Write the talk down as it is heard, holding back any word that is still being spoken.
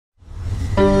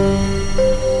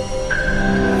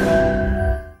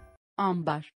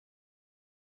ambar,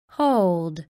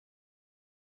 hold,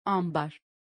 ambar,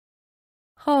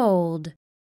 hold,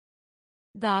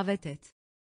 davet et,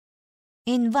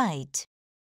 invite,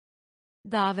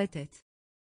 davet et,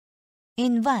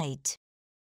 invite,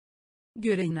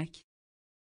 görenek,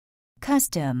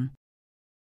 custom,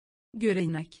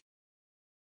 görenek,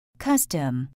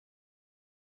 custom,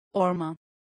 orman,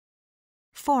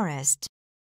 forest,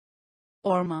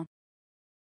 orman,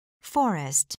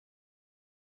 forest,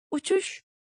 uçuş,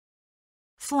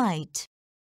 flight,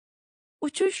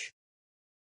 uçuş,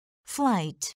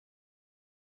 flight,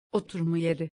 oturma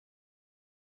yeri,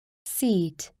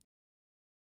 seat,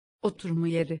 oturma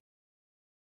yeri,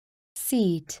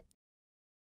 seat,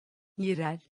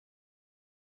 yerel,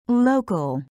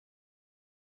 local,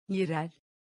 yerel,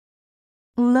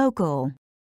 local,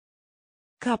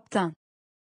 kaptan,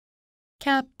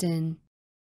 captain,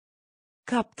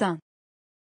 kaptan,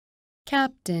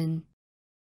 captain,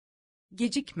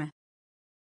 gecikme,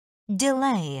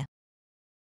 delay,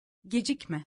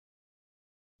 gecikme,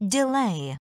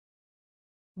 delay,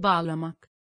 bağlamak,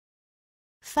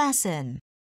 fasten,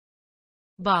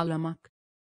 bağlamak,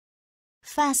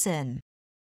 fasten,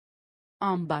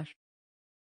 ambar,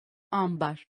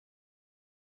 ambar,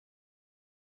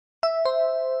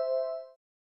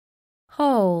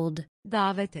 hold,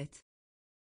 davet et,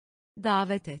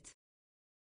 davet et,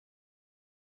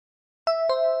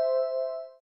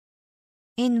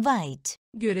 invite,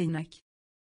 görenek,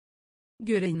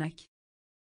 görenek,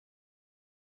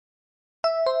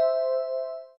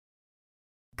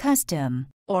 custom,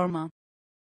 orman,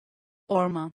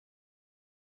 orman,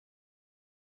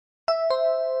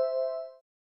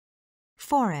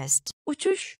 forest,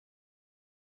 uçuş,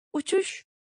 uçuş,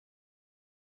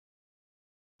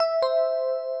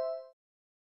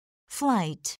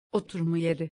 flight, oturma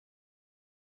yeri,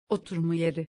 oturma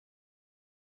yeri,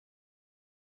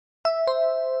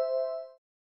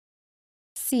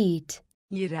 seat,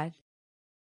 yerel,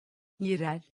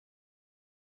 yerel,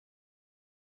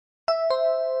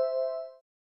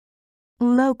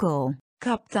 local,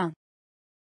 kaptan,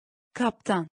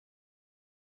 kaptan,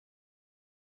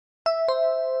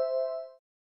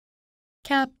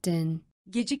 captain,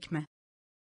 gecikme,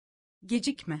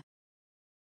 gecikme,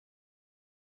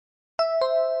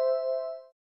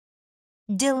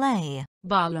 delay,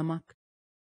 bağlamak,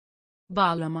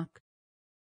 bağlamak,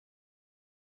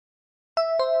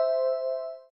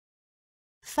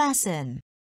 fasten,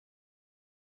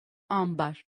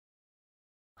 ambar,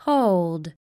 hold,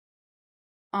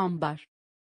 ambar,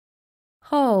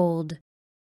 hold,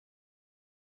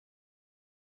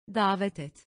 davet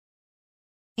et,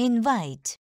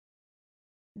 invite,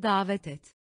 davet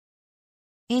et,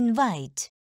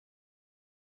 invite,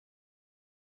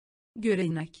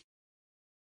 görenek,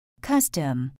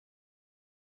 custom,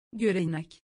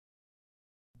 görenek,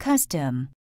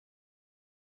 custom,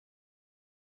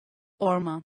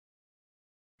 orman,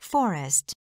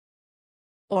 forest,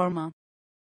 orman,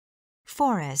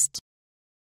 forest,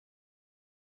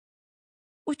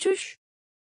 uçuş,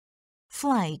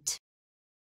 flight,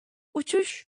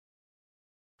 uçuş,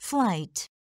 flight,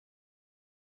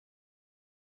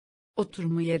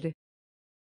 oturma yeri,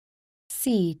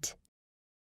 seat,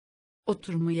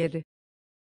 oturma yeri,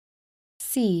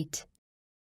 seat,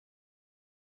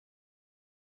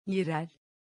 yerel,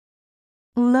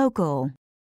 local,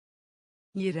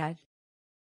 yerel,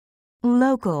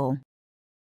 local,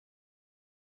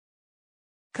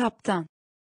 kaptan,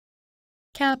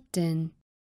 captain,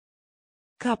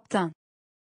 kaptan,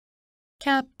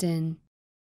 captain,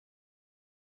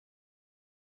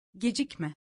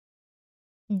 gecikme,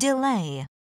 delay,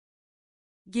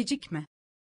 gecikme,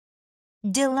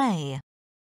 delay,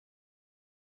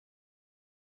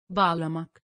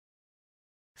 bağlamak,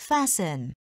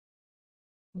 fasten,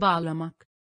 bağlamak,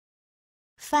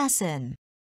 fasten,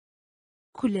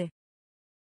 kule,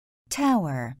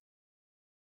 tower,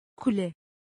 kule,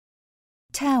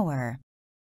 tower,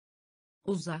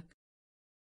 uzak,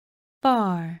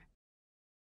 far,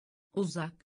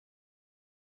 uzak,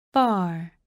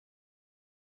 far,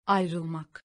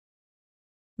 ayrılmak,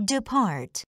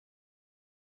 depart,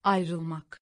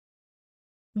 ayrılmak,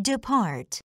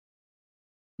 depart,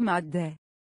 madde,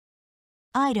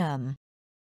 item,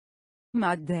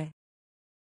 madde,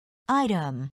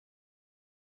 item,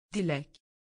 dilek,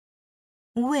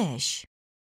 wish,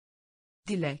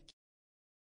 dilek,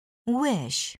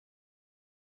 wish,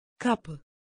 kapı,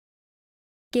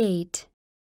 gate,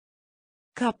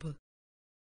 kapı,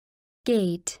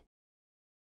 gate,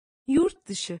 yurt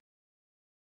dışı,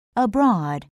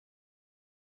 abroad,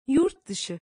 yurt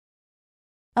dışı,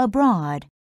 abroad,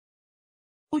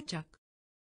 uçak,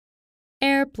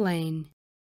 airplane,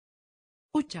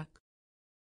 uçak,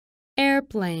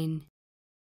 airplane,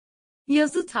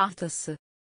 yazı tahtası,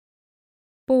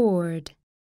 board,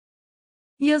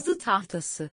 yazı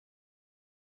tahtası,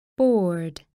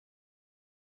 board,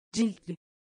 ciltli,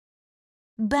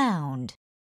 bound,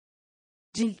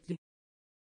 ciltli,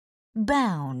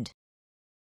 bound,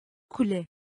 kule,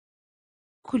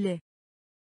 kule,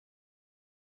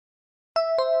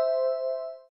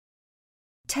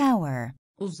 tower,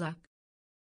 uzak,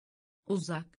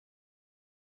 uzak,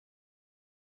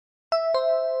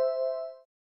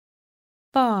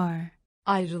 far,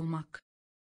 ayrılmak,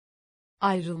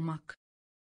 ayrılmak,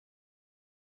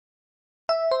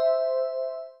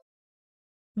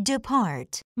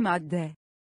 depart, madde,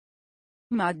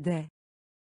 madde,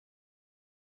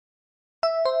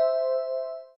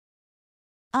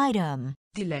 item,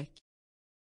 dilek,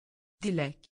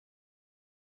 dilek,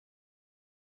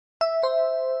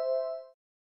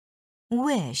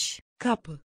 wish,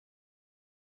 kapı,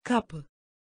 kapı,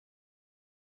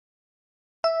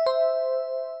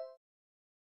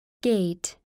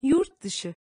 gate, yurt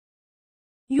dışı,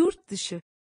 yurt dışı,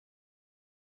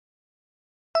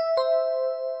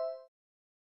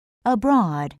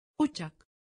 abroad, uçak,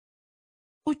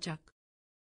 uçak,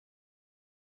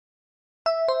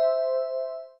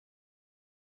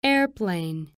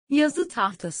 airplane, yazı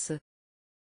tahtası,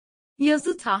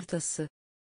 yazı tahtası,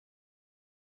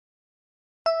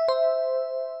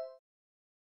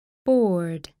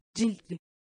 board, ciltli,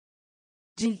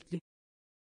 ciltli,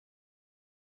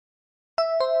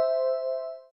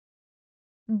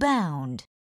 bound,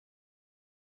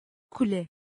 kule,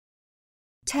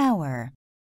 tower,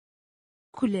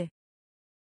 kule,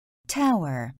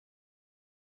 tower,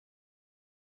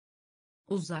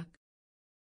 uzak,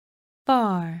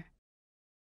 far,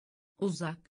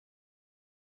 uzak,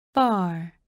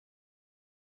 far,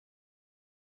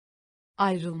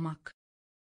 ayrılmak,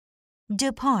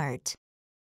 depart,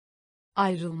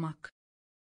 ayrılmak,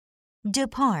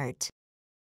 depart,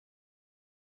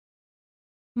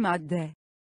 madde,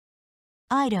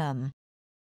 item,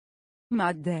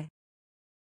 madde,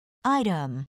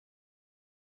 item,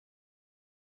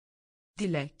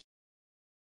 dilek,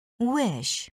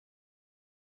 wish,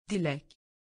 dilek,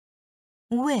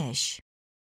 wish,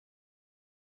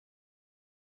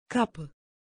 kapı,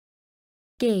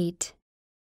 gate,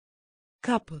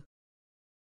 kapı,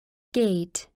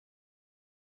 gate,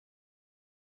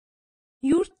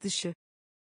 yurt dışı,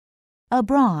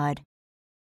 abroad,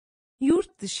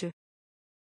 yurt dışı,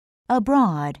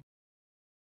 abroad,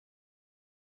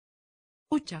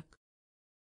 uçak,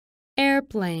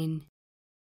 airplane,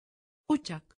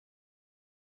 uçak,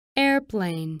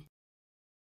 airplane,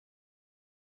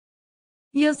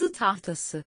 yazı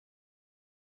tahtası,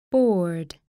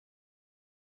 board,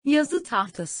 yazı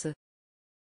tahtası,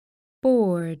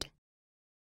 board,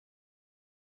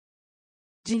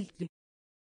 ciltli,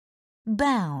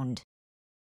 bound,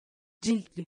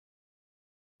 ciltli,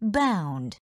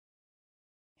 bound,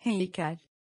 heykel,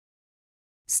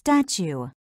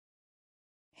 statue,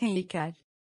 heykel,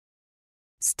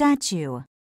 statue,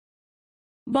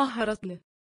 baharatlı,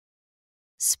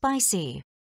 spicy,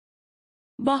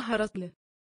 baharatlı,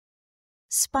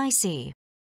 spicy,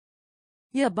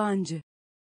 yabancı,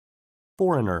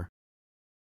 Foreigner,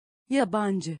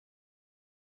 yabancı,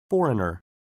 foreigner,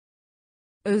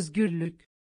 özgürlük,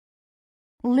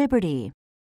 liberty,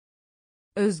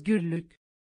 özgürlük,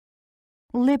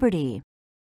 liberty,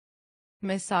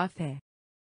 mesafe,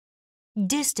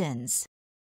 distance,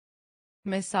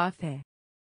 mesafe,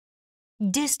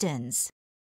 distance,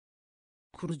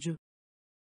 kurucu,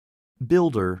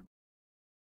 builder,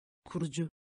 kurucu,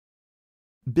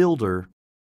 builder,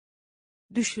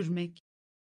 düşürmek,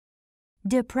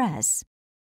 depress,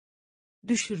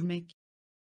 düşürmek,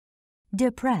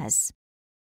 depress,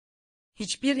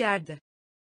 hiçbir yerde,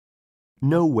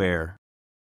 nowhere,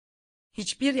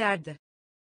 hiçbir yerde,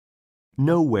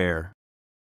 nowhere,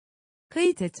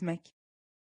 kayıt etmek,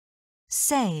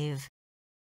 save,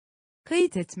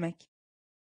 kayıt etmek,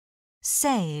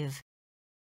 save,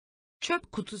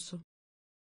 çöp kutusu,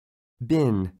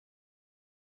 bin,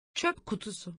 çöp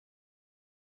kutusu,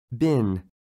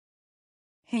 bin,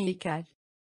 heykel,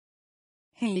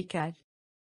 heykel,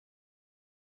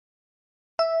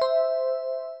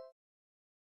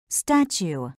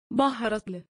 statue,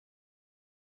 baharatlı,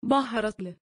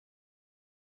 baharatlı,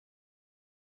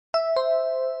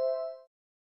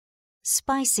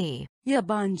 spicy,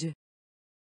 yabancı,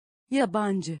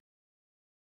 yabancı,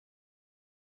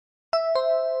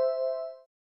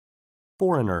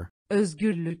 foreigner,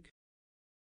 özgürlük,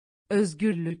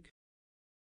 özgürlük,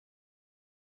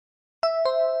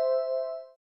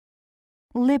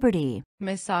 liberty,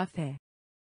 mesafe,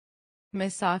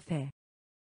 mesafe,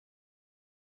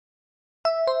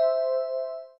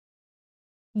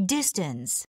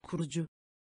 distance, kurucu,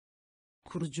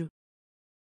 kurucu,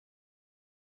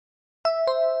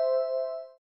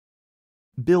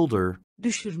 builder,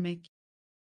 düşürmek,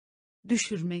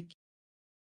 düşürmek,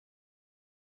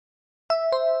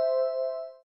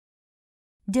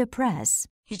 depress,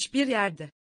 hiçbir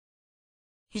yerde,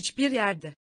 hiçbir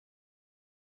yerde,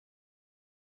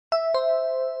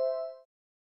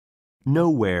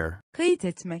 nowhere, kayıt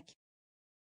etmek,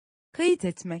 kayıt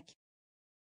etmek,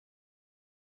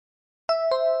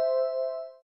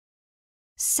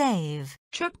 save,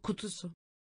 çöp kutusu,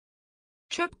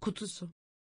 çöp kutusu,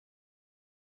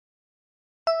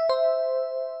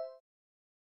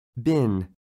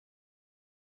 bin,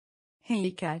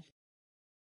 heykel,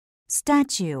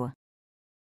 statue,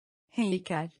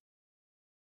 heykel,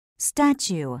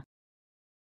 statue,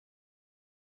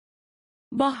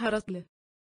 baharatlı,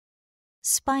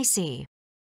 spicy,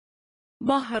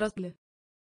 baharatlı,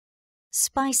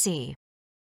 spicy,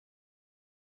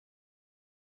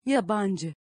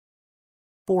 yabancı,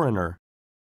 foreigner,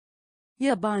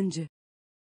 yabancı,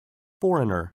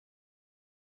 foreigner,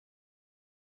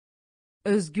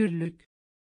 özgürlük,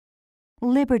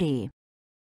 liberty,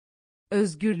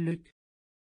 özgürlük,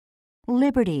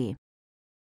 liberty,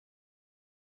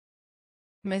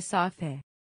 mesafe,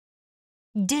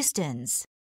 distance,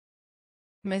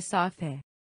 mesafe,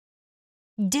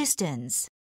 distance,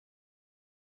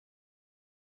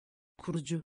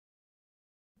 kurucu,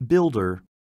 builder,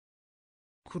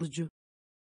 kurucu,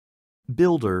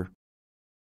 builder,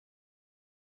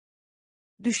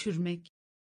 düşürmek,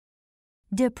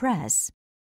 depress,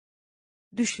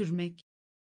 düşürmek,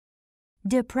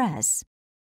 depress,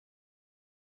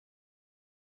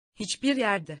 hiçbir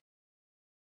yerde,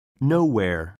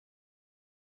 nowhere,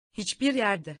 hiçbir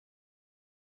yerde,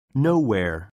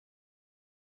 nowhere,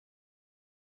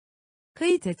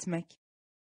 kayıt etmek,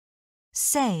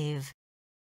 save,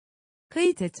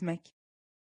 kayıt etmek,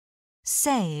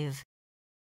 save,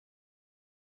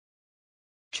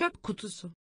 çöp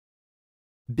kutusu,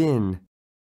 bin,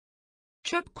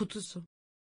 çöp kutusu,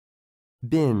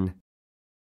 bin,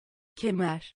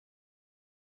 kemer,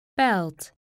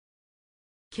 belt,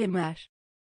 kemer,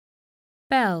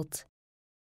 belt,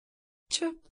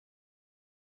 çöp,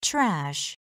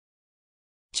 trash,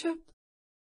 çöp,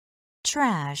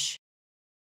 trash,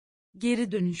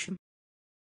 geri dönüşüm,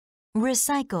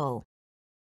 recycle,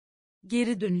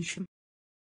 geri dönüşüm,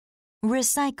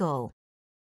 recycle,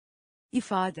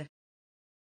 ifade,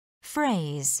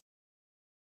 phrase,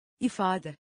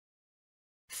 ifade,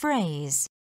 phrase,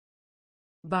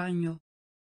 banyo,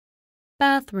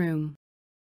 bathroom,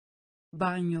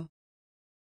 banyo,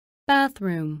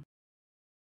 bathroom,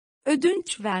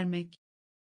 ödünç vermek,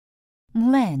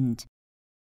 lend,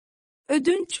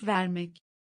 ödünç vermek,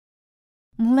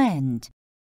 lend,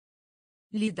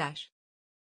 lider,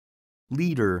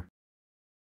 leader,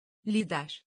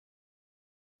 lider,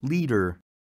 leader,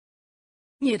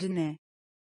 yerine,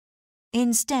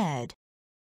 instead,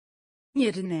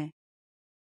 yerine,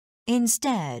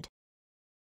 instead,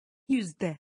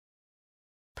 yüzde,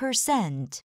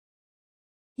 percent,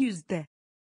 yüzde,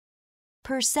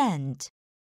 percent,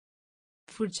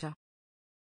 fırça,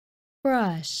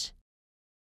 brush,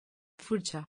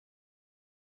 fırça,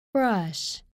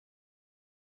 brush,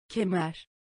 kemer,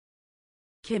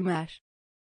 kemer,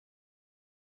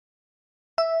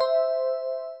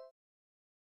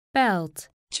 belt,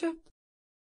 çöp,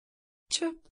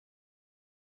 çöp,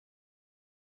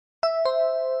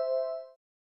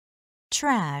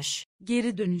 trash,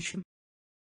 geri dönüşüm,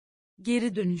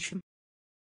 geri dönüşüm,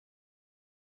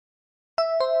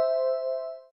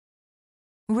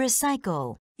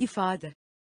 recycle, ifade,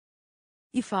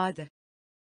 ifade,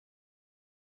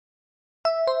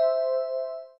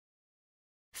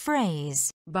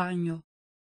 phrase, banyo,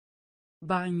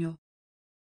 banyo,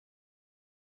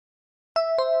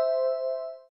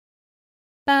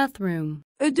 bathroom,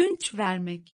 ödünç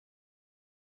vermek,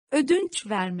 ödünç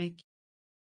vermek,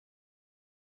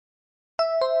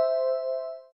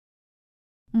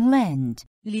 lend,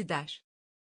 lider,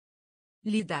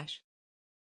 lider,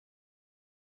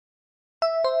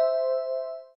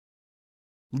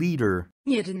 leader,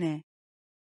 yerine,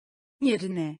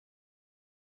 yerine,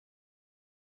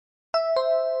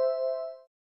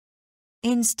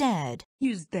 instead,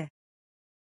 yüzde,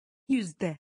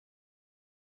 yüzde,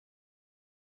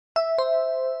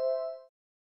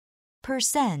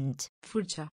 percent,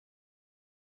 fırça,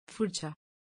 fırça,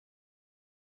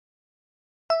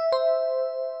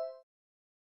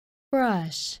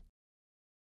 brush,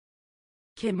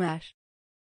 kemer,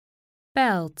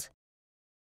 belt,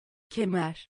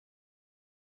 kemer,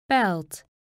 belt,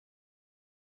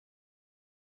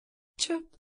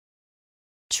 çöp,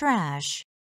 trash,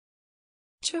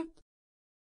 çöp,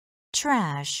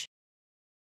 trash,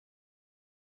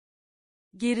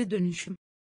 geri dönüşüm,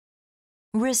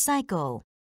 recycle,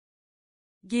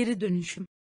 geri dönüşüm,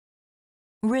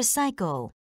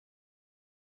 recycle,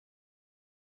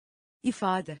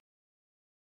 ifade,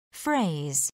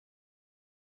 phrase,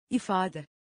 ifade,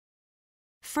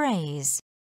 phrase,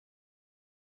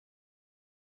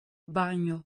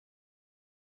 banyo,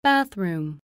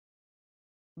 bathroom,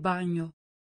 banyo,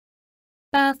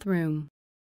 bathroom,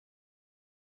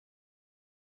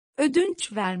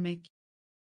 ödünç vermek,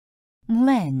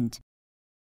 lend,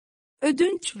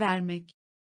 ödünç vermek,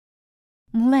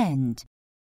 lend,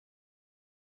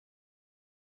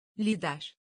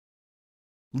 lider,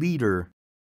 leader,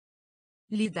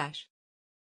 lider,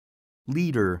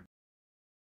 leader,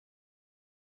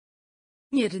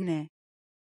 yerine,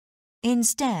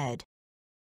 instead,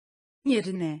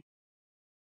 yerine,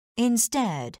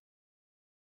 instead,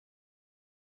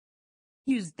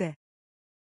 yüzde,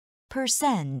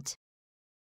 percent,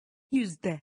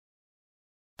 yüzde,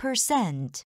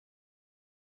 percent,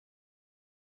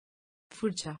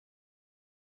 fırça,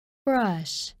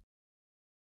 brush,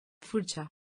 fırça,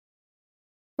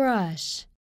 brush,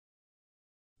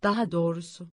 daha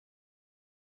doğrusu,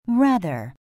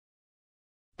 rather,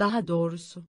 daha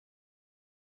doğrusu,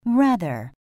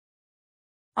 rather,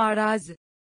 arazi,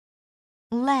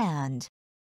 land,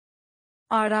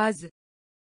 arazi,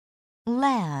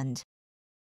 land,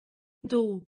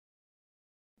 doğu,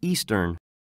 eastern,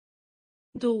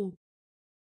 doğu,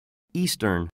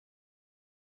 eastern,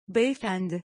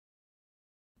 beyefendi,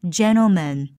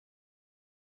 gentleman,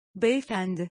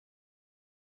 beyefendi,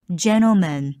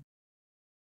 gentleman,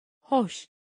 hoş,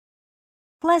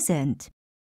 pleasant,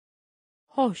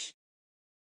 hoş,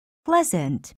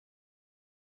 pleasant,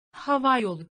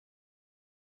 havayolu,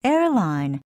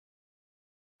 airline,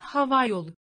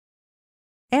 havayolu,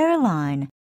 airline,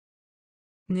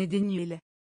 nedeniyle,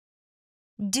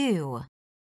 do,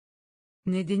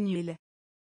 nedeniyle,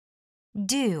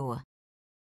 do,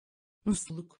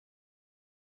 musluk,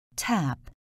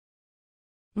 tap,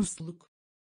 musluk,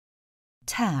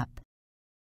 tap,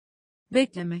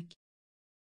 beklemek,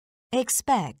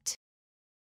 expect,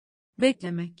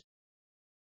 beklemek,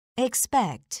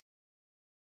 expect,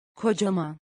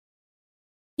 kocaman,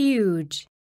 huge,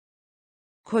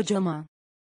 kocaman,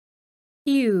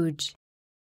 huge,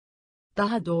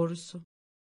 daha doğrusu,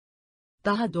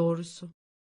 daha doğrusu,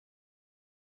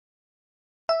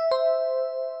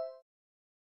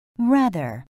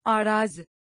 rather, arazi,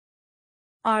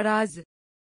 arazi,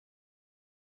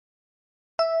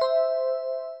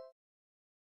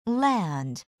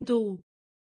 land, doğu,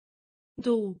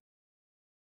 doğu,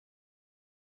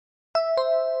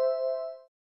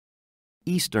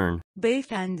 eastern,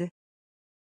 beyefendi,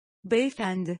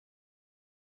 beyefendi,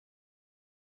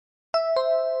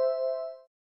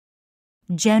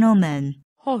 gentleman,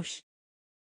 hoş,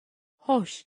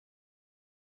 hoş,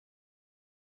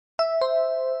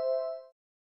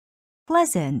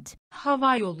 pleasant,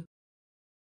 havayolu,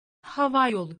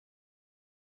 havayolu,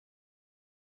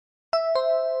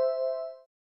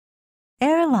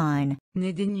 airline,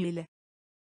 nedeniyle,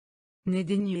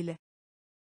 nedeniyle,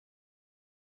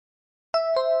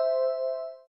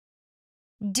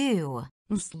 do,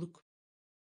 musluk,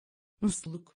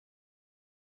 musluk,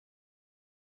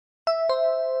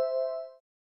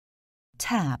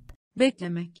 tap,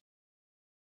 beklemek,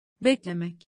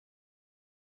 beklemek,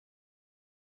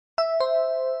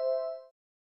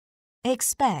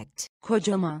 expect,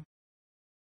 kocaman,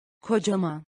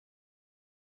 kocaman,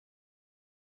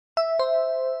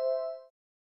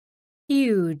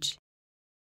 huge,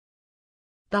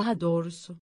 daha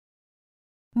doğrusu,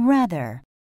 rather,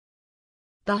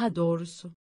 daha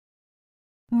doğrusu,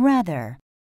 rather,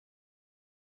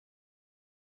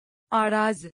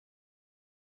 arazi,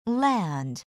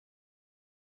 land,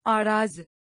 arazi,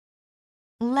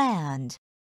 land,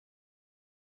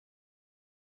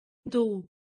 doğu,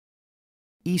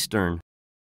 eastern,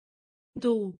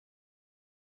 doğu,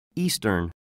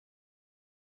 eastern,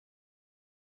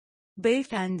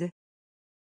 beyefendi,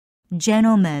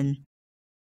 gentleman,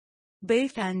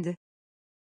 beyefendi,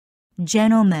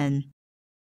 gentleman,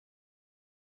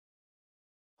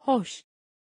 hoş,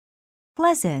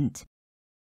 pleasant,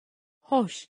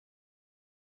 hoş,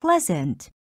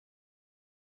 pleasant,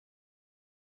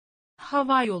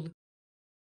 havayolu,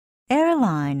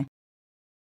 airline,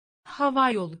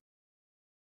 havayolu,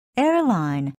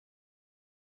 airline,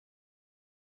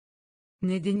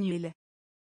 nedeniyle,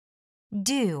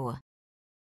 do,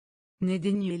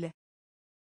 nedeniyle,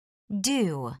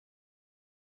 do,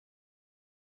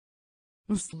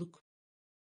 musluk,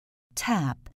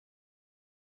 tap,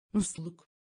 musluk,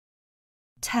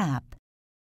 tap,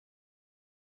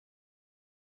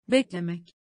 beklemek,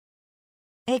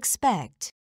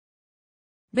 expect,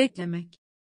 beklemek,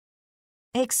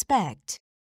 expect,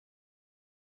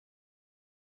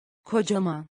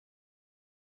 kocaman,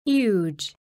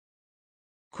 huge,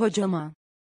 kocaman,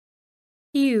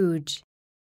 huge,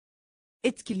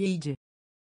 etkileyici,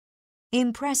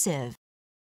 impressive,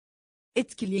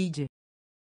 etkileyici,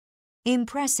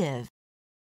 impressive,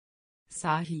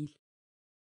 sahil,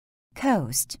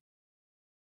 coast,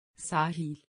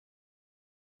 sahil,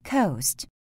 coast,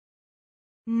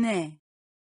 ne,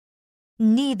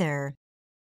 neither,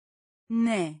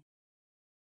 ne,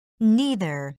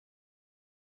 neither,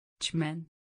 çmen,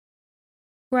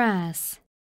 grass,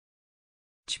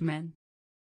 çmen,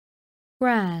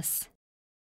 grass,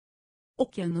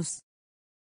 okyanus,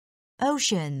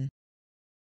 ocean,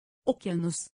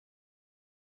 okyanus,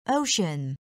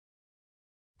 ocean,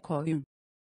 koyun,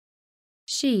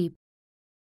 sheep,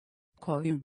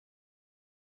 koyun,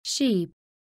 sheep,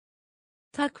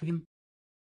 takvim,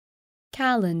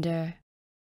 calendar,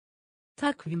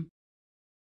 takvim,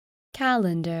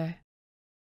 calendar,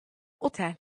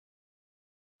 otel,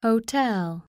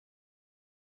 hotel,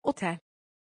 otel,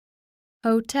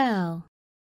 hotel,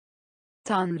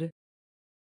 tanrı,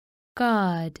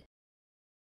 God,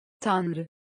 tanrı,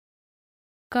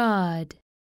 God,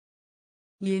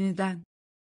 yeniden,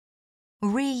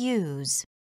 reuse,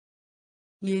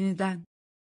 yeniden,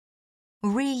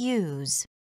 reuse,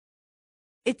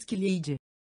 etkileyici,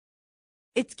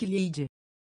 etkileyici,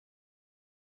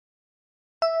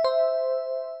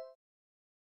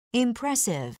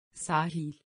 impressive,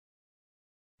 sahil,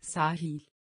 sahil,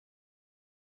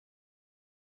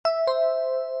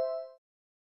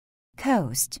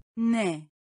 coast, ne,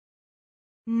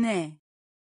 ne,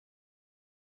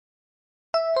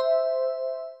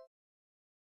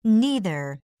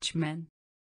 neither, çmen,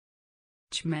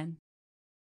 çmen,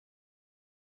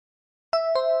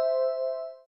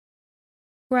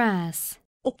 grass,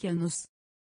 okyanus,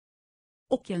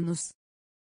 okyanus,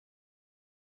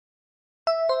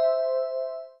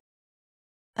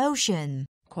 ocean,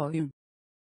 koyun,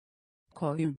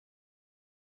 koyun,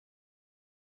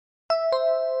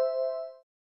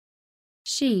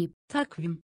 sheep,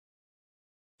 takvim,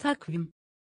 takvim,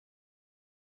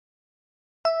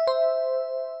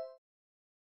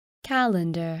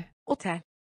 calendar, otel,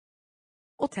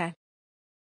 otel,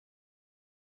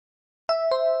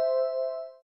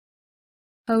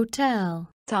 hotel,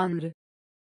 tanrı,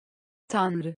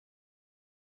 tanrı,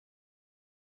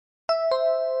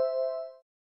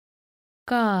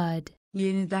 God,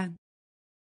 yeniden,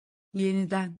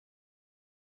 yeniden,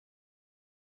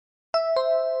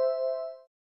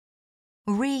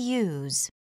 reuse,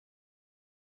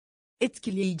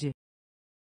 etkileyici,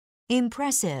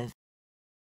 impressive,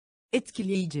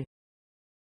 etkileyici,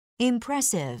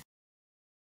 impressive,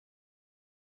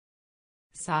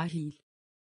 sahil,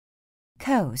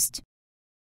 coast,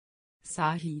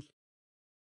 sahil,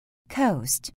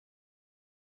 coast,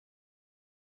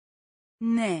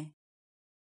 ne,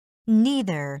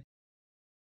 neither,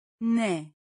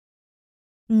 ne,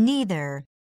 neither,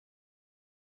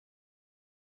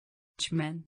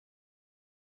 çmen,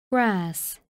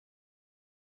 grass,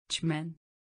 çmen,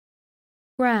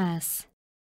 grass,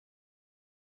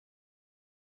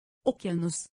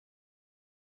 okyanus,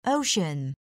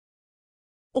 ocean,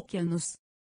 okyanus,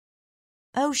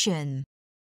 ocean,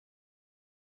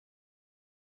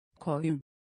 koyun,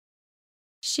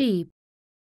 sheep,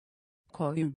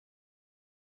 koyun,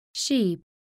 sheep,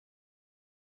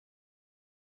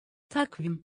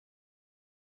 takvim,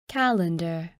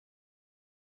 calendar,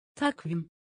 takvim,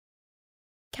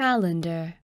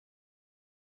 calendar,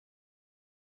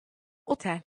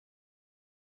 otel,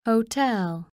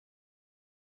 hotel,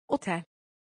 otel,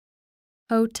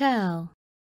 hotel,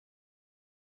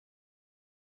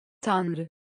 tanrı,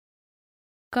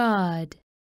 God,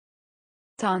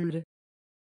 tanrı,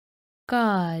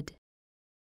 God,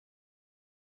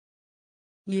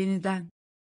 yeniden,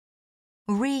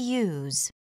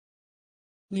 reuse,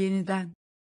 yeniden,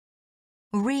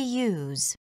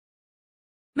 reuse,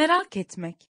 merak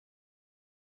etmek,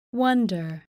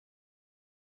 wonder,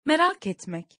 merak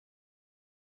etmek,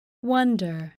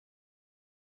 wonder,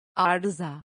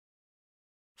 arıza,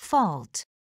 fault,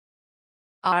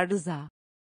 arıza,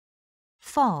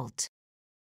 fault,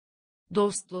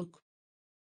 dostluk,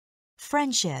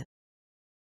 friendship,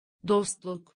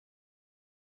 dostluk,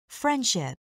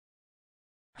 friendship,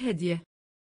 hediye,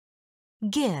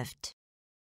 gift,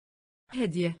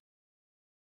 hediye,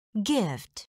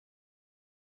 gift,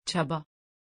 çaba,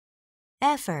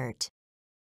 effort,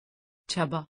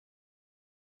 çaba,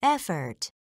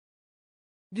 effort,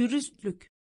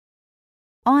 dürüstlük,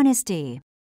 honesty,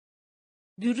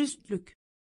 dürüstlük,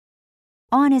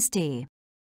 honesty,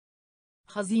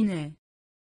 hazine,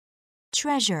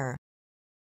 treasure,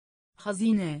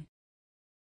 hazine,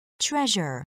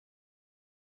 treasure,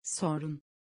 sorun,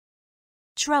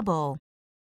 trouble,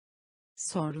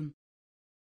 sorun,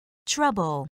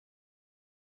 trouble,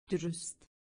 dürüst,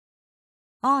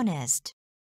 honest,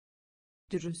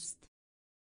 dürüst,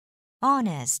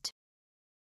 honest,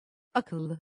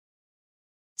 akıllı,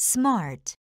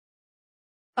 smart,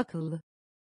 akıllı,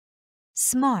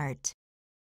 smart,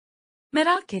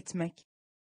 merak etmek,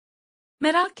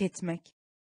 merak etmek,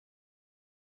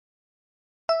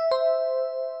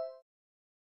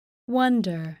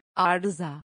 wonder,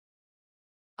 arıza,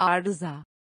 arıza,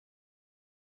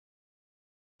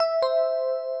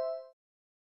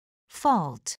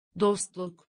 fault,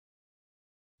 dostluk,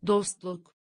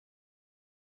 dostluk,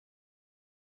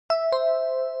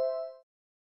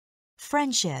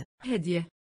 friendship, hediye,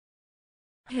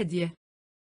 hediye,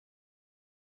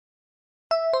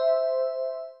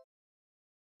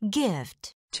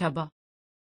 gift, çaba,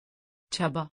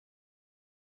 çaba,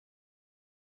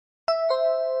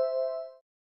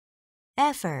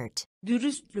 effort,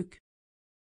 dürüstlük,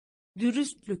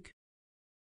 dürüstlük,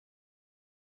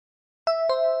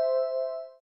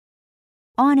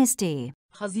 honesty,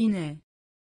 hazine,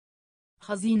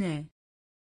 hazine,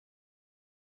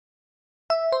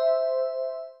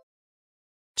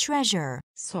 treasure,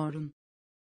 sorun,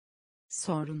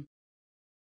 sorun,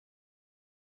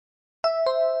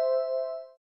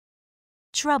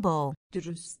 trouble,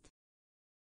 dürüst,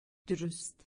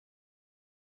 dürüst,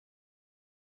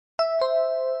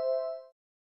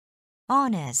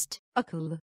 honest,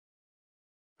 akıllı,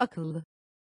 akıllı,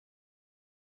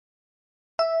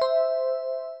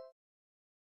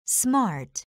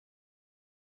 smart,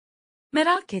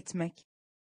 merak etmek,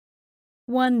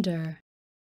 wonder,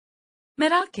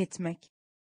 merak etmek,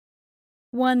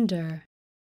 wonder,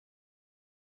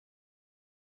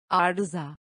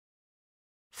 arıza,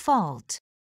 fault,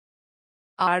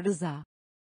 arıza,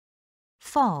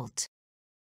 fault,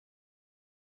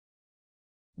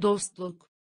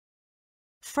 dostluk,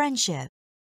 friendship,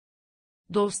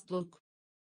 dostluk,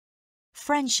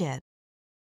 friendship,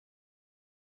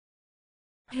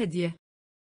 hediye,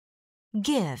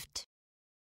 gift,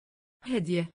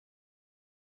 hediye,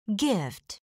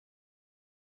 gift,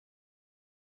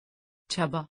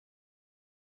 çaba,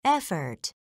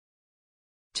 effort,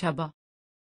 çaba,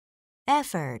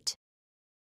 effort,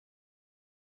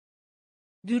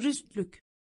 dürüstlük,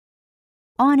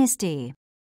 honesty,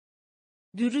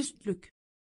 dürüstlük,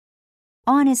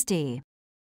 honesty,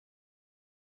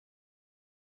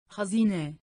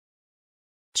 hazine,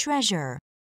 treasure,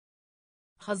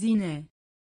 hazine,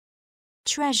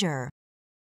 treasure,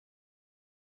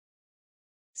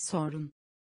 sorun,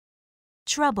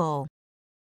 trouble,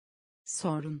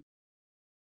 sorun,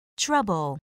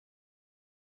 trouble,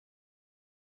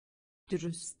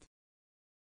 dürüst,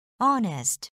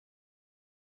 honest,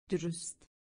 dürüst,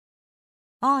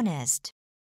 honest,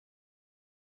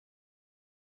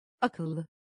 akıllı,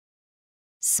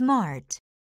 smart,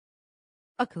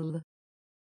 akıllı,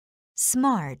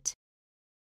 smart,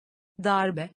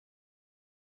 darbe,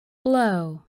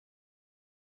 blow,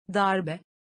 darbe,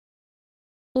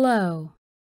 blow,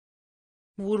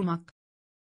 vurmak,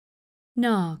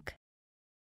 knock,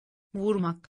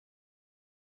 vurmak,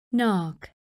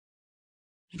 knock,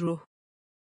 ruh,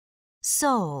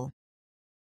 soul,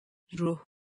 ruh,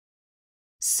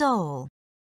 soul,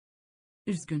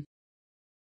 üzgün,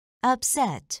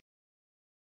 upset,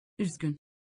 üzgün,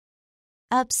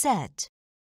 upset,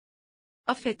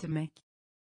 affetmek,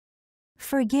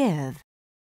 forgive,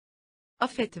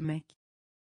 affetmek,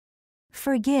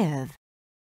 forgive,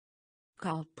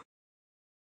 kalp,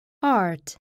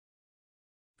 art,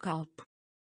 kalp,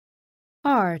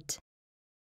 art,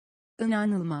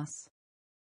 inanılmaz,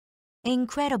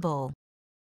 incredible,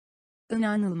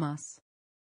 inanılmaz,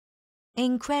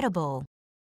 incredible,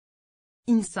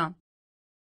 insan,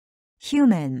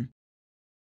 human,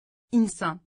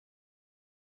 insan,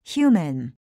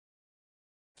 human,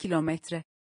 kilometre,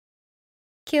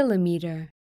 kilometer,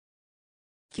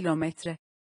 kilometre,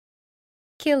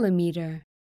 kilometer,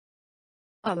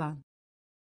 alan,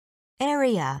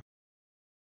 area,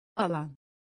 alan,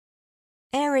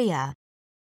 area,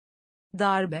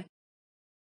 darbe,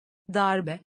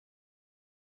 darbe,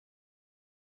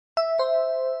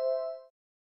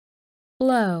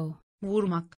 blow,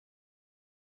 vurmak,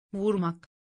 vurmak,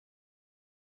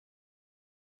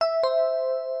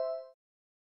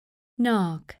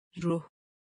 knock, ruh,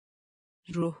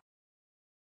 ruh,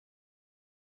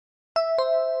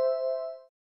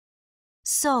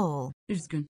 soul,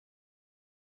 üzgün,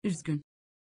 üzgün,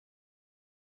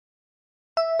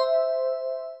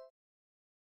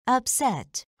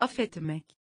 upset, affetmek,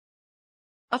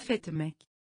 affetmek,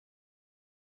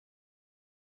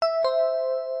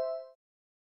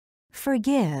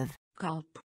 forgive,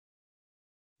 kalp,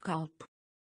 kalp,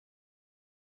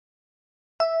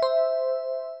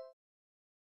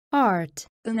 art,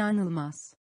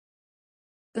 inanılmaz,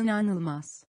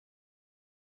 inanılmaz,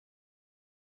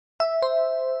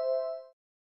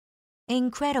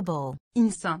 incredible,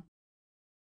 insan,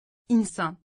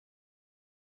 insan,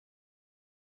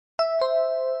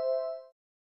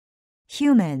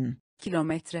 human,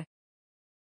 kilometre,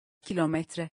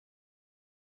 kilometre,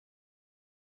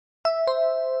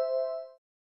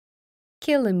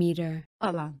 kilometer,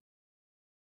 alan,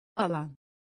 alan,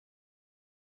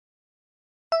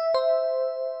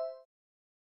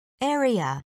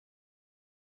 area,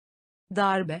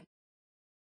 darbe,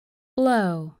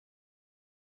 blow,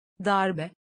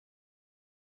 darbe,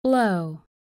 blow,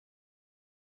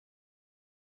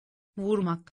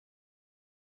 vurmak,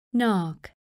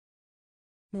 knock,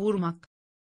 vurmak,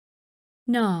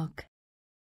 knock,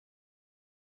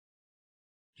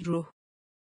 ruh,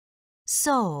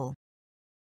 soul,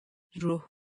 ruh,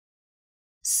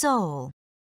 soul,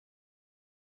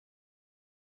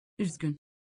 üzgün,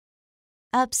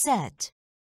 upset,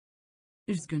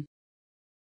 üzgün,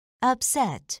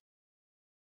 upset,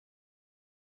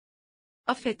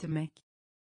 affetmek,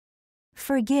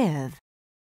 forgive,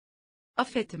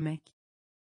 affetmek,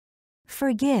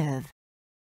 forgive,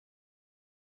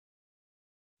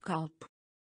 kalp,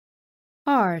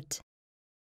 art,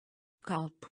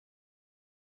 kalp,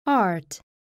 art,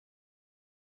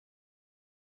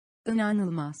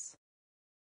 inanılmaz,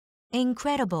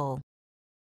 incredible,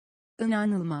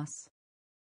 inanılmaz,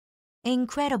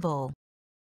 incredible,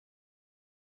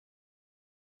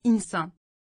 insan,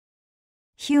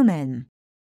 human,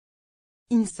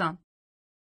 insan,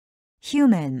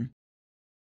 human,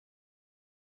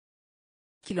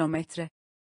 kilometre,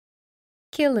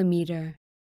 kilometer,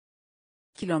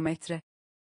 kilometre,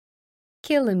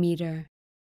 kilometer,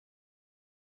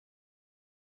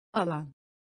 alan,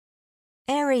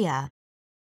 area,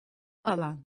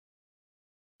 alan,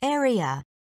 area,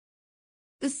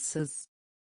 ıssız,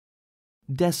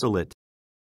 Desolate.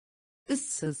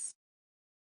 ıssız,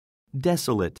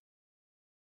 Desolate.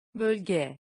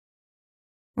 bölge,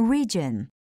 region,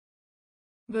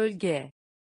 bölge,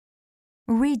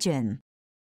 region,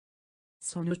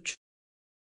 sonuç,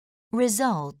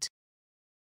 result,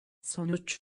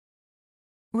 sonuç,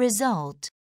 result,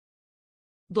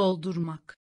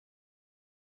 doldurmak,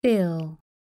 fill,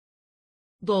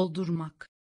 doldurmak,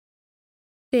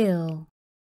 fill,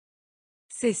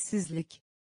 sessizlik,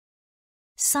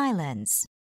 silence,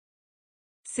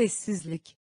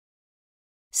 sessizlik,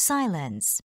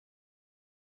 silence,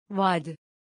 vadi,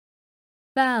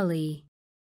 valley,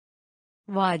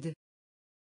 vadi,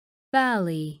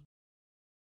 valley,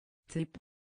 tip,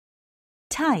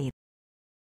 type,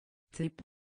 tip,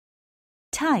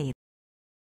 type,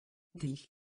 dil,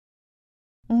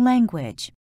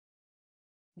 language,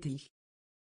 dil,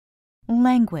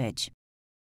 language,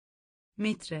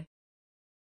 metre,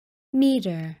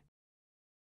 meter,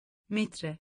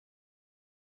 metre,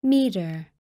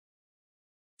 meter,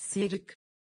 sıyrık,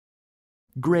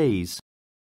 Graze.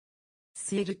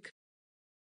 sıyrık,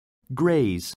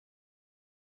 Graze.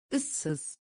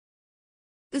 ıssız,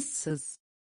 ıssız,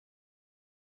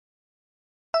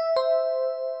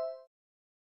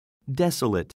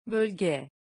 Desolate. bölge,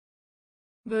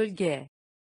 bölge,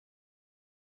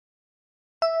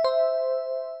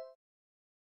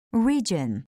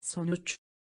 region, sonuç,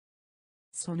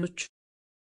 sonuç,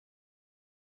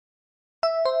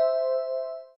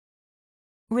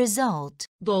 result,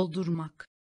 doldurmak,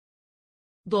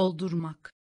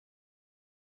 doldurmak,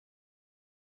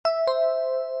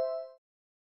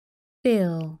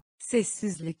 fill,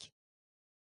 sessizlik,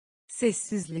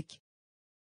 sessizlik,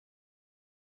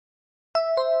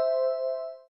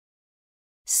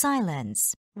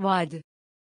 silence, vadi,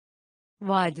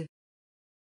 vadi,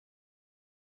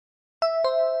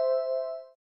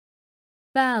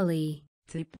 valley,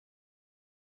 tip,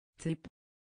 tip,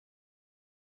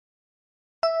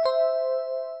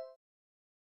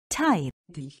 type,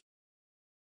 dil,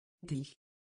 dil,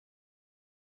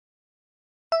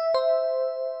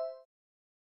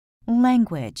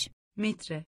 language,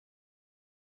 metre,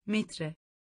 metre,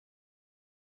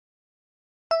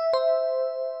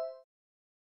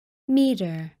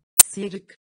 meter,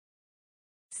 sıyrık,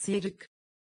 sıyrık,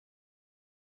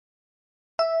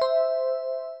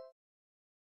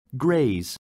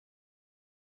 Graze.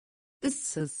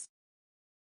 ıssız,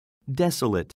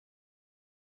 desolate,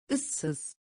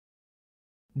 ıssız,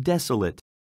 desolate,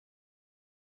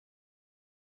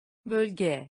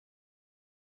 bölge,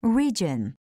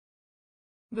 region,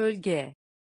 bölge,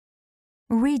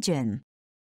 region,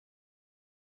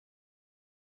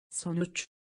 sonuç,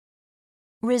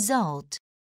 result,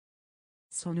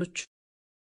 sonuç,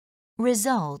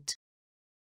 result,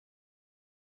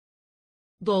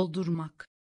 doldurmak,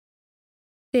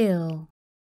 fill,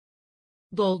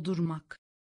 doldurmak,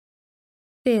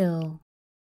 fill,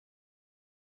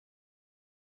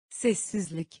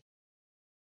 sessizlik,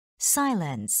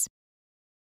 silence,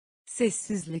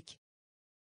 sessizlik,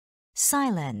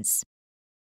 silence,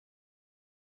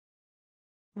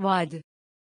 vadi,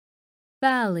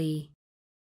 valley,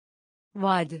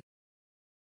 vadi,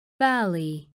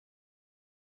 valley,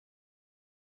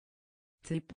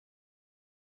 tip,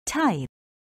 type,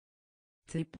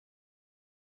 tip,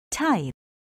 type,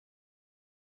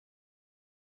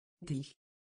 dil,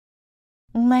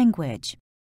 language,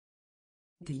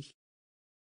 dil,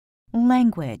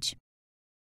 language,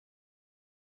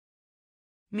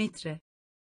 metre,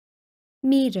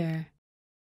 meter,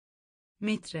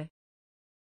 metre,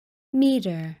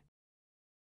 meter,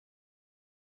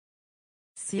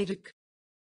 sıyrık,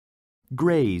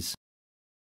 graze,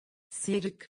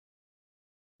 sıyrık,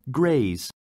 graze,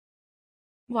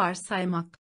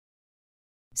 varsaymak,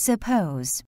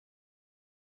 suppose,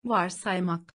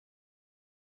 varsaymak,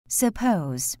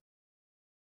 suppose,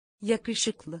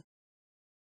 yakışıklı,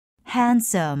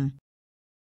 handsome,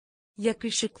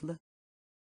 yakışıklı,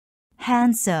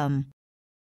 handsome,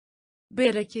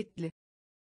 bereketli,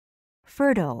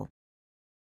 fertile,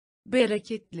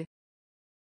 bereketli.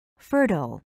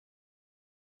 fertile,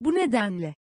 Bu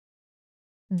nedenle,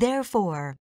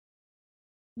 therefore,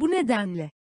 bu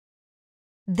nedenle,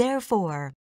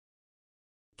 therefore,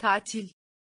 tatil,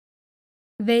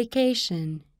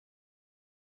 vacation,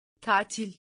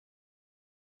 tatil,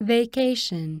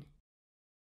 vacation,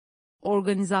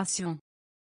 organizasyon,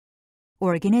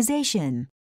 organization,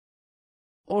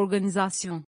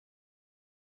 organizasyon,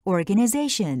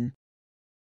 organization,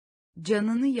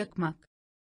 canını yakmak,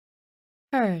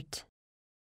 hurt,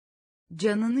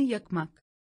 canını yakmak,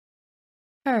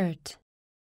 hurt,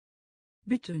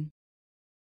 bütün,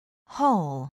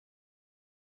 whole,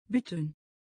 bütün,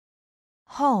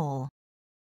 whole,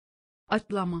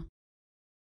 atlama,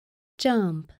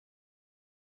 jump,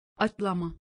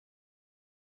 atlama,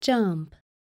 jump,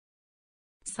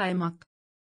 saymak,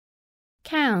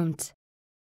 count,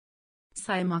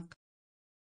 saymak,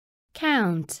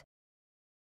 count,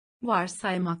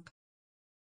 varsaymak,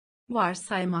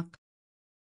 varsaymak,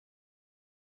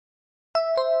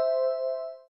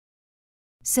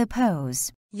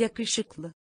 suppose,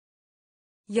 yakışıklı,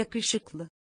 yakışıklı,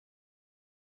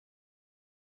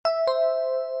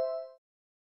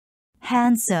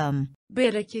 handsome,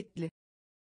 bereketli,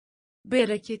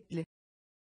 bereketli,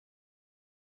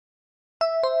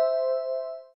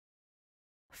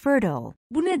 fertile,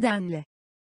 bu nedenle,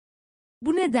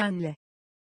 bu nedenle,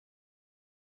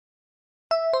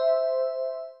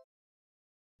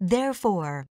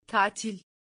 therefore, tatil,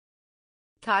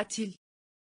 tatil,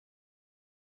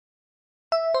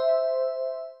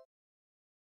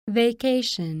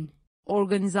 vacation,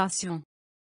 organizasyon,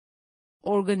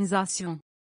 organizasyon,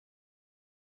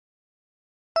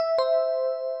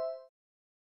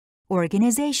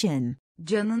 organization,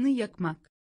 canını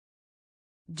yakmak,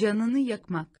 canını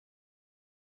yakmak,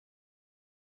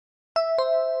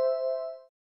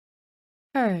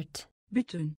 hurt,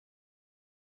 bütün,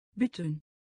 bütün,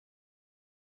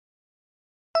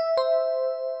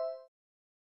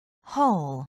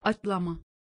 whole, atlama,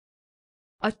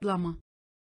 atlama,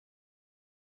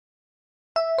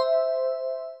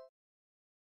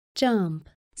 jump,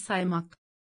 saymak,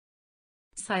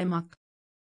 saymak,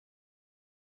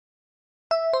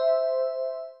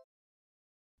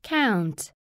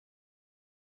 count,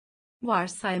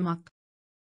 varsaymak,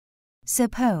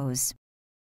 suppose,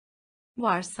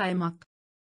 varsaymak,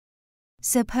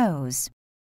 suppose,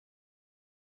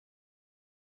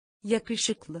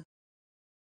 yakışıklı,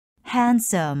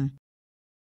 handsome,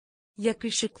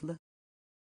 yakışıklı,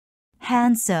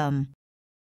 handsome,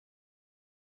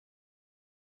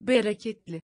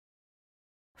 bereketli,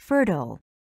 fertile,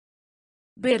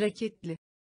 bereketli,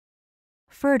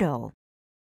 fertile,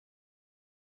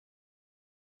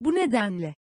 bu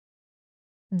nedenle,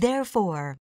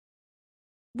 therefore,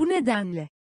 bu nedenle,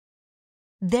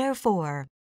 therefore,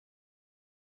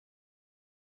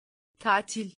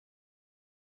 tatil,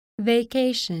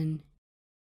 vacation,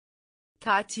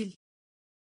 tatil,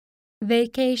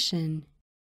 vacation,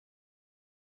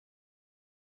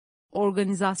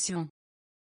 organizasyon,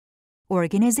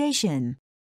 Organization.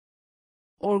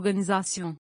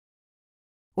 Organizasyon.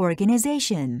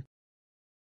 Organization.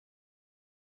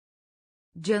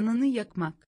 Canını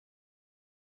yakmak.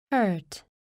 hurt,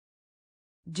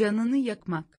 Canını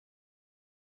yakmak.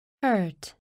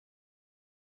 hurt,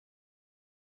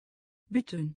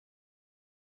 Bütün.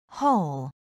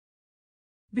 Whole.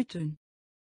 Bütün.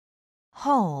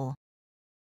 Whole.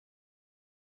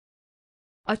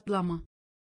 Atlama.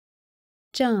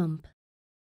 jump,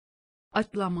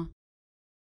 Atlama.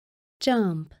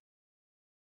 jump,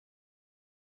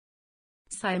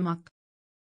 Saymak.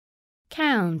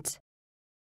 count,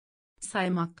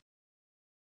 Saymak.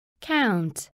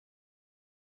 count,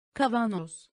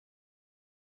 Kavanoz.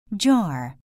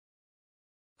 Jar.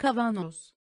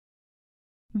 Kavanoz.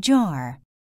 Jar.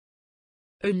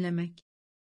 Önlemek.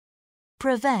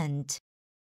 Prevent.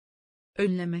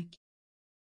 Önlemek.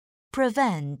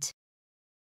 Prevent.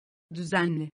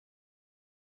 Düzenli.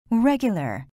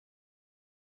 Regular.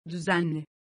 Düzenli.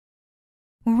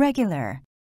 Regular.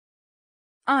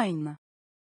 Aynı.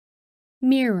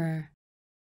 mirror,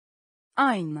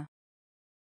 Aynı.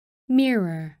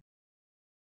 mirror,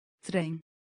 Tren.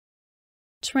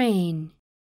 train,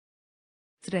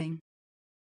 Tren.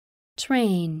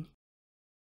 train,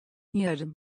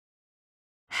 Yarım.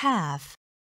 Half.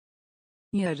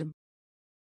 Yarım.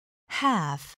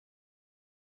 Half.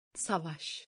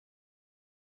 Savaş.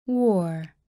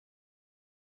 war,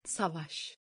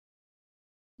 Savaş.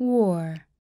 war,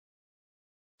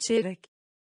 Çeyrek.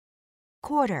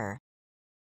 Quarter.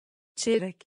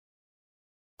 Çeyrek.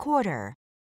 Quarter.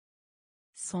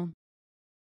 Son.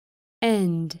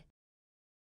 end,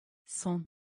 Son.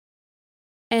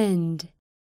 end,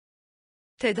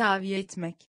 Tedavi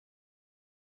etmek.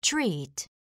 Treat.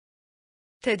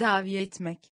 Tedavi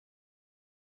etmek.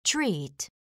 Treat.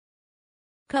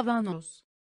 Kavanoz.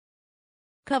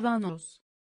 Kavanoz.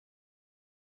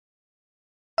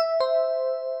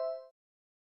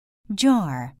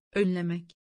 Jar.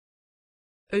 Önlemek.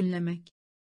 Önlemek.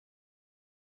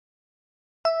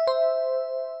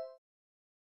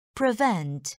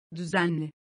 Prevent.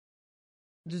 Düzenli.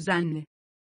 Düzenli.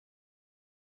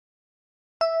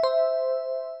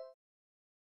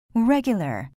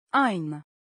 Regular. Aynı.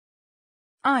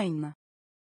 Aynı.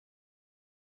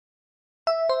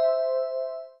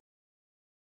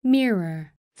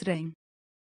 mirror, Tren.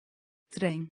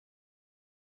 Tren.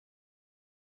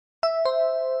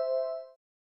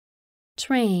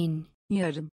 train,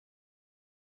 Yarım.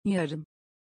 Yarım.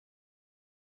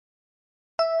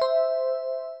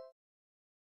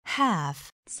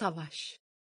 Half. Savaş.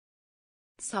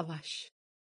 Savaş.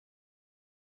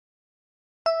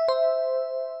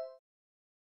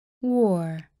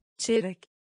 war, Çeyrek.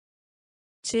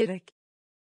 Çeyrek.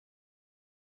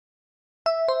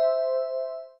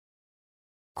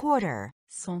 Quarter.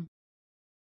 Son.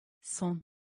 Son.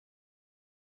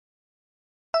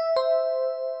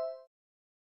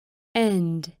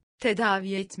 end,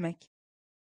 Tedavi etmek.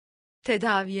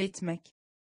 Tedavi etmek.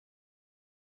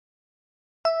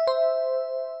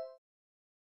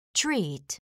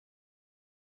 Treat.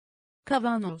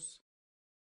 Kavanoz.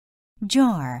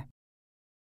 Jar.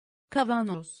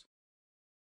 Kavanoz.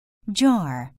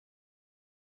 Jar.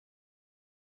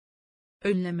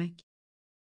 Önlemek.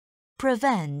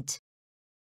 Prevent.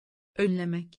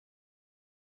 Önlemek.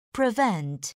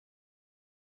 Prevent.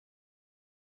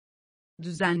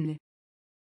 Düzenli.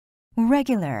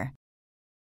 Regular.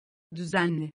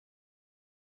 Düzenli.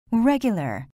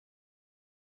 Regular.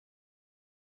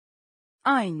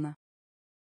 Aynı.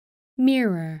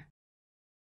 mirror,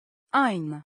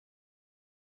 Aynı.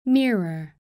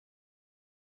 mirror,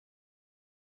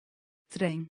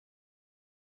 Tren.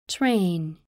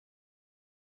 train,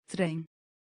 Tren.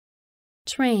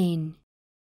 train,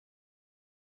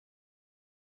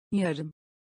 Yarım.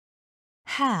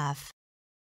 Half.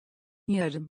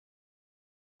 Yarım.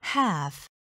 Half.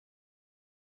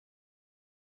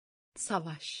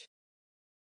 Savaş.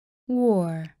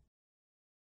 war,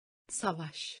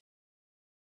 Savaş.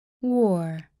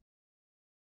 war,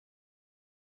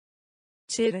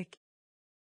 Çeyrek.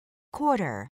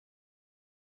 Quarter.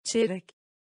 Çeyrek.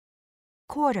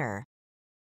 Quarter.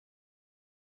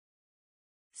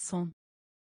 Son.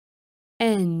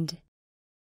 end,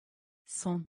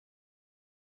 Son.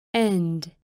 end,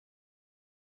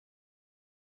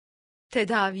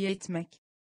 Tedavi etmek.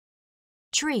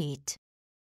 Treat.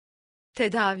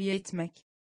 Tedavi etmek.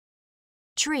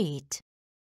 Treat.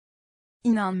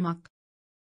 İnanmak.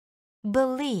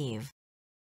 Believe.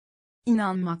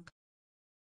 İnanmak.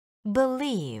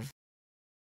 Believe.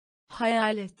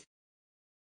 Hayalet.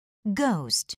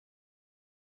 Ghost.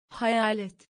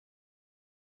 Hayalet.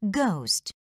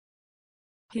 Ghost.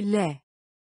 hile,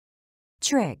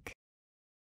 trick,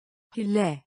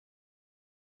 hile,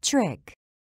 trick,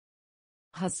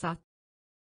 hasat,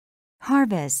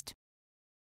 harvest,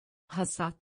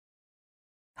 hasat,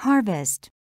 harvest,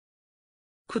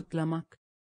 kutlamak,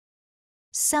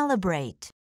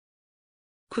 celebrate,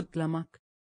 kutlamak,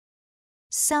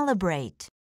 celebrate,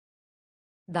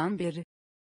 dan beri,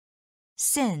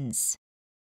 since,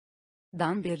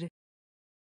 dan beri,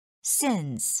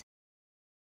 since,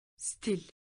 stil,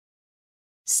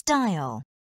 style,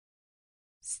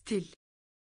 stil,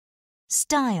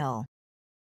 style,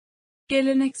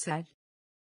 geleneksel,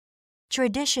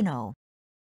 traditional,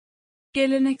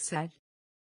 geleneksel,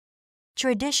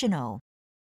 traditional,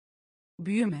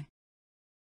 büyüme,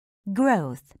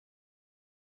 growth,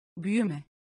 büyüme,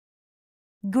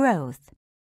 growth,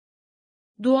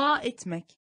 dua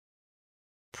etmek,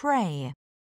 pray,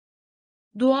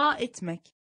 dua etmek,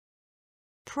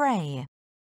 pray,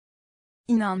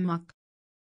 inanmak,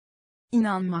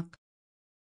 inanmak,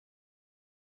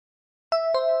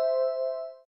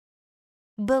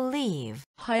 believe,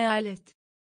 hayalet,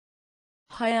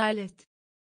 hayalet,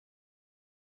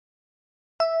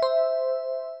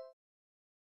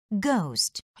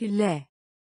 ghost, hile,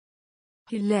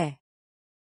 hile,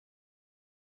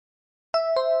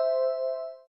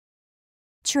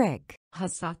 trick,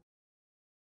 hasat,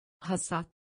 hasat,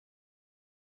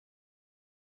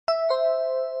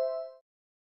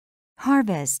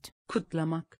 harvest,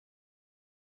 kutlamak,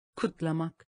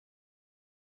 kutlamak,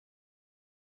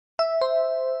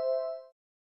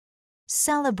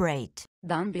 celebrate,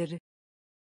 dan beri,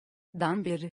 dan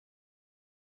beri,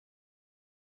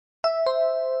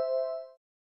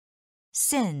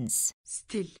 since,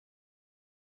 stil,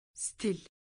 stil,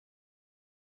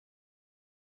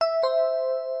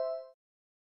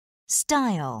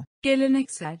 style,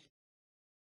 geleneksel,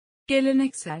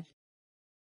 geleneksel,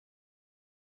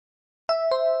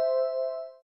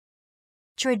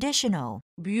 traditional,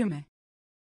 büyüme,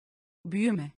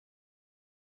 büyüme,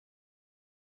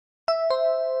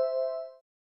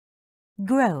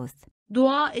 growth,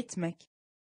 dua etmek,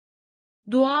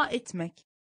 dua etmek,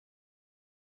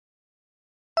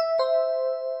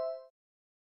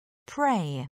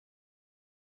 pray,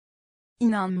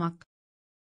 inanmak,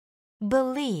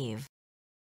 believe,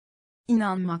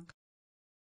 inanmak,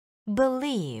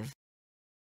 believe,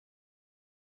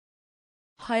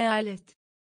 hayalet,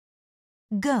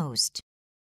 ghost,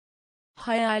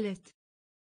 hayalet,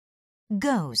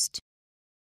 ghost,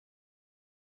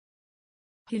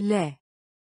 hile,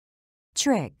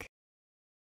 trick,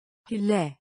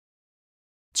 hile,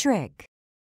 trick,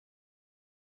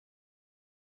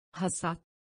 hasat,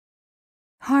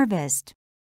 harvest,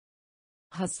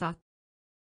 hasat,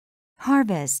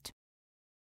 harvest,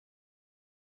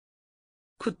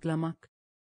 kutlamak,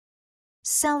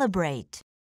 celebrate,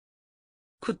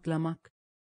 kutlamak,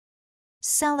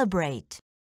 celebrate,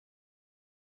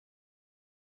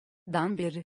 dan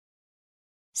beri,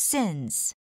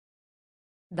 since,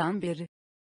 dan beri,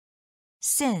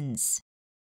 since,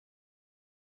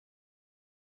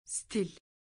 stil,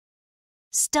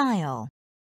 style,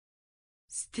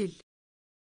 stil,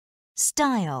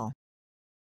 style,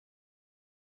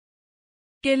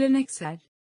 geleneksel,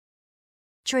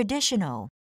 traditional,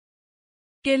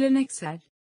 geleneksel,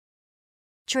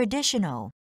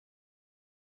 traditional,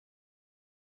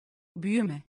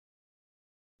 büyüme,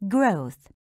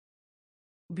 growth,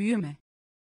 büyüme,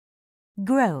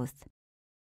 growth,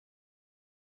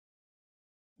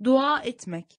 dua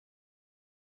etmek,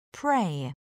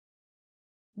 pray,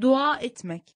 dua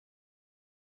etmek,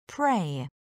 pray,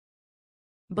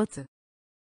 batı,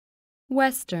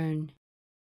 Western,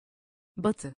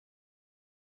 batı,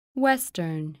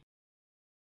 Western,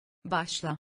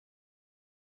 başla,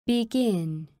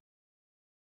 begin,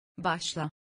 başla,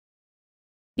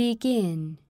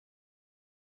 begin,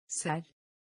 sel,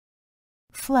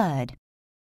 flood,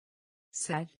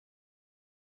 sel,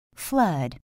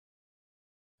 flood,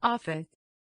 afet,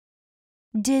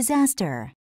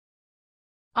 disaster,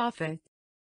 afet,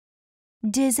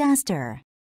 disaster,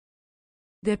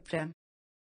 deprem,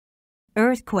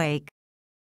 earthquake,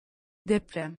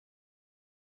 deprem,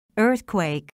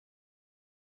 earthquake,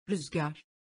 rüzgar,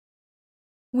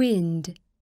 wind,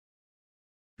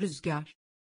 rüzgar,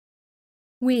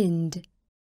 wind,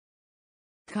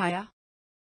 kaya,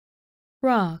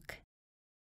 rock,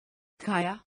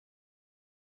 kaya,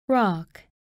 rock,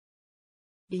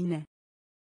 iğne,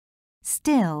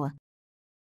 still,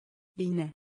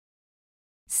 iğne,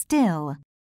 still,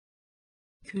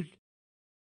 kül,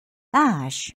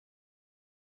 ash,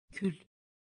 kül,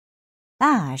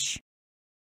 ash,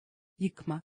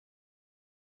 yıkmak,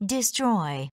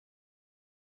 destroy,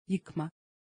 yıkmak,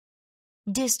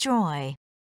 destroy,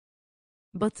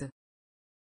 batı,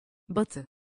 batı,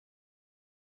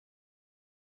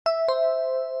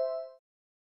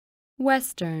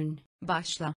 Western,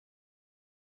 başla,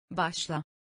 başla,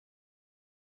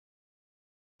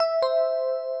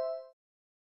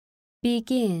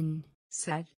 begin,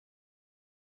 sel,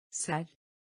 sel,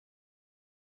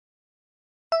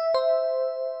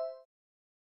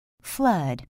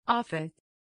 flood, afet,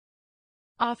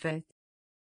 afet,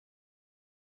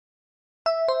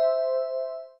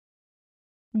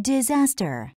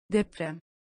 disaster, deprem,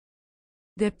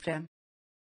 deprem,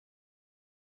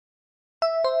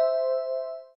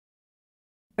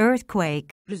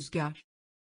 earthquake, rüzgar,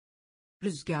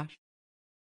 rüzgar,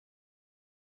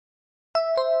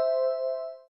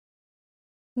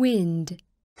 wind,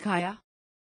 kaya,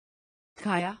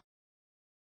 kaya,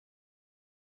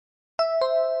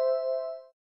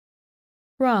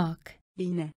 rock,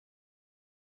 iğne,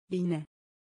 iğne,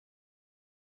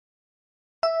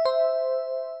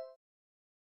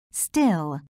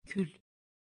 still, kül,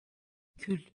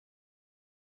 kül,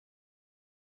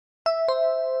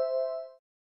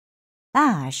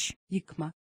 ash,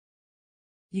 yıkmak,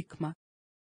 yıkmak,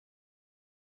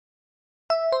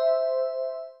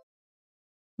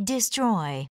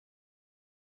 destroy,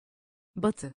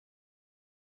 batı,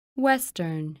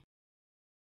 western,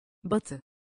 batı,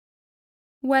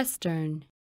 western,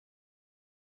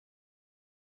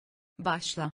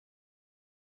 başla,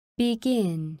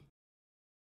 begin,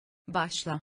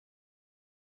 başla,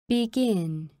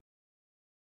 begin,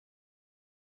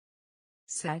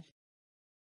 sel,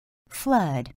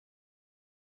 flood,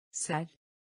 sel,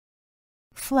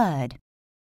 flood,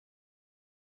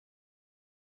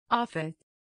 afet,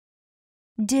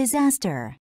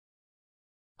 disaster,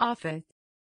 afet,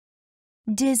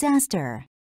 disaster,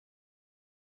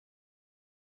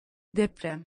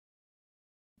 deprem,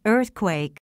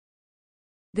 earthquake,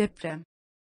 deprem,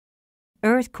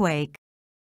 earthquake,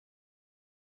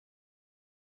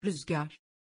 rüzgar,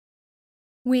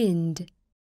 wind,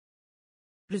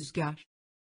 rüzgar,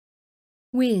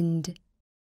 wind,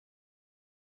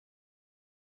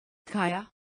 kaya,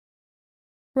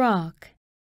 rock,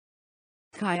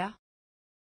 kaya,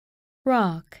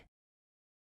 rock,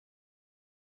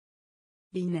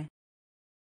 iğne,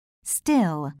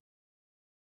 still,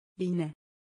 iğne,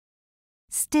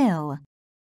 still,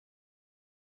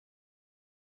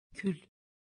 kül,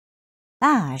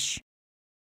 ash,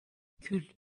 kül,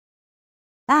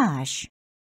 ash,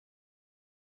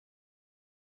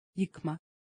 yıkmak,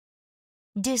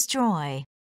 destroy,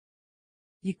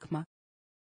 yıkmak,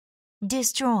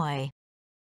 destroy,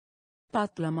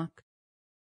 patlamak,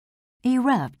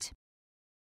 erupt,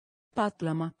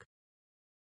 patlamak,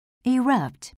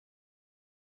 erupt,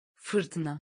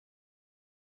 fırtına,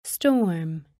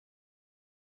 storm,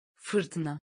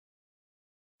 fırtına,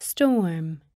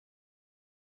 storm,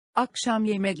 akşam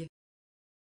yemeği,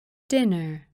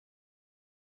 dinner,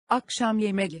 akşam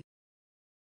yemeği,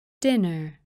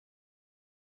 dinner,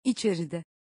 içeride,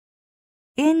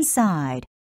 inside,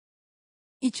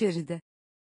 içeride,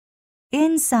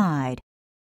 inside,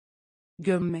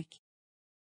 gömmek,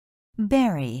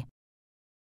 bury,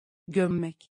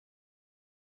 gömmek,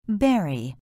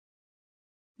 bury,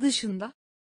 dışında,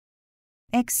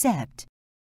 accept,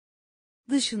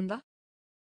 dışında,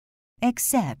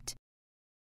 accept,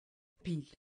 pil,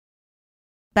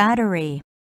 battery,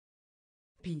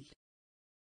 pil,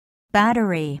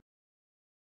 battery,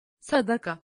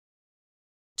 sadaka,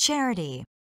 charity,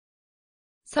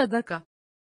 sadaka,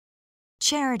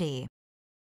 charity,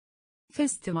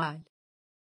 festival,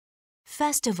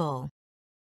 festival,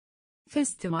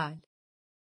 festival,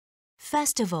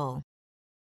 festival,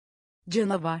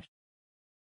 canavar,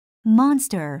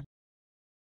 monster,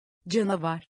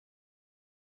 canavar,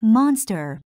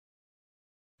 monster,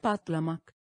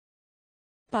 patlamak,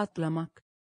 patlamak,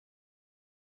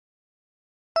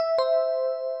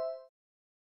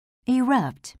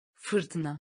 erupt,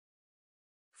 fırtına,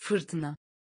 fırtına,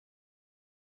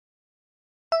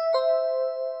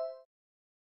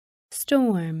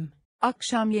 storm,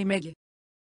 akşam yemeği,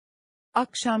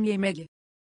 akşam yemeği,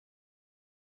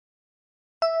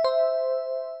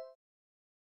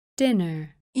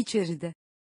 dinner, içeride,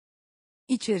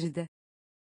 içeride,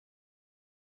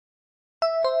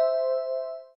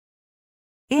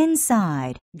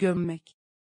 inside, gömmek,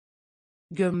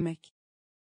 gömmek,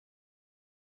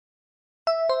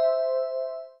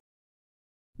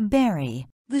 bury,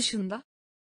 dışında,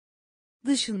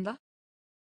 dışında,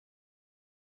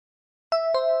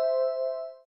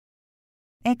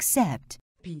 accept,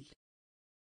 pil,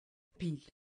 pil,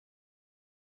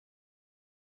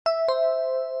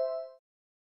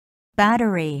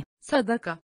 battery,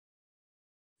 sadaka,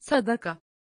 sadaka,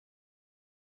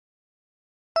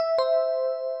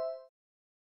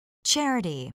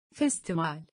 charity,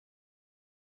 festival,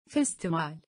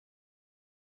 festival,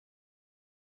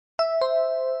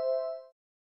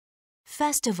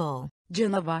 festival,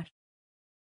 canavar,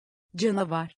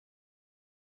 canavar,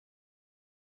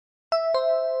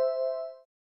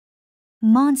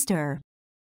 monster,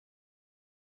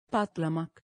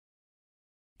 patlamak,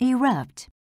 erupt,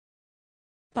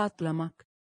 patlamak,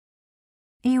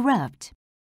 erupt,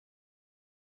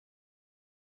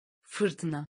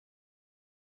 fırtına,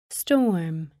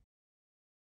 storm,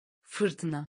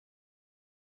 fırtına,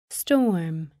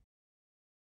 storm,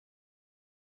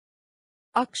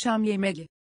 akşam yemeği,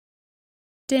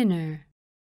 dinner,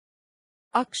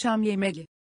 akşam yemeği,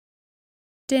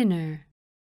 dinner,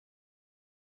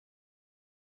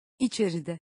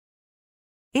 içeride,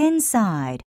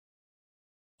 inside,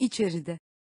 içeride,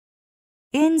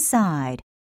 inside,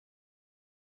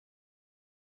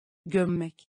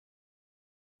 gömmek,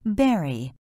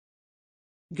 bury,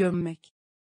 gömmek,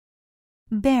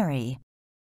 bury,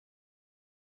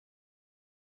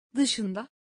 dışında,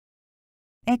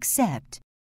 except,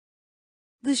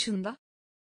 dışında,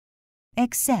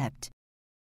 except,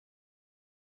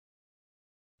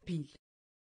 pil,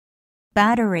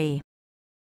 battery,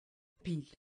 pil,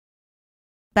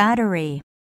 battery,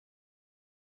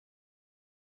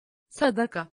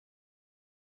 sadaka,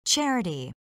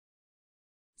 charity,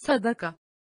 sadaka,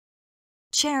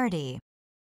 charity,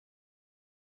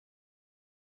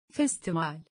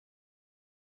 festival,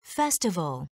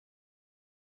 festival,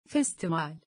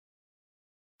 festival,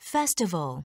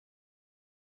 festival,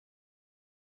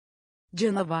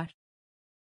 canavar,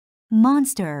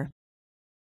 monster,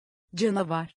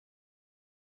 canavar,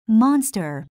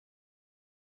 monster,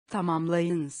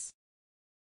 tamamlayınız,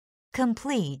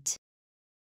 complete,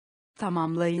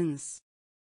 tamamlayınız,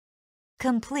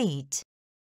 complete,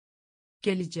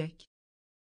 gelecek,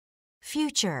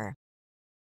 future,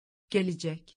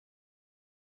 gelecek,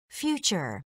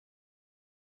 future,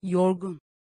 yorgun,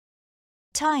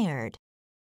 tired,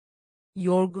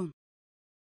 yorgun,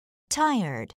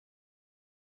 tired,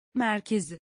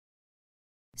 merkezi,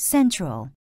 central,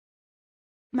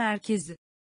 merkezi,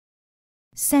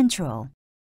 central,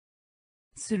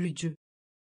 sürücü,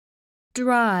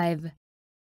 drive,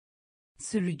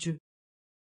 sürücü,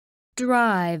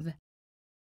 drive,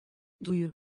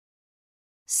 duyu,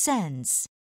 sense,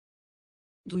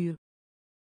 duyu,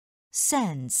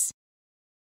 sense,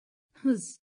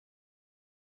 hız,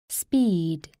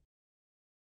 speed,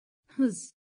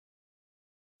 hız,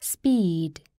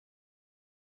 speed,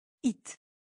 it,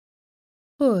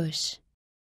 push,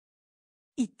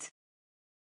 it,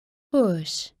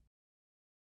 push,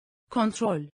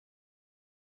 kontrol,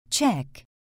 check,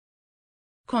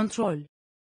 kontrol,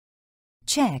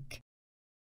 check,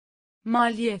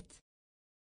 maliyet,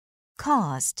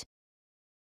 cost,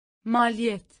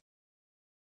 maliyet,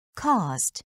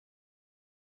 cost,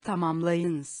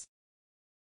 tamamlayınız,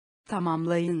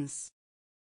 tamamlayınız,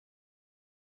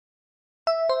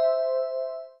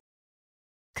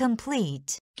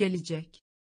 complete, gelecek,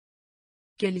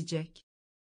 gelecek,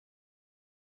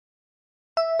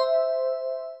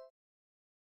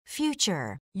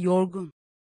 future, yorgun,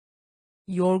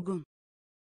 yorgun,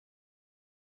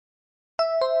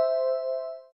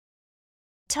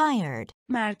 tired,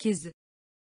 merkezi,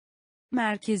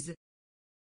 merkezi,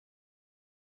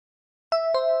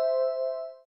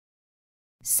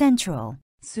 central,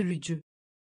 sürücü,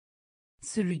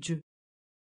 sürücü,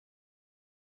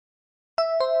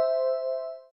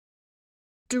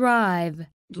 drive,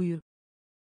 duyu,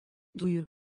 duyu,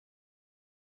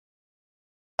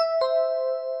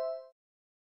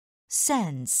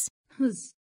 sense,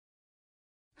 hız,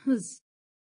 hız,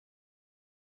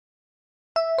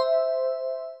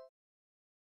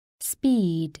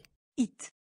 speed,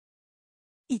 it,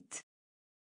 it,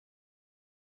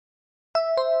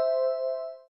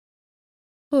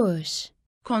 push,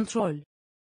 kontrol,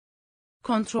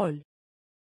 kontrol,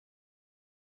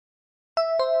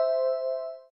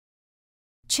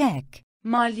 check,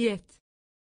 maliyet,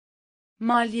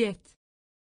 maliyet,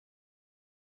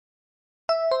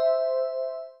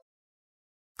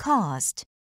 cost,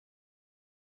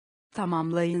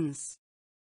 tamamlayınız,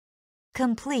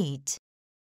 complete,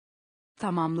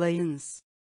 tamamlayınız,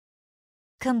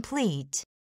 complete,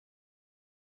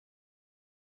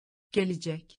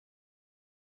 gelecek,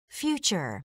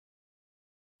 future,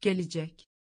 gelecek,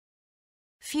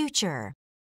 future,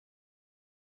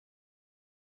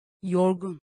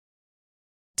 yorgun,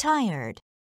 tired,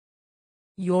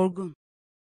 yorgun,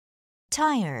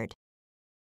 tired,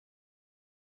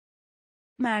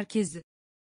 merkezi,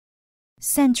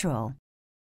 central,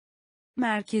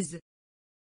 merkezi,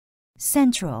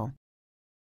 Central.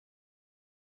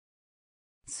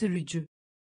 sürücü,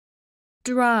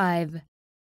 drive,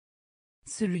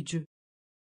 sürücü,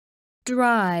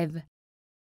 drive,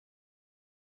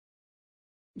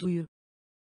 duyu,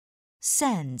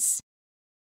 Sense.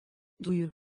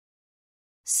 duyu,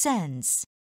 Sense.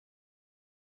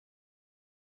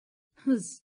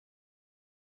 hız,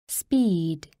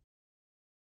 speed,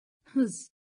 hız,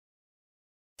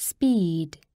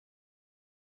 speed,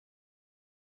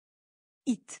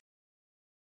 it,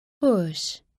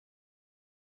 push,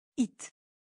 it,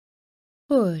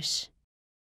 push,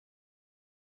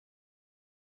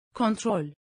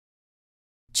 kontrol,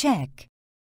 Check.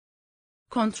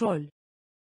 kontrol,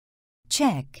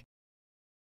 Check.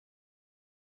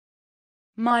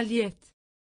 maliyet,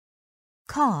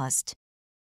 Cost.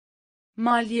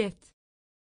 maliyet,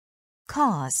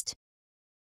 Cost.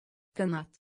 kanat,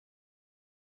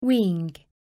 wing,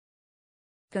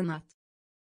 kanat,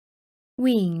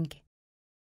 wing,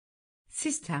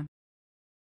 sistem,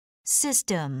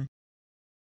 System.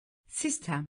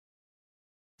 sistem,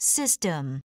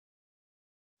 System.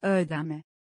 ödeme,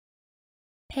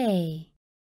 pay,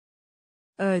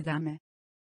 ödeme,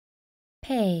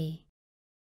 pay,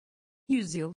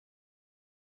 yüzyıl,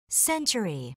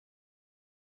 Century.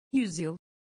 yüzyıl,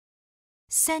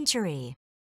 Century.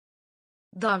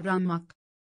 davranmak,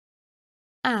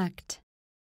 act,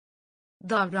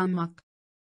 davranmak,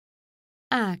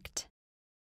 act,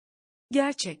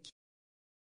 gerçek,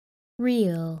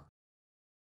 real,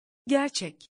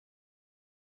 gerçek,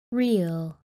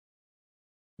 real,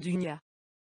 dünya,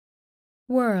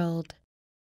 world,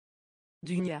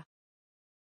 dünya,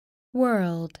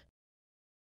 world,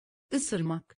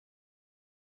 ısırmak,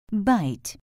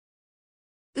 Bite.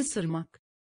 ısırmak,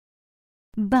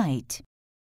 Bite.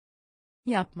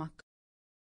 yapmak,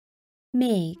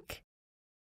 make,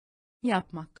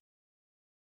 yapmak,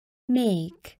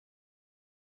 make,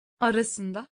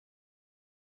 arasında,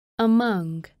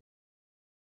 among,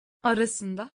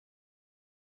 arasında,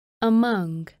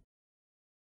 among,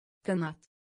 kanat,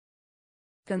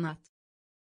 kanat,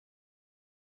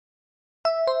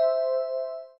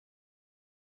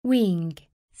 wing,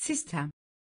 sistem,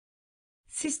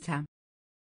 sistem,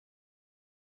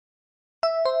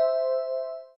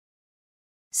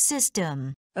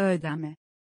 System. ödeme,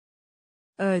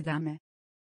 ödeme,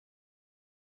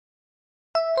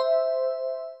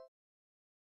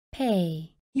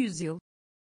 pay, yüzyıl,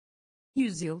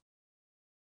 yüzyıl,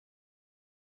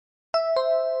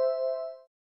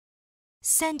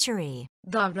 Century.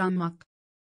 davranmak,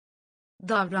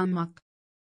 davranmak,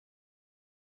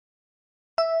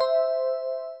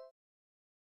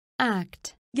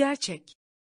 act, gerçek,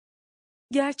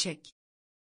 gerçek,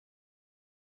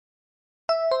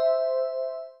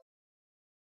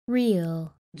 real,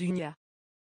 dünya,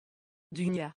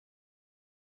 dünya,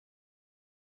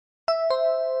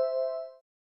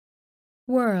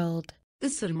 world,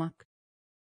 ısırmak,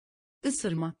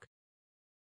 ısırmak,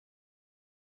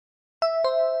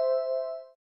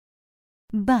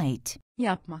 Bite.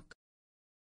 yapmak,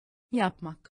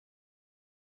 yapmak,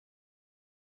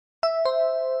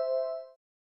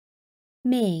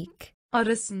 make,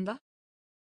 arasında,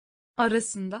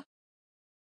 arasında,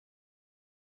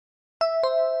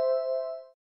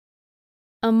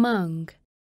 among,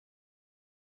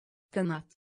 kanat,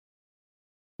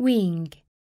 wing,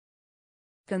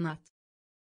 kanat,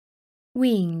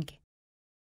 wing,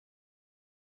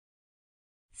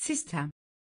 sistem,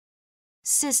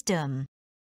 System.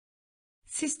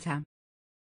 sistem,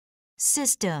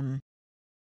 System.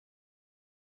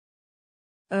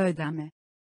 ödeme,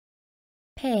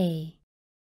 pay,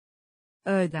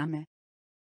 ödeme,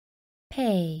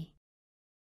 pay,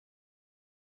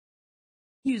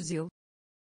 yüzyıl,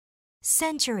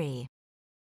 Century.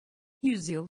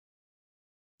 yüzyıl,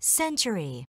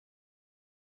 Century.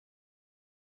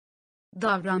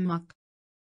 davranmak,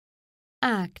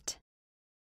 act,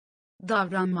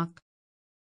 davranmak,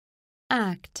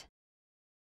 act,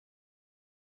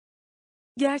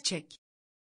 gerçek,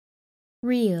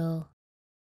 real,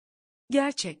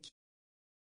 gerçek,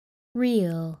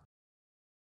 real,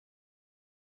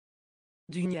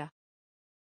 dünya,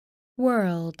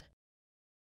 world,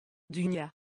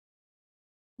 dünya,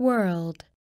 world,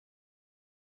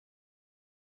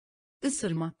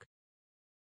 ısırmak,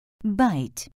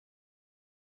 Bite.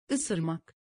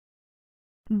 ısırmak,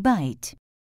 Bite.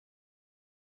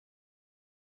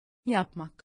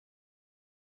 yapmak,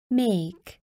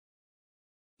 make,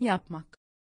 yapmak,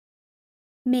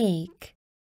 make,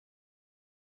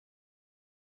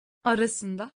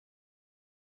 arasında,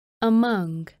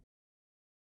 among,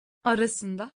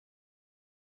 arasında,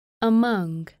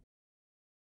 among,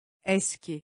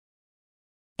 eski,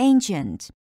 ancient,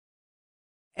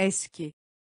 eski,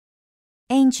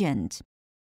 ancient,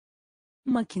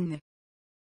 makine,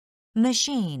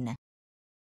 machine,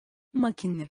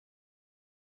 makine,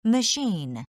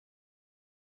 machine,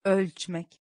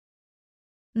 ölçmek,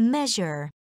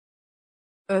 measure,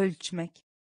 ölçmek,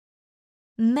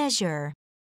 measure,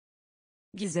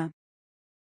 gizem,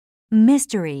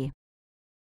 mystery,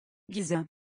 gizem,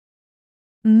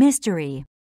 mystery,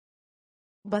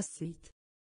 basit,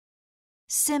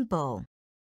 simple,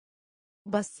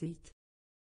 basit,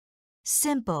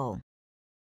 simple,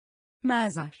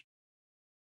 mezar,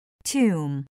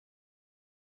 tomb,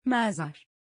 mezar,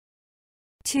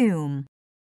 tomb,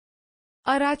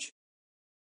 araç,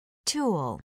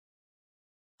 tool,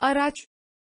 araç,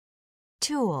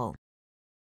 tool,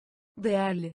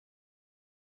 değerli,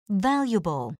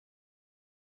 valuable,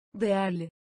 değerli,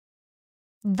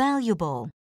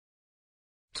 valuable,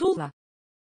 tuğla,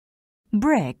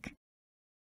 brick,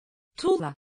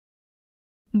 tuğla,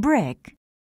 brick,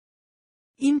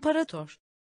 imparator,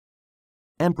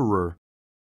 emperor,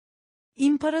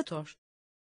 imparator,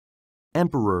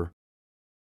 emperor,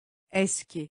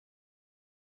 eski,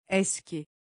 eski,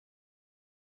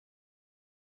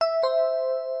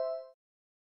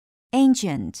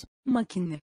 ancient,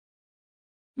 makine,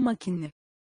 makine,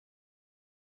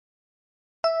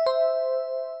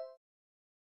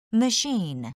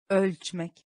 machine,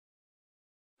 ölçmek,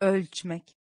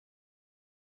 ölçmek,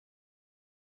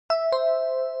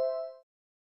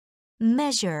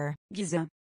 measure, gizem,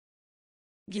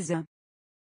 gizem,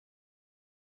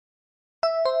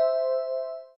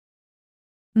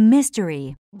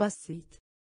 mystery, basit,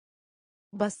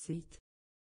 basit,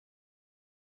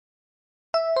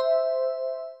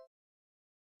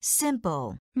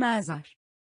 simple, mezar,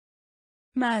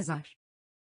 mezar,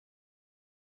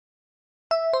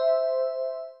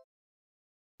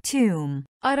 tomb,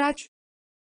 araç,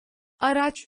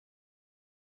 araç,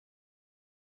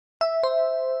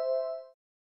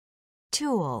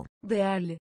 tool,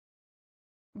 değerli,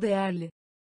 değerli,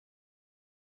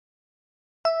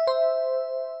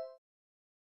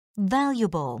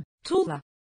 valuable, tuğla,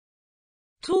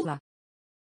 tuğla,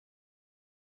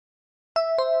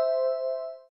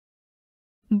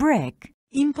 brick,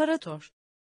 imparator,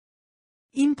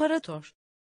 imparator,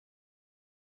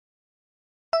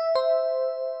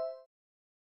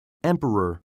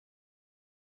 emperor,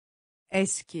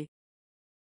 eski,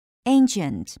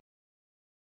 ancient,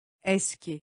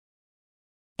 eski,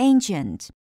 ancient,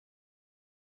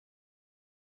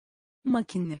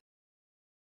 makine,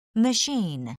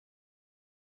 machine,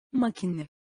 makine,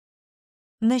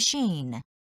 machine,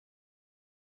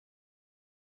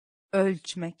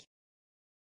 ölçmek,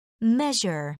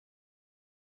 measure,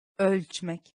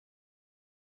 ölçmek,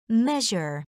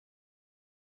 measure,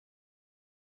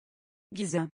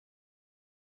 gizem,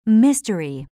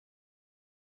 mystery,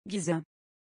 gizem,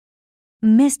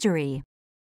 mystery,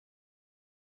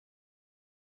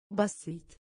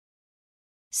 basit,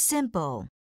 simple,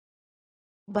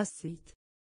 basit,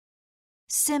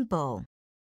 simple,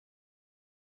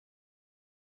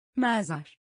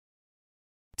 mezar,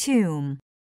 tomb,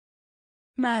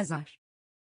 mezar,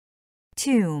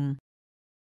 tomb,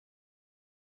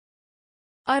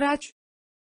 araç,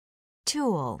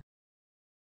 tool,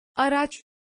 araç,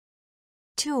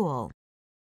 tool,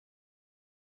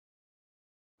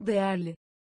 değerli,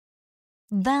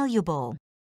 valuable,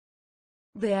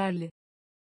 değerli,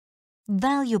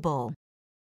 valuable,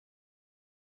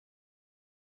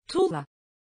 tuğla,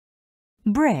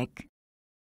 brick,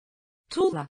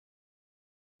 tuğla,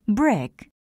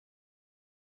 brick,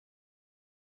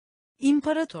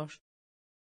 imparator,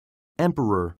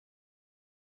 emperor,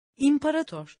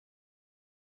 imparator,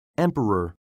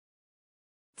 emperor,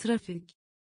 trafik,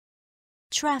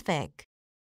 traffic,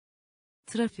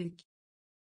 trafik,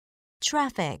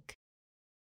 traffic,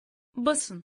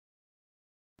 basın,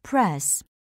 press,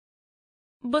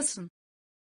 basın,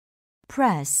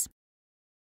 press,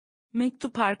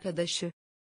 mektup arkadaşı,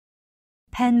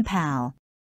 pen pal,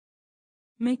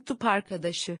 mektup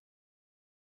arkadaşı,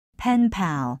 pen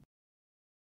pal,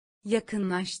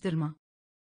 yakınlaştırma,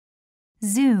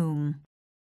 zoom,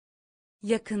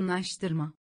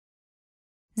 yakınlaştırma,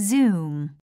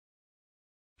 zoom,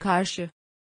 karşı,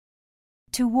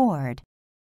 toward,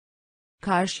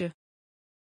 karşı,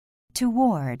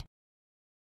 toward,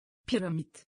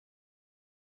 piramit,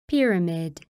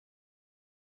 pyramid,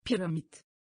 piramit,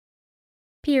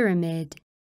 pyramid,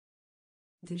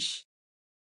 dış,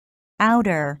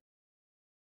 outer,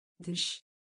 dış,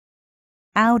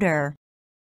 outer,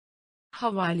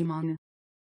 havalimanı,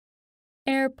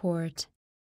 airport,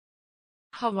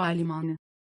 havalimanı,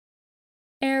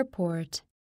 airport,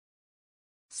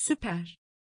 Süper.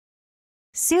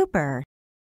 super,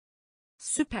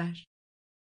 Süper.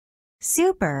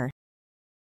 super,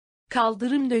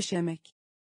 Kaldırım döşemek.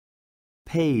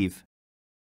 Pave.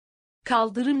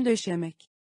 Kaldırım döşemek.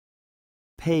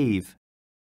 Pave.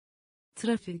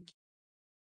 Trafik.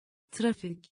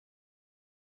 Trafik.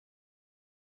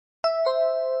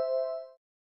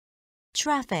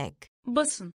 traffic,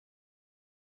 Basın.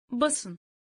 Basın.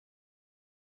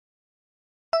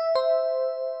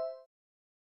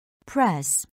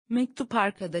 press, Mektup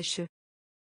arkadaşı.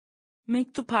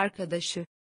 Mektup arkadaşı.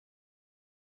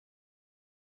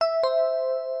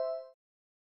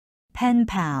 pen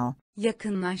pal,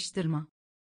 Yakınlaştırma.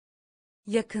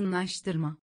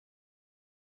 Yakınlaştırma.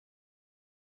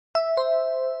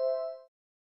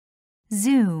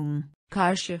 zoom,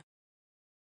 Karşı.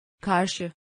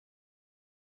 Karşı.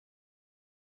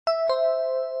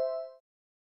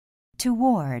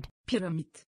 toward,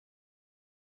 Piramit.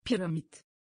 Piramit.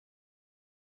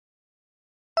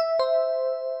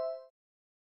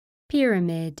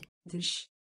 pyramid, Dış.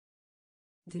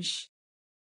 Dış.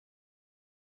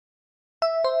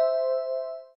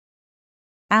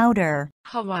 outer,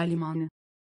 Havalimanı.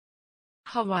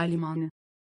 Havalimanı.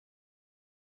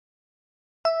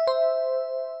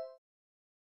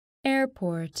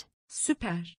 airport,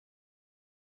 Süper.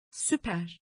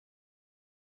 Süper.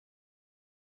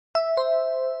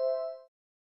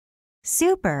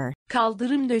 super,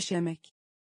 Kaldırım döşemek.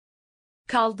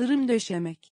 Kaldırım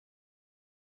döşemek.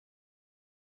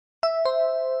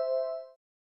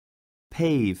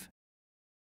 Pave.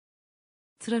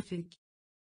 Trafik.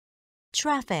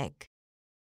 traffic,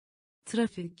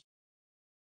 Trafik.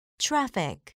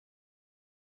 traffic,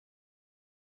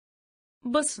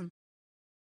 Basın.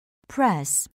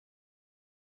 press,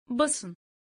 Basın.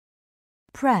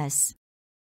 press,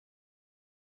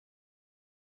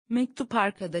 Mektup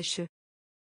arkadaşı.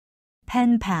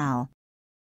 pen pal,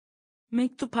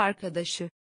 Mektup arkadaşı.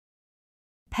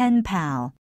 pen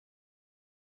pal,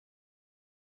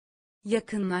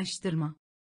 Yakınlaştırma.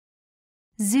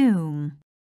 zoom,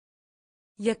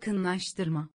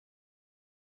 Yakınlaştırma.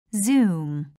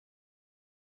 zoom,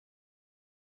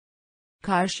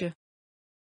 Karşı.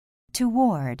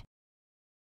 toward,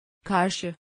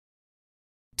 Karşı.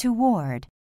 toward,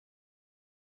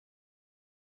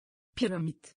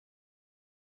 Piramit.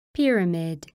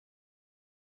 pyramid,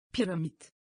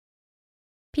 Piramit.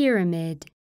 pyramid,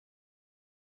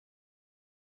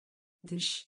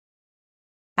 Dış.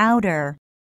 outer,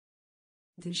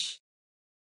 Dış.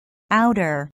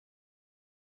 outer,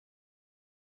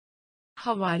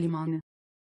 Havalimanı.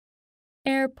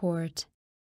 airport,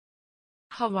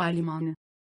 Havalimanı.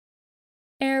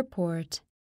 airport,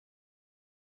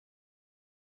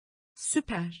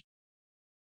 Süper.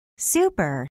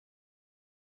 super,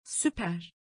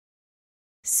 Süper.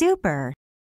 super,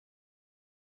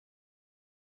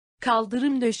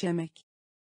 Kaldırım döşemek.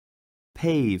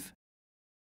 Pave.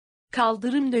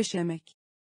 Kaldırım döşemek.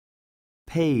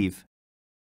 Pave.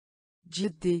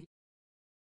 Ciddi.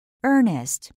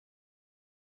 earnest,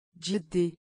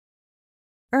 Ciddi.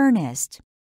 earnest,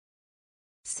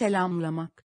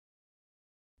 Selamlamak.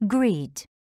 greet,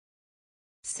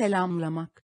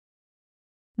 Selamlamak.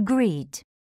 greet,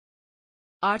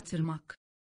 Artırmak.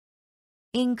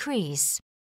 increase,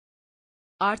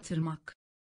 Artırmak.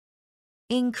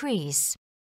 increase,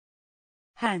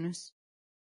 Henüz.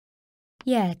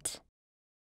 yet,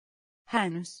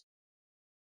 Henüz.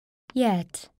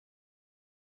 yet,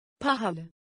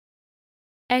 Pahalı.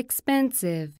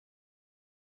 expensive,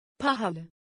 Pahalı.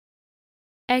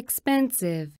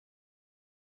 expensive,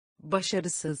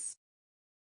 Başarısız.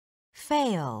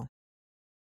 fail,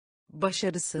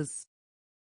 Başarısız.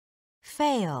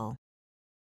 fail,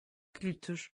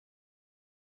 Kültür.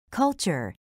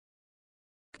 culture,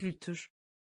 Kültür.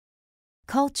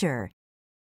 culture,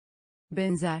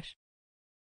 Benzer.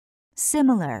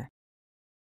 similar,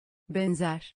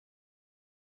 Benzer.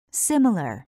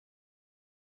 similar,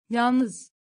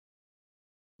 Yalnız.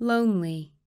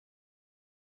 lonely,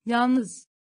 Yalnız.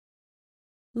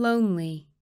 lonely,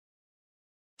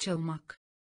 Çalmak.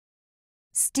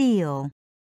 steal,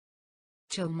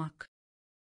 Çalmak.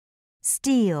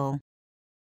 steal,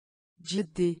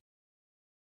 Ciddi.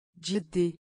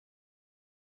 Ciddi.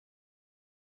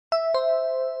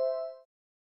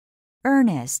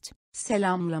 earnest,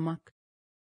 Selamlamak.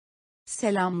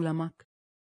 Selamlamak.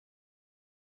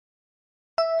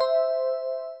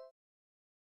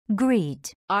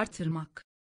 greet, Artırmak.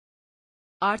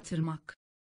 Artırmak.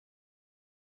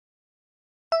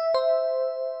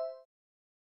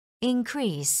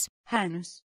 increase,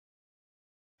 Henüz.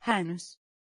 Henüz.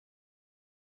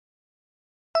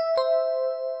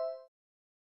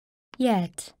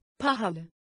 yet, pahalı,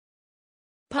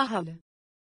 pahalı,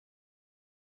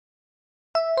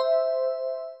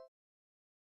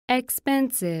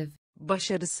 expensive,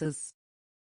 başarısız,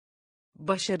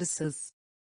 başarısız,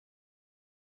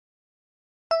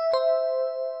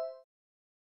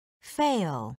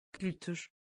 fail, kültür,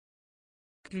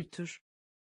 kültür,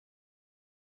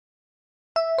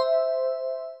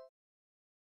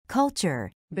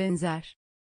 culture, benzer,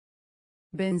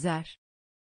 benzer,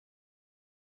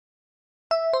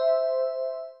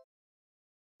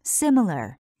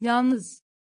 similar, yalnız,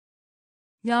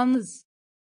 yalnız,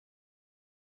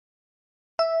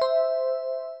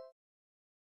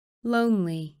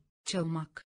 lonely,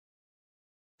 çalmak,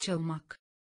 çalmak,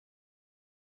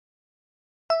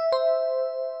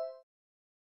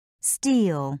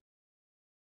 steal,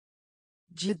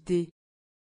 ciddi,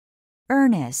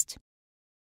 earnest,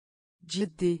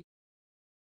 ciddi,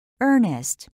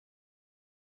 earnest,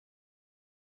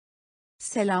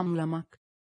 selamlamak,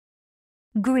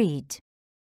 greet,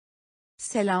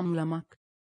 selamlamak,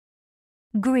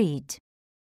 greet,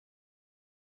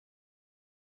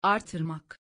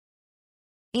 artırmak,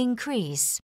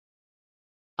 increase,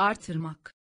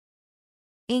 artırmak,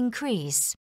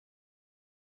 increase,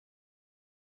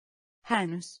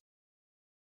 henüz,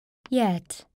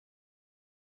 yet,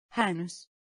 henüz,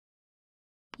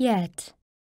 yet,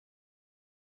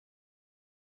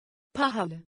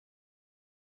 pahalı,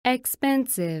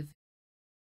 expensive,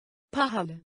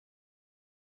 pahalı,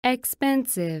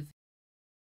 expensive,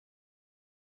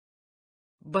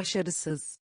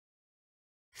 başarısız,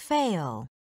 fail,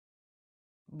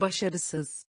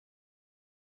 başarısız,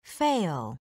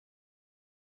 fail,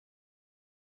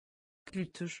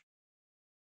 kültür,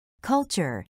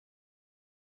 culture,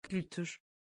 kültür,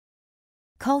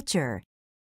 culture,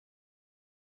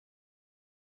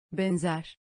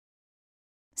 benzer,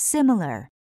 similar,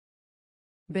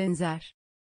 benzer,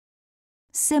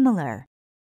 similar,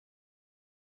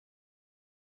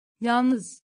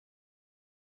 yalnız,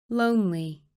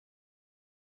 lonely,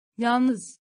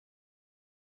 yalnız,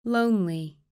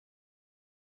 lonely,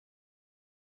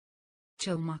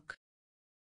 çalmak,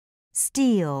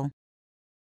 steal,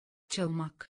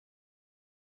 çalmak,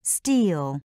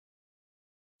 steal,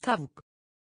 tavuk,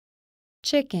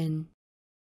 chicken,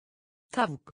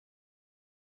 tavuk,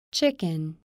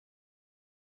 chicken,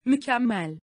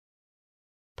 mükemmel,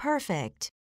 perfect,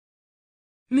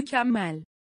 mükemmel,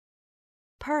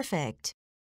 perfect,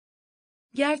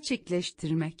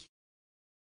 gerçekleştirmek,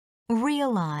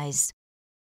 realize,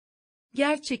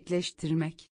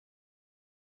 gerçekleştirmek,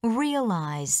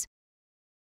 realize,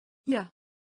 ya,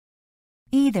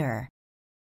 either,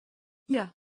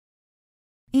 ya,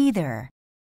 either,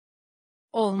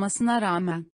 olmasına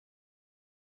rağmen,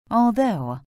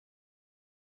 although,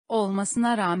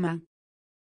 olmasına rağmen,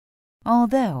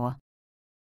 although,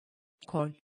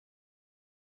 kol,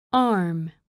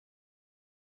 arm,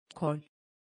 kol,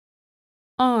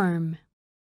 arm,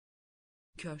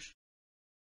 kör,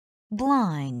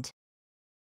 blind,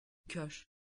 kör,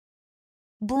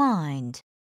 blind,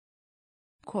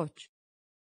 koç,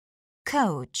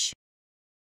 coach,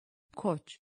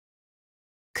 koç,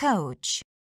 coach,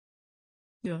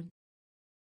 yön,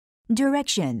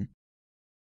 direction,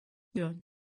 yön,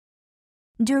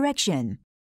 direction,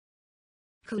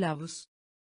 kılavuz,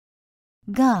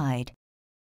 guide,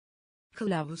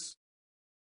 kılavuz,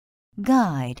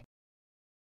 guide,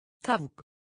 tavuk,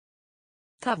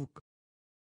 tavuk,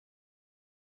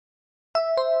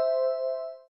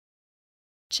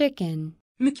 chicken,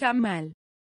 mükemmel,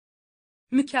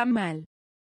 mükemmel,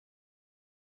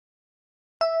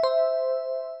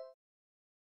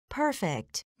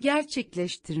 perfect,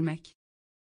 gerçekleştirmek,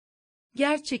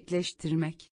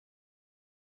 gerçekleştirmek,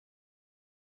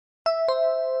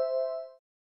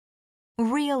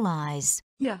 realize,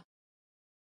 ya,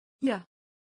 ya,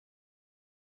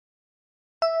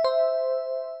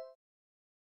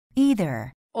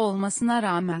 either, olmasına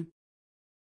rağmen,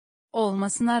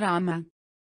 olmasına rağmen,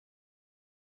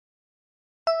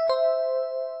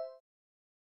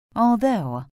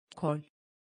 although, kol,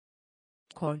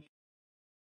 kol,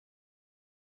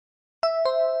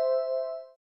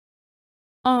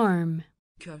 arm,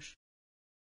 kör,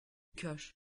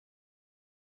 kör,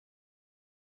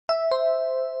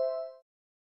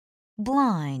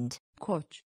 blind,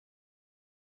 koç,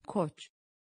 koç,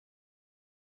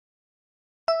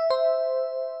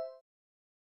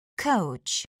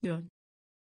 coach, yön,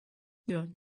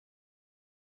 yön,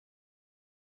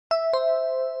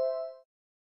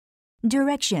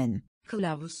 direction,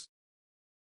 kılavuz,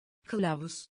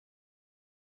 kılavuz,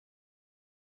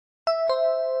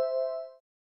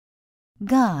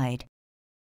 guide,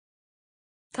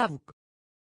 tavuk,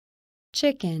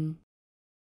 chicken,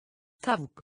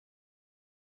 tavuk,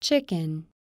 chicken,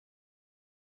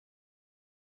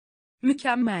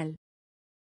 mükemmel,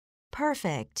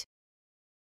 Perfect.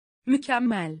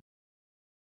 mükemmel,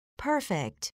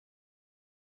 Perfect.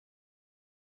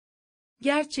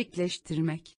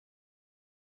 gerçekleştirmek,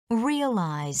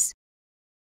 Realize.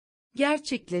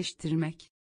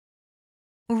 gerçekleştirmek,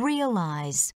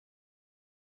 Realize.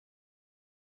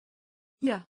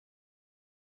 ya,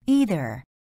 Either.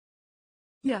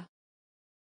 ya,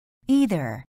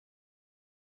 Either.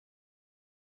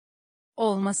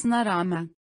 olmasına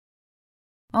rağmen,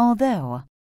 Although.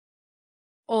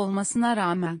 olmasına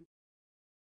rağmen,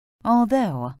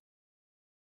 Although.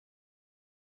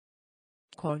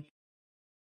 kol,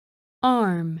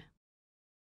 arm,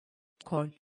 kol,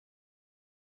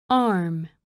 arm,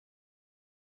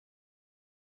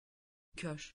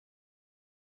 kör,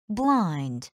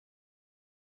 Blind.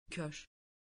 kör,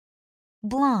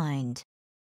 Blind.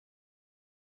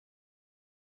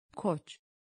 koç,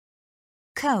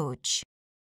 Coach.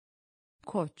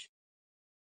 koç,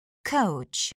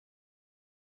 Coach.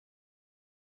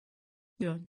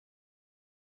 yön,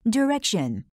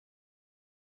 Direction.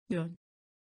 yön,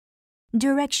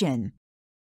 Direction.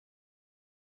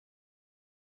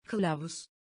 kılavuz,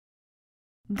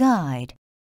 Guide.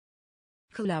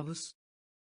 kılavuz,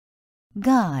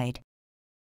 Guide.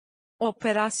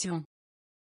 operasyon,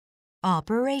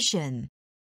 Operation.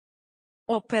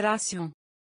 operasyon,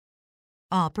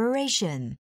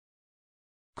 Operation.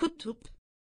 kutup,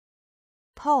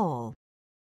 Pole.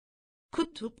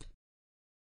 kutup,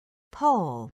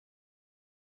 Pole.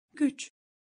 güç,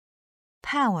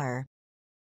 Power.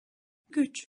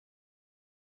 güç,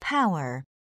 Power.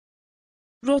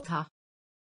 rota,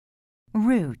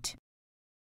 Route.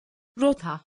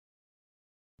 rota,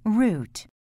 Route.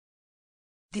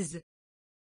 dizi,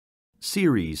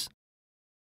 Series.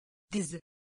 dizi,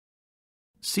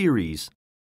 Series.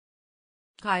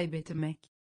 kaybetmek,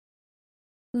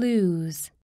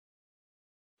 lose,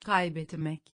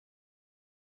 kaybetmek,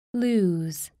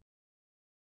 lose,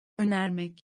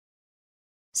 önermek,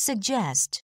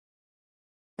 Suggest.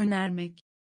 önermek,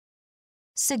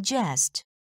 Suggest.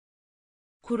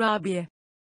 kurabiye,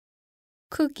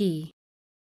 cookie,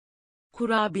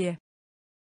 kurabiye,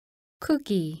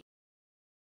 cookie,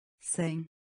 sen,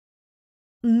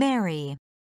 Marry.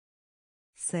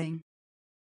 sen,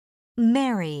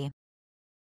 Marry.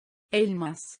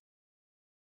 elmas,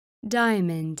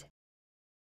 diamond,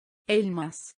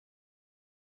 elmas,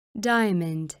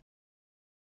 diamond,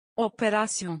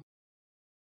 operasyon,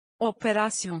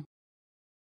 operasyon,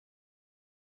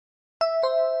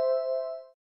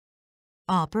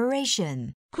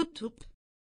 Operation. kutup,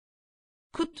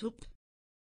 kutup,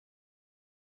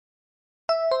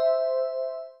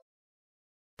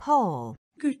 Pole.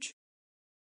 güç,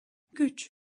 güç,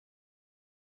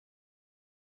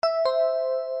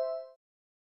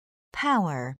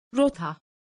 Power. rota,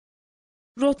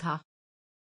 rota,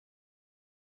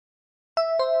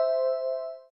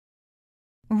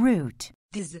 Route.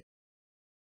 dizi,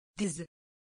 dizi,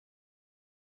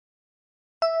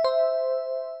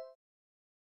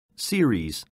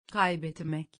 Series.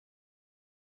 kaybetmek,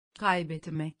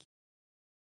 kaybetmek,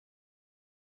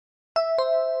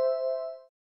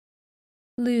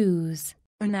 lose,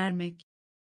 önermek,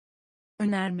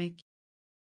 önermek,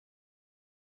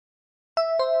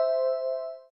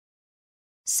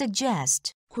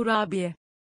 Suggest. kurabiye,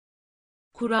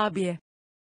 kurabiye,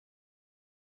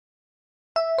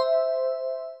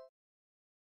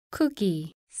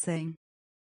 cookie, sen,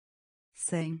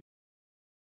 sen,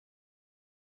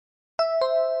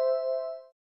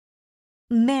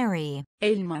 Marry.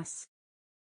 elmas,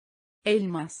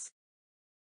 elmas,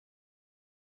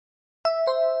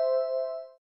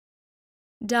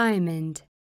 diamond,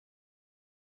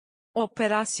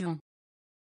 operasyon,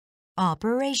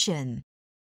 Operation.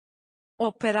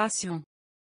 operasyon,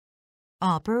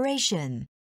 Operation.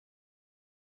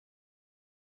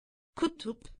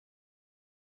 kutup,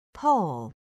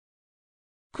 Pole.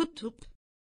 kutup,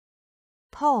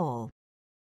 Pole.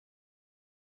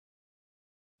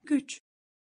 güç,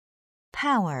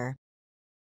 Power.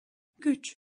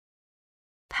 güç,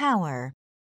 Power.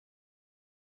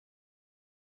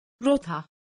 rota,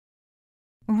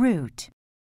 Route.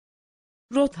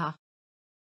 rota,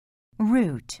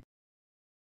 Route.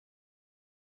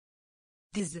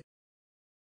 dizi,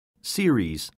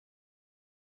 Series.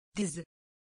 dizi,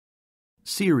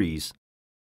 Series.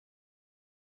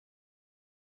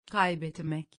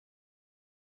 kaybetmek,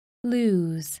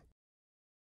 lose,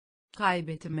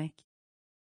 kaybetmek,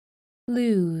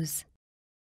 lose,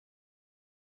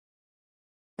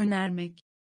 önermek,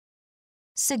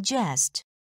 Suggest.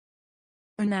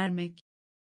 önermek,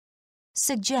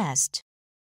 suggest,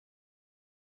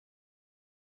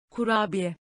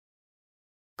 kurabiye,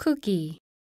 cookie,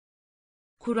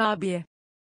 kurabiye,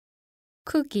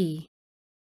 cookie,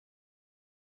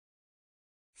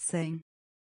 sing,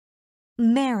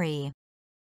 marry,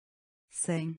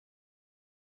 sing,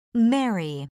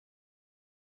 marry,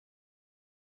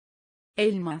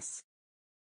 elmas,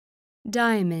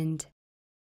 diamond,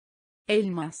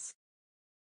 elmas,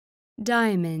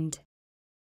 diamond,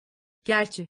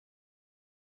 gerçi,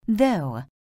 though,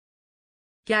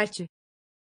 gerçi,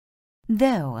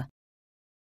 though,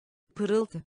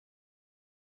 pırıltı,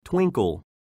 twinkle,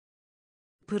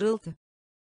 pırıltı,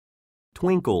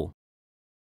 twinkle,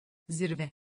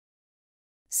 zirve,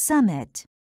 summit,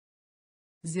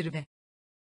 zirve,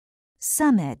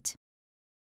 summit,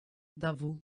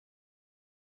 davul,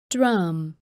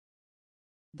 drum,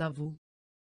 davul,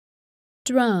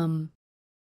 drum,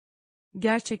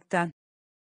 gerçekten,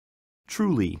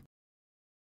 truly,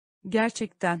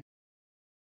 gerçekten,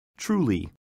 truly,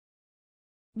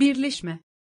 birleşme,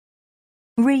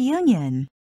 reunion,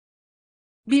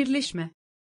 birleşme,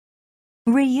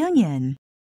 reunion,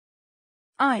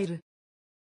 ayrı,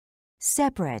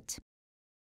 separate,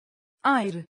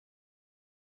 ayrı,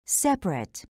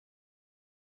 separate,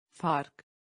 fark,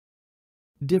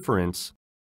 difference,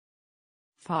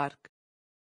 fark,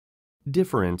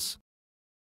 difference,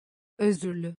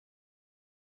 özürlü,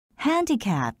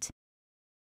 handicapped,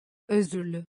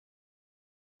 özürlü,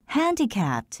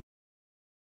 handicapped,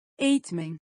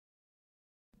 eğitmen,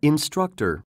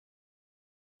 instructor,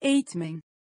 eğitmen,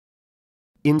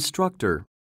 instructor,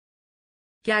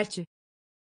 gerçi,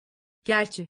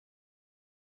 gerçi,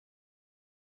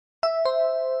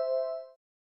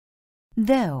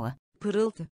 though,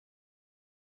 pırıltı,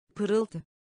 pırıltı,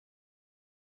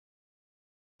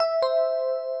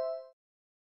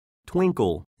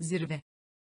 twinkle, zirve,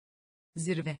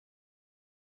 zirve,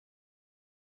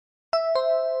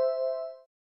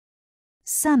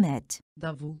 summit,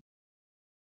 davul,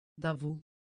 davul,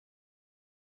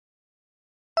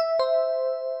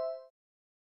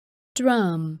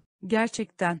 drum,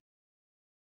 gerçekten,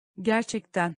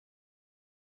 gerçekten,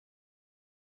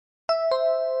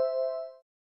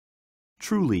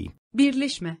 truly,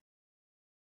 birleşme,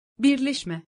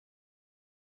 birleşme,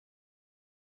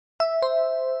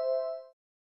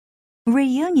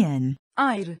 reunion,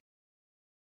 ayrı,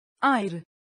 ayrı,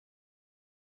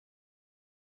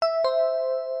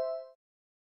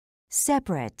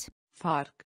 separate,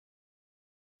 fark,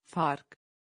 fark,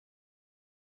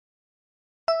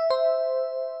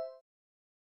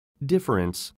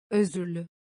 difference, özürlü,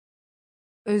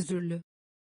 özürlü,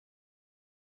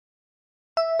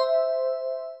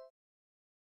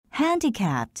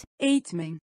 handicapped,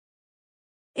 eğitmen,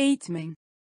 eğitmen,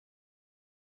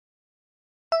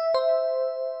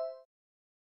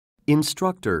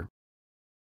 instructor,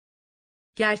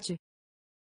 gerçi,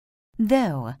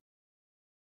 though,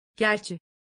 gerçi,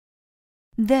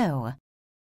 though,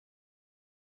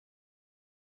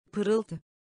 pırıltı,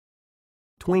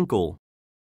 twinkle,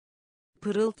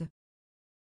 pırıltı,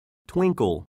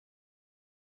 twinkle,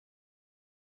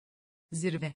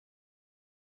 zirve,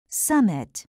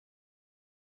 summit,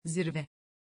 zirve,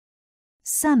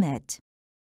 summit,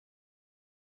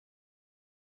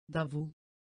 davul,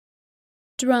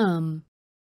 drum,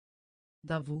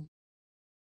 davul,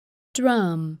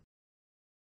 drum,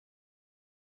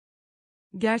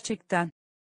 gerçekten,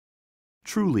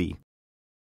 truly,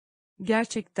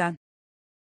 gerçekten,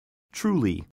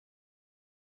 truly,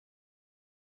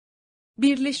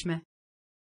 birleşme,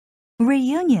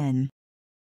 reunion,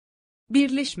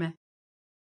 birleşme,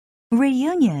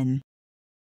 reunion,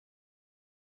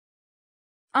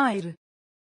 ayrı,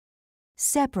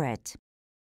 separate,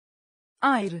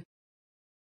 ayrı,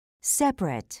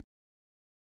 separate,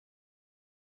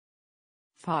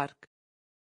 fark,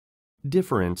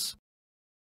 difference,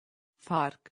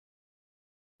 fark,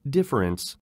 difference,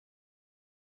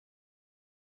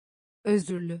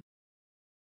 özürlü,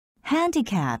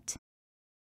 handicapped,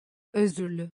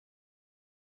 özürlü,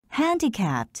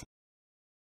 handicapped,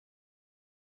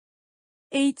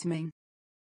 eğitmen,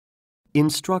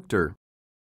 instructor,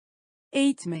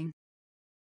 eğitmen,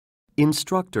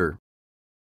 instructor,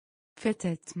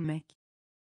 fethetmek,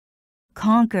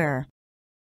 conquer,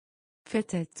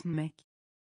 fethetmek,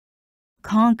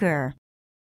 conquer,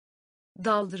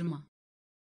 daldırma,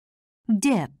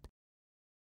 dip,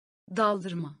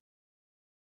 daldırma,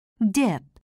 dip,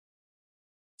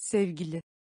 sevgili,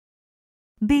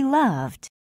 beloved,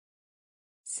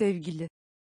 sevgili,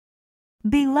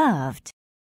 beloved,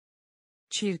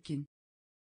 çirkin,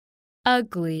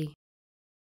 ugly,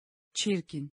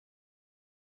 çirkin,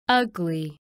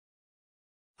 ugly,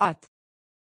 At.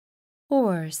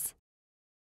 horse,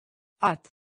 At.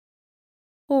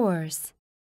 horse,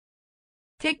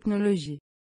 Teknoloji.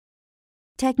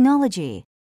 Technology.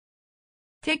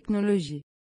 Teknoloji.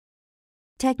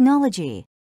 Technology.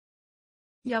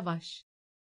 Yavaş.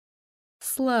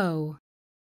 slow,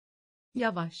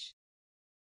 Yavaş.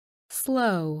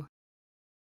 slow,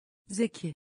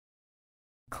 Zeki.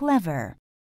 Clever.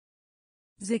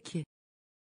 Zeki.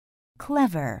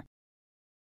 Clever.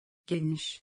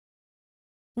 Geniş.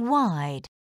 Wide.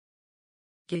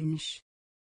 Geniş.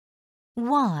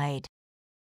 Wide.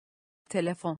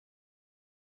 Telefon.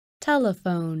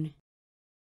 telephone,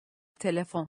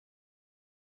 Telefon.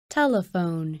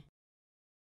 telephone,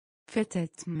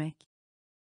 Fethetmek.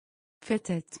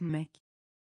 Fethetmek.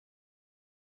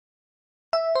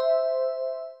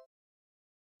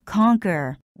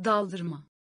 Conquer. Daldırma.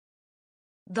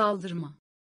 Daldırma.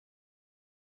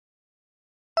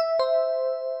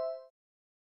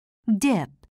 Dip.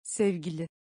 Sevgili.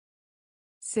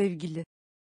 Sevgili.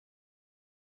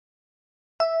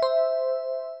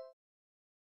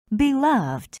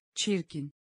 Beloved.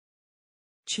 Çirkin.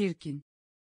 Çirkin.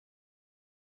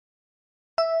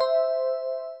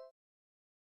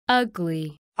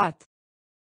 ugly, At.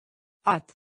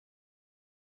 At.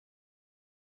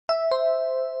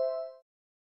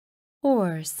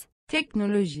 horse,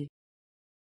 Teknoloji.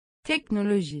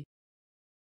 Teknoloji.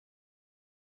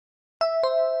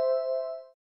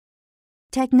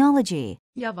 Technology.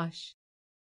 Yavaş.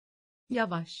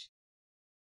 Yavaş.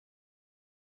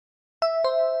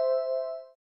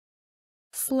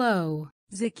 slow,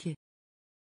 Zeki.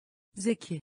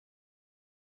 Zeki.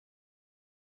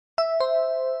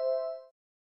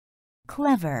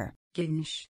 Clever.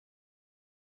 Geniş.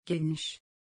 Geniş.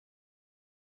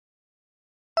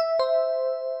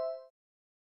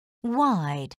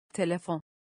 Wide. Telefon.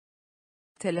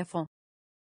 Telefon.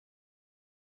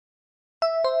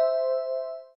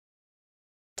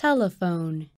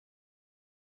 telephone,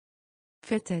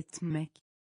 Fethetmek.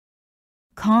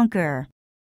 Conquer.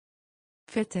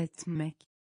 Fethetmek.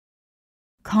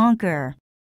 Conquer.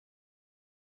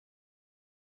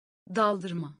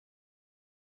 Daldırma.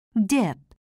 Dip.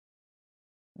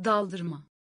 Daldırma.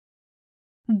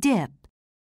 Dip.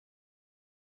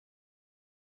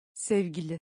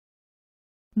 Sevgili.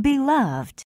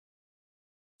 Beloved.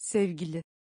 Sevgili.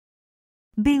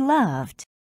 Beloved.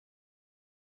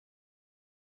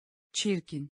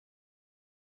 Çirkin.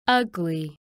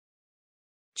 ugly,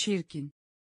 Çirkin.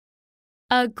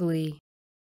 ugly,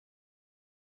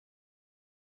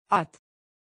 At.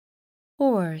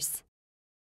 horse,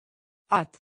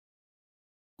 At.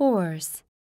 horse,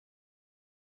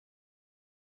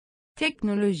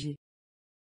 Teknoloji.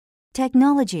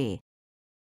 Technology.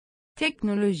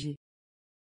 Teknoloji.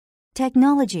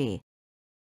 Technology.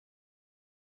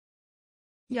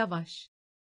 Yavaş.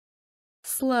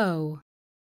 slow,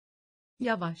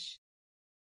 Yavaş.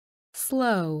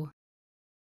 slow,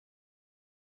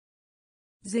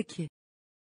 Zeki.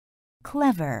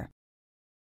 Clever.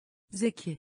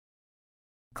 Zeki.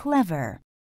 Clever.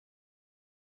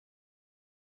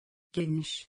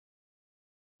 Geniş.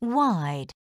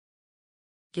 Wide.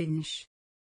 Geniş.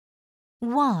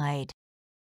 Wide.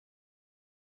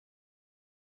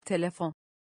 Telefon.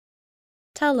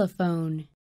 telephone,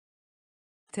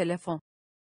 Telefon.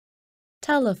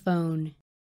 telephone,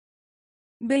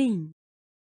 Beyin.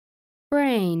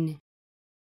 brain,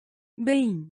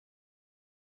 Beyin.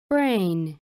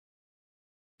 brain,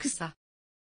 Kısa.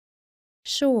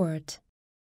 short,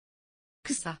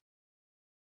 Kısa.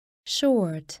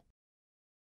 short,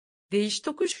 Değiş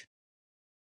tokuş.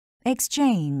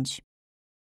 Exchange.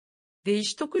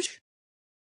 Değiş tokuş.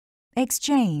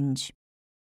 Exchange.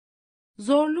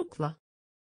 Zorlukla.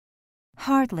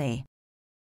 Hardly.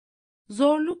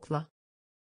 Zorlukla.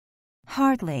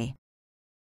 Hardly.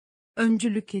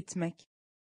 Öncülük etmek.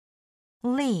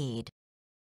 Lead.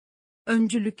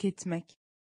 Öncülük etmek.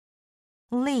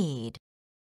 Lead.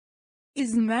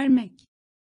 İzin vermek.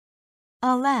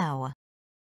 Allow.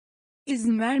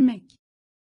 İzin vermek.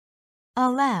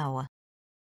 Allow.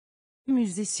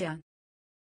 Müzisyen.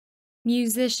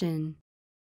 musician,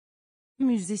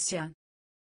 Müzisyen.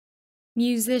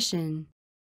 musician,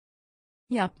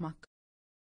 Yapmak.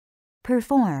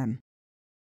 Perform.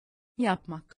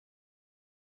 Yapmak.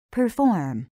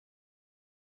 Perform.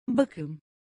 Bakım.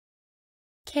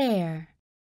 care,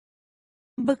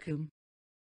 Bakım.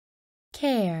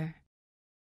 care,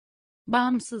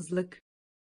 Bağımsızlık.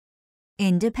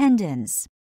 Independence.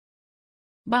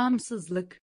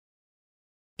 Bağımsızlık.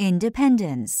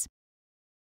 Independence.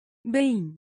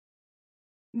 Beyin.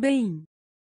 Beyin.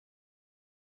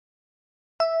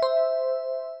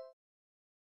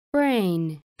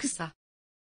 brain, kısa,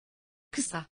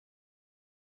 kısa,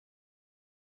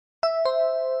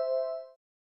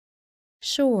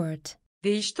 short,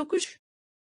 değiş tokuş,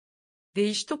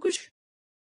 değiş tokuş,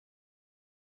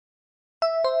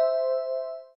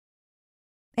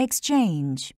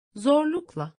 exchange,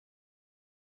 zorlukla,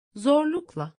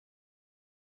 zorlukla,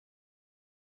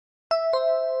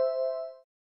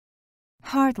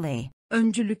 hardly,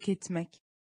 öncülük etmek,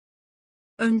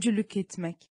 öncülük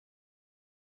etmek,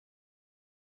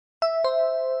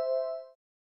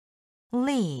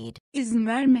 lead, izin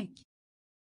vermek,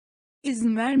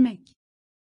 izin vermek,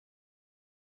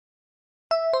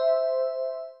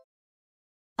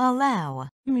 allow,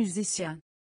 müzisyen,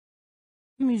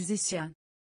 müzisyen,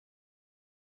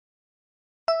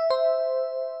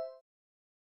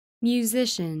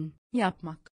 musician,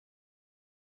 yapmak,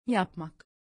 yapmak,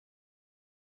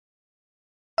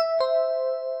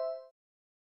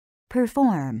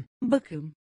 perform,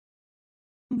 bakım,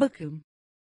 bakım,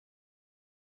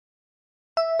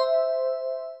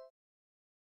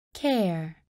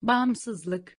 care,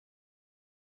 bağımsızlık,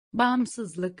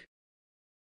 bağımsızlık,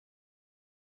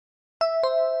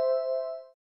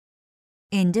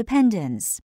 independence,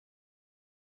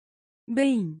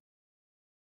 beyin,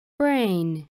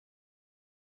 brain,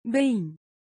 beyin,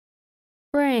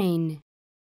 brain,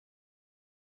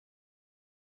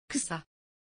 kısa,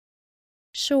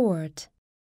 short,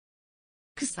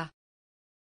 kısa,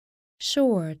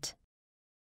 short,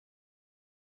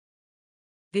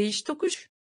 değiş tokuş,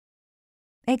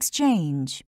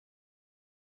 exchange,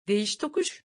 değiş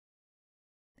tokuş,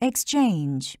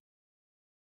 exchange,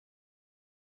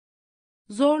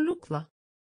 zorlukla,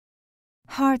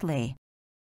 hardly,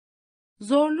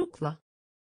 zorlukla,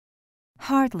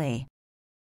 hardly,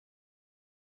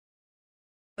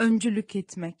 öncülük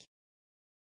etmek,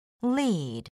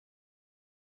 lead,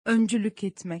 öncülük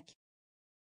etmek,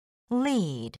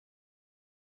 lead,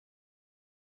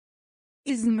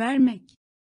 izin vermek,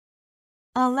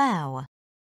 allow,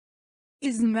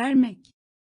 izin vermek,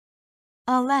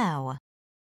 allow,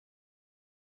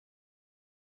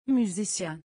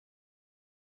 müzisyen,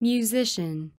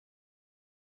 musician,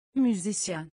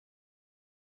 müzisyen,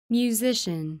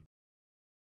 musician,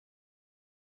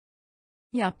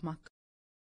 yapmak,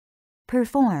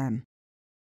 perform,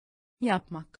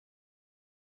 yapmak,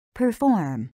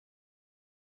 perform,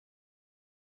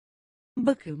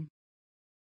 bakım,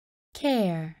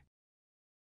 care,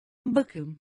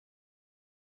 bakım,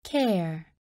 care,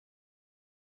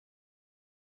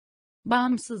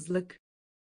 bağımsızlık,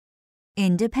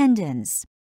 independence,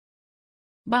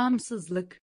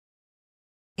 bağımsızlık,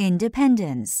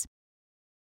 independence,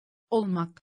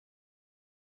 olmak,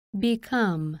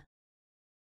 become,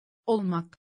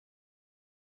 olmak,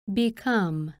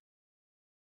 become,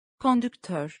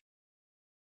 kondüktör,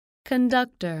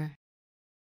 conductor,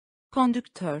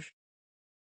 kondüktör,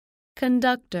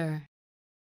 conductor,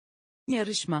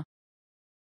 yarışma,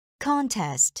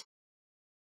 contest,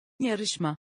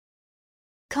 yarışma,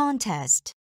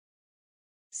 contest,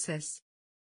 ses,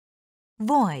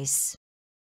 voice,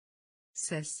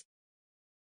 ses,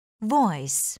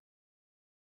 voice,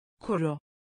 koro,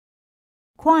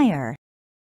 choir,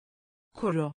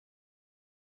 koro,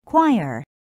 choir,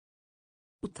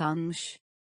 utanmış,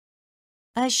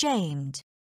 ashamed,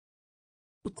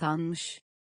 utanmış,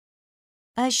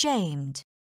 ashamed,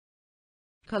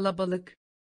 kalabalık,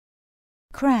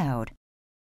 crowd,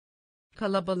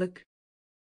 kalabalık,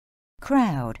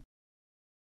 crowd,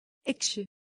 ekşi,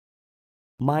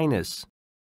 minus,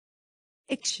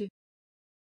 ekşi,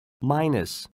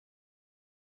 minus,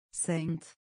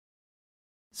 saint,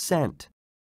 sent,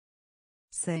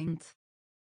 saint,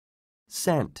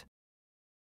 sent,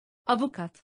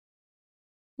 avukat,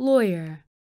 lawyer,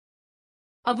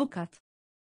 avukat,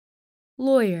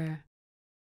 lawyer,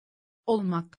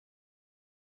 olmak,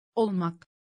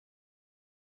 olmak,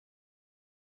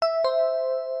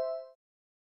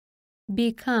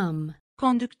 become,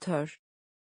 kondüktör,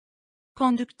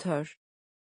 kondüktör,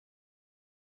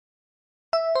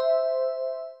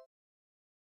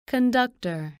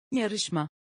 conductor, yarışma,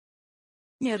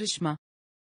 yarışma,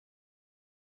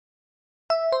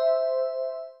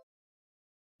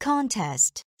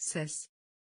 contest, ses,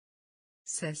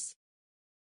 ses,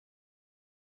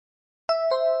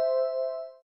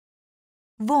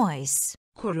 voice,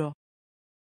 koro,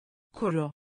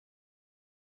 koro,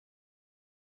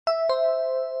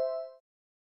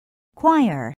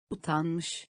 choir,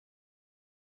 utanmış,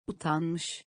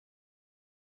 utanmış,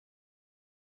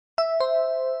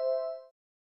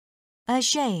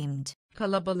 ashamed,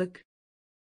 kalabalık,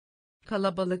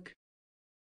 kalabalık,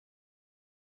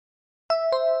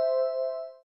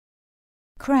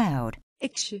 crowd,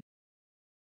 ekşi,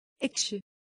 ekşi,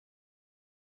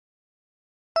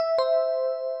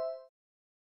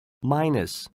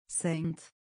 minus,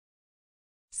 saint,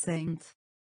 saint,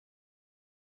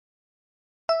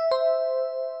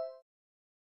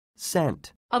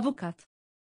 sent, avukat,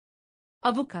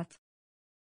 avukat,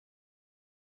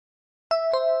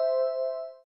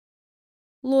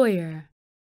 lawyer,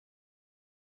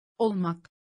 olmak,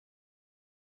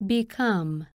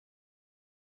 become,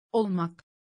 olmak,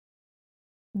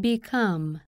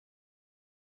 become,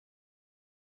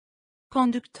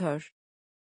 kondüktör,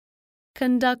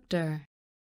 conductor,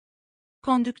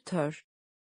 kondüktör,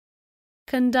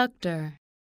 conductor,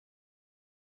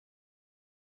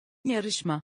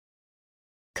 yarışma,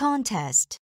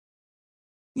 contest,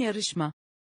 yarışma,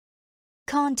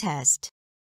 contest,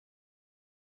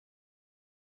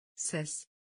 ses,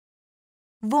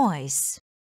 voice,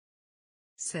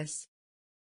 ses,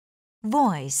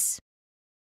 voice,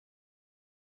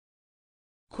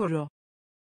 koro,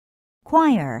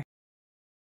 choir,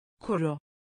 koro,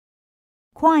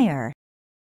 choir,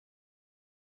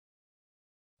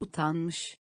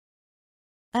 utanmış,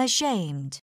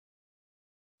 ashamed,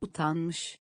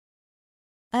 utanmış,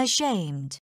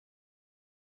 ashamed,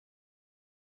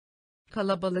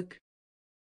 kalabalık,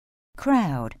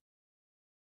 crowd,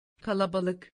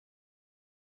 kalabalık,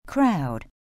 crowd,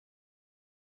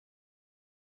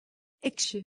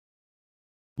 ekşi,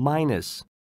 minus,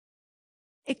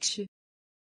 ekşi,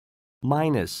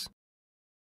 minus,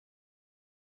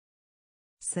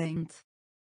 saint,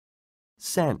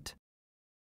 sent,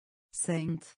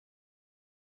 saint,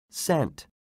 sent,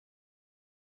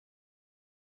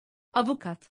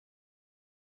 avukat,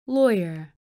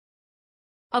 lawyer,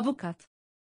 avukat,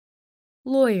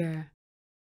 lawyer,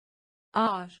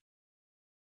 ağır,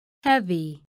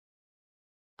 heavy,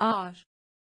 ağır,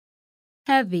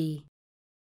 heavy,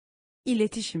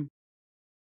 iletişim,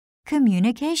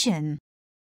 communication,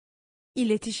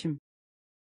 iletişim,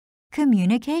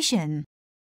 communication,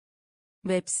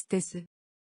 web sitesi,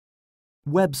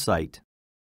 website,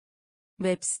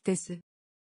 web sitesi,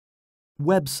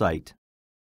 website,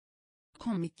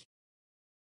 komik,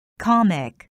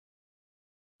 comic,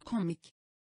 komik,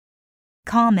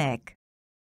 comic,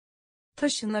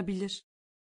 taşınabilir,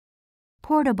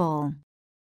 portable,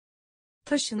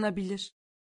 taşınabilir,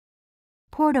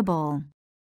 portable,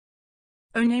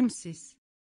 önemsiz,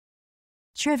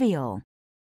 trivial,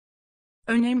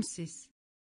 önemsiz,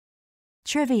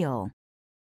 trivial,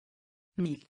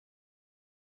 mil,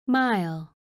 mile,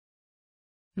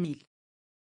 mil,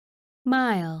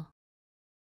 mile,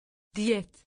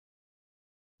 diyet,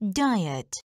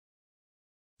 diet,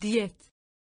 diyet,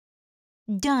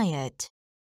 diet,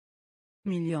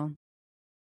 milyon,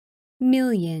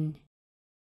 million,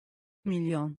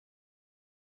 milyon,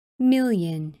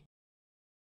 million,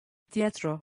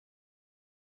 tiyatro,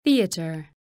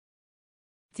 theater,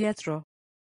 tiyatro,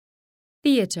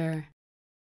 theater,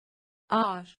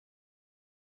 ağır,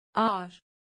 ağır,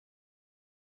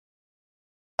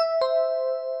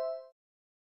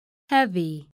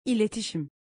 heavy, iletişim,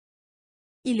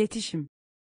 iletişim,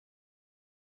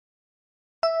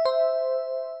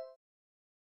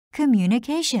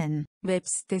 communication, web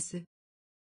sitesi,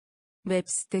 web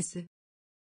sitesi,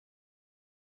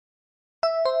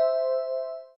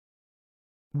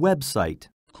 website,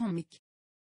 komik,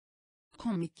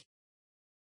 komik,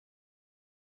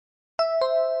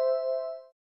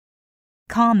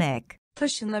 comic,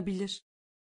 taşınabilir,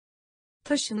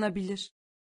 taşınabilir,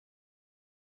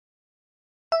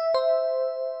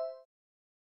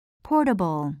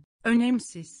 portable,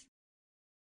 önemsiz,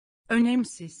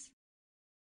 önemsiz,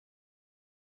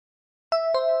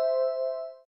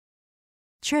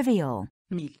 trivial,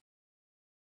 mil,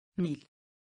 mil,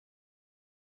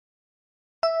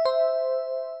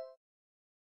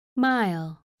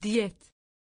 mile, diyet,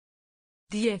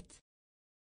 diyet,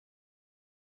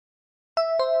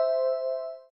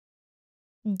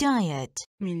 diet,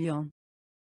 milyon,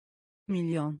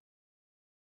 milyon,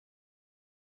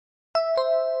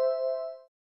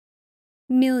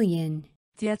 million,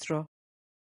 tiyatro,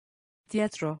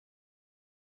 tiyatro,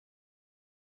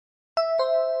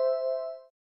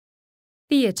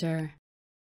 theater,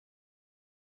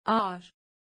 ağır,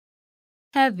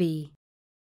 heavy,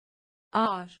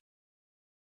 ağır,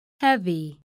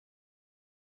 heavy,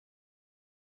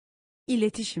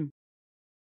 iletişim,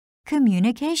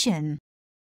 communication,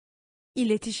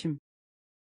 iletişim,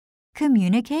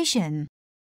 communication,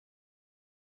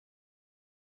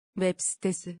 web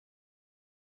sitesi,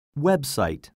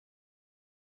 website,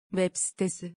 web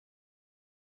sitesi,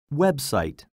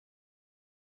 website,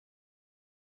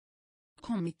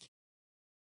 komik,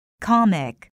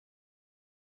 comic,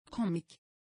 komik,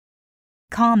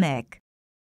 comic,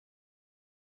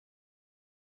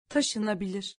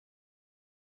 taşınabilir,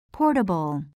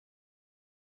 portable,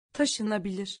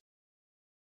 taşınabilir,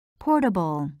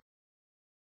 portable,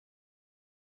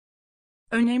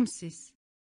 önemsiz,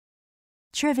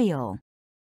 trivial,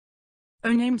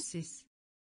 önemsiz,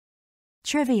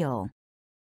 trivial,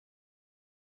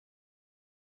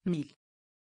 mil,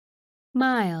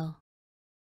 mile,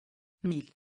 mil,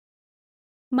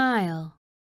 mile,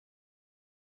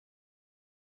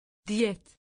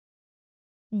 diyet,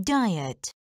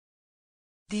 diet,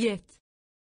 diyet,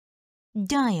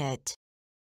 diet,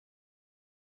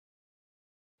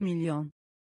 milyon,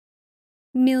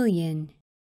 million,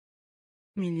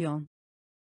 milyon,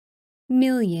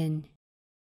 million,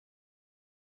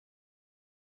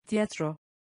 tiyatro,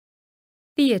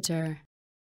 theater,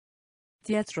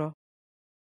 tiyatro,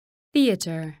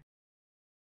 theater,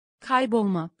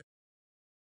 kaybolmak,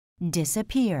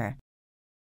 disappear,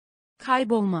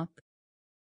 kaybolmak,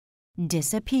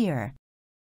 disappear,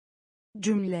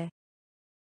 cümle,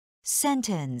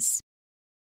 sentence,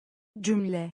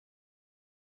 cümle,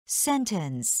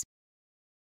 sentence,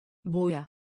 boya,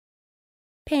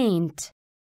 paint,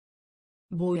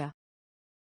 boya,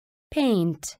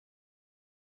 paint,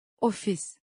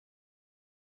 ofis,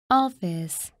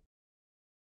 office,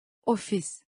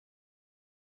 ofis,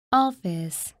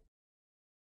 office,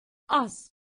 az,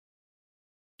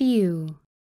 few,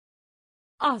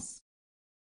 az,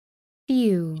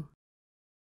 few,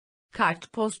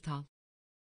 kartpostal,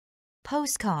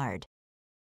 postcard,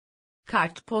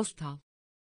 kartpostal,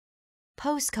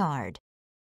 postcard,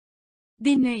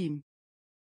 deneyim,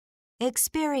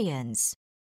 experience,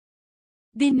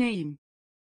 deneyim,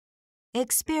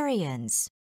 experience,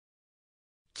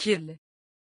 kirli,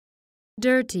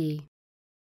 dirty,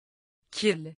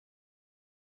 kirli,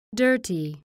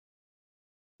 dirty,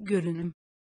 görünüm,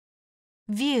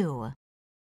 view,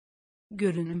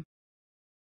 görünüm,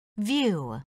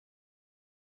 view,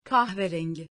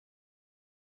 kahverengi,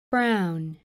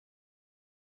 brown,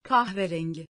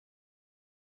 kahverengi,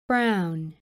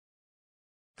 brown,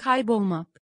 kaybolmak,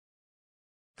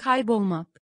 kaybolmak,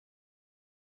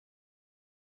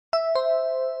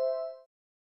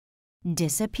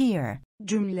 disappear,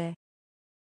 cümle,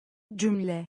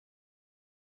 cümle,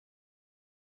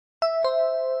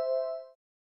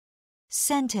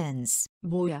 sentence,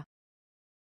 boya,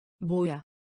 boya,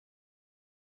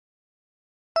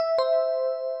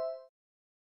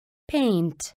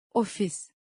 paint, ofis,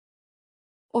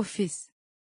 ofis,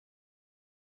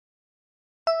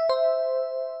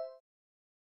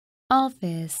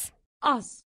 office,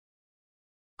 az,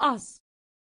 az,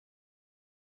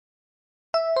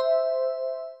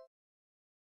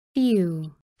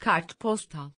 few,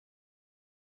 kartpostal,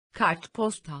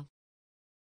 kartpostal,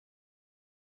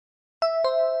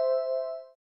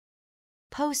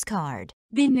 postcard,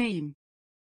 deneyim,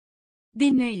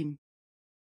 deneyim,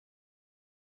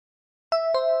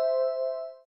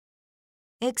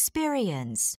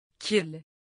 experience, kirli,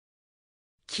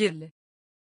 kirli,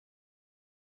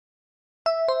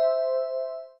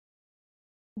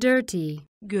 dirty,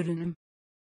 görünüm,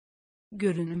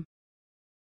 görünüm,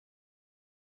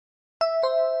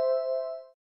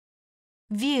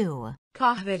 view,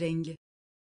 kahverengi,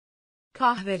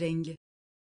 kahverengi,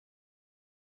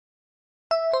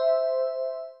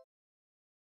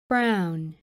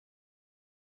 brown,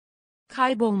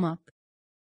 kaybolmak,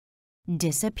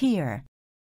 disappear,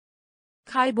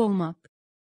 kaybolmak,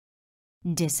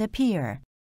 disappear,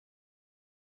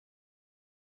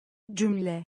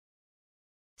 cümle,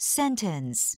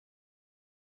 sentence,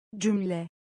 cümle,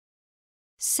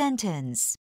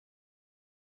 sentence,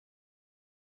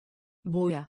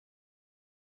 boya,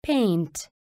 paint,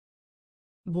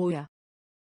 boya,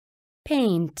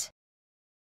 paint,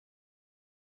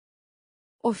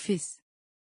 ofis,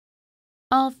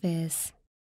 office,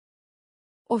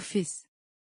 ofis,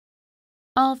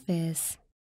 office,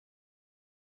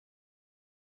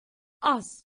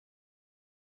 az,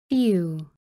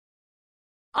 few,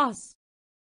 az,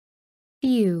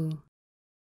 few,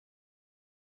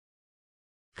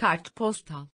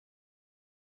 kartpostal,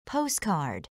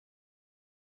 postcard,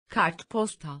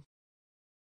 kartpostal,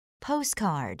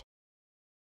 postcard,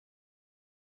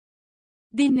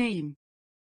 deneyim,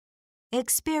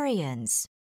 experience,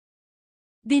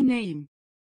 deneyim,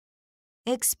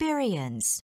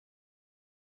 experience,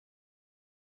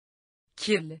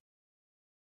 kirli,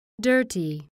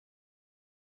 dirty,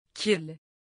 kirli,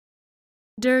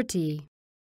 dirty,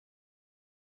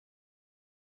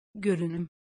 görünüm,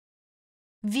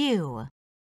 view,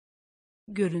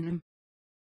 görünüm,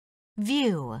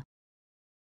 view,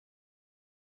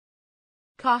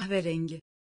 kahverengi,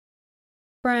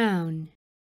 brown,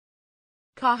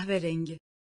 kahverengi,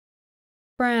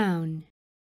 brown,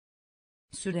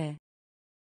 süre,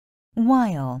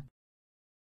 while,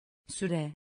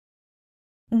 süre,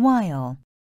 while,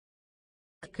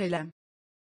 kalem,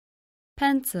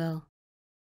 pencil,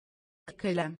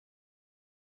 kalem,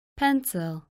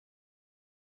 pencil,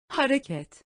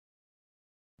 hareket,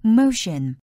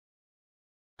 motion,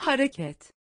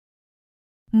 hareket,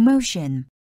 motion,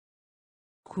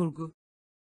 kurgu,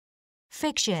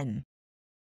 fiction,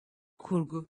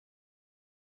 kurgu,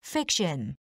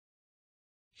 fiction,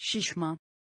 şişman,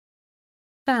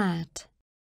 fat,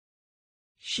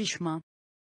 şişman,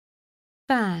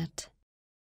 fat,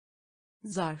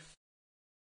 zarf,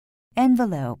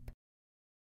 envelope,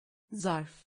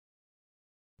 zarf,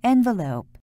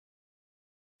 envelope,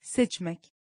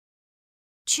 seçmek,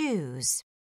 choose,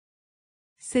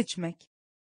 seçmek,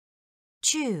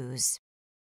 choose,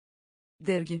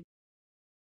 dergi,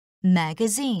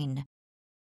 magazine,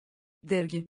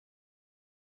 dergi,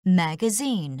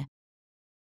 magazine,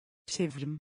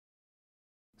 çevrim,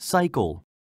 cycle,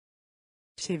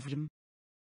 çevrim,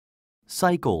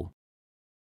 cycle,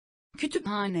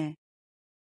 kütüphane,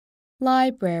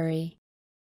 library,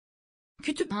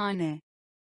 kütüphane,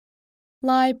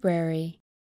 library,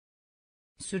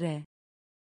 süre,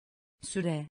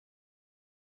 süre,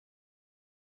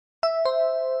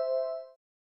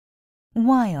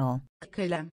 while,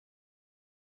 kalem,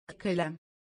 kalem,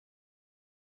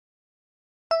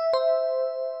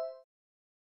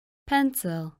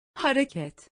 pencil,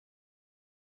 hareket,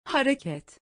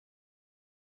 hareket,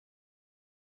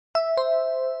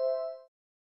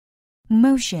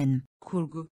 motion,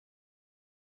 kurgu,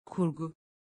 kurgu,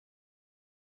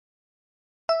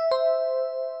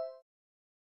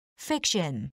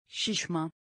 fiction,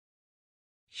 şişman,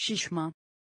 şişman,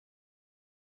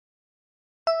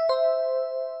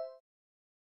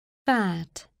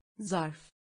 fat,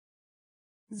 zarf,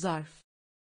 zarf,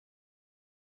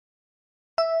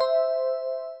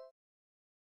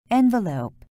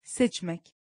 envelope,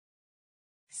 seçmek,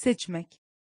 seçmek,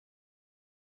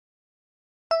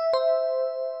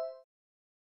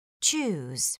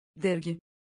 choose, dergi,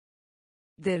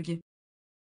 dergi,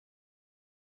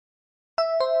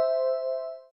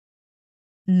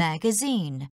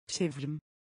 magazine, çevrim,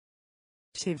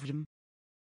 çevrim,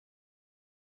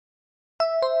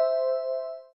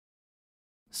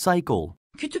 cycle,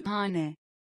 kütüphane,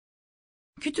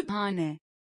 kütüphane,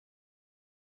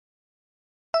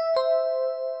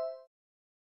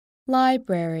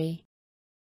 library,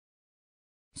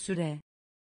 süre,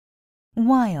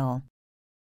 while,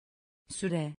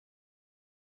 süre,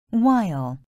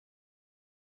 while,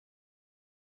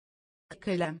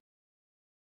 kalem,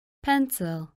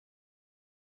 pencil,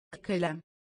 kalem,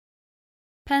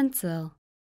 pencil,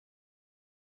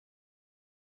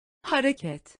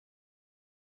 hareket,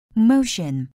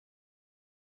 motion,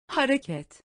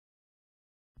 hareket,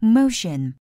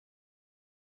 motion,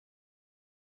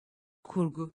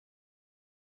 kurgu,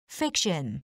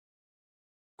 fiction,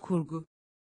 kurgu,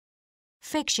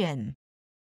 fiction,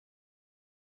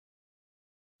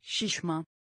 şişman,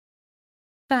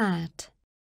 fat,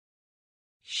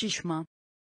 şişman,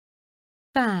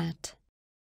 fat,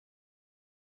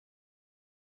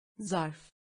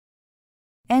 zarf,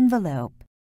 envelope,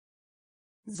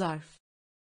 zarf,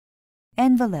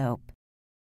 envelope,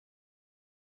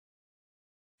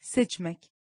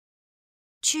 seçmek,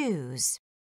 choose,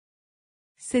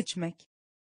 seçmek,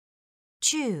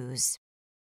 choose,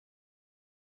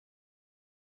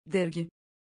 dergi,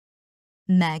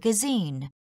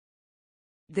 magazine,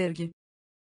 dergi,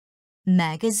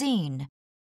 magazine,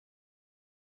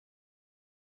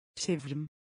 çevrim,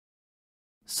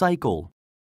 cycle,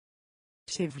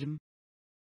 çevrim,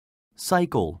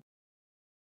 cycle,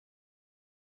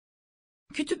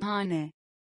 kütüphane,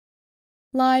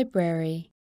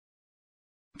 library,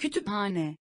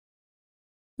 kütüphane,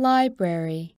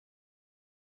 library,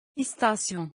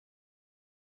 istasyon,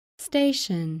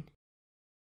 station,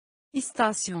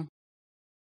 istasyon,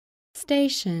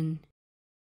 station,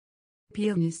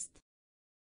 piyanist,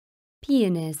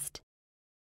 pianist,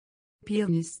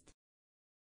 piyanist,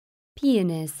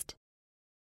 pianist,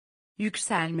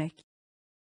 yükselmek,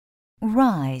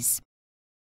 rise,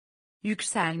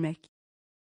 yükselmek,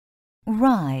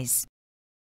 rise,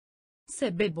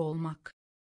 sebep olmak,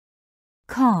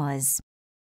 cause,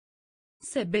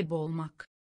 sebep olmak,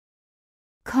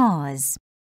 cause,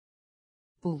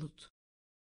 bulut,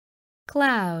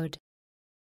 cloud,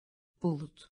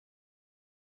 bulut,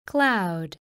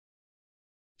 cloud,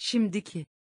 şimdiki,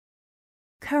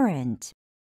 current,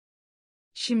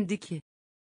 şimdiki,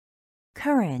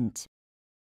 current,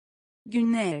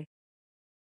 günler,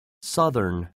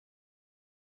 Southern,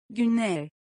 Güney.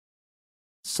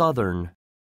 southern,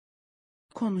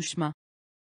 Konuşma.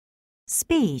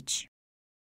 speech,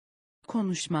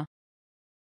 Konuşma.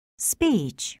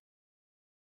 speech,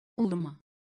 Uluma.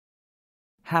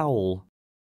 howl,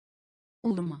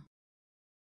 Uluma.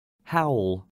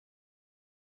 howl,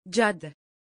 Cadde.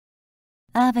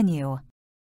 avenue,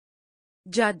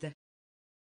 Cadde.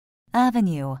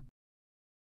 avenue,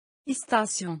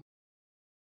 İstasyon.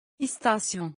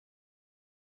 İstasyon.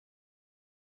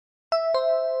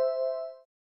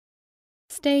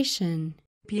 Station.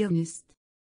 Piyanist.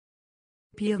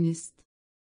 Piyanist.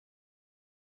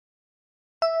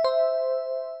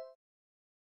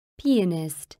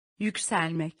 Pianist.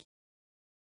 Yükselmek.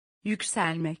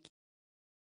 Yükselmek.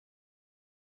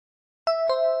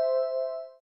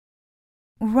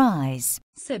 rise,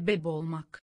 Sebep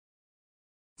olmak.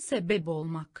 Sebep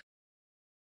olmak.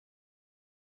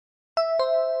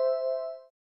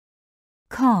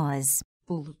 cause,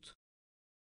 Bulut.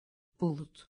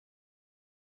 Bulut.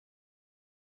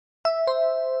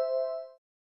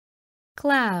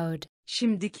 Cloud.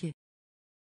 Şimdiki.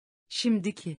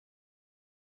 Şimdiki.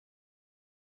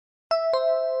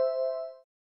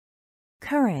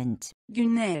 current,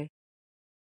 Güney.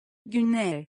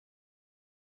 Güney.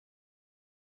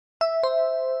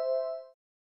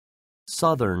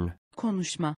 southern,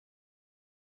 Konuşma.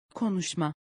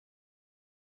 Konuşma.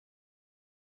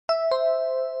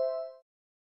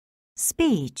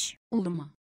 speech,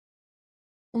 Uluma.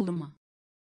 Uluma.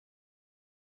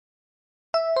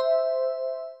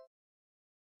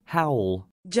 howl,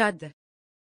 Cadde.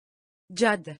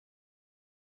 Cadde.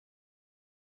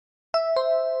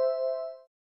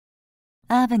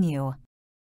 avenue,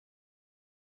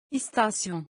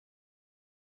 İstasyon.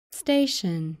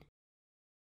 Station.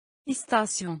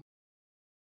 İstasyon.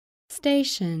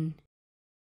 Station.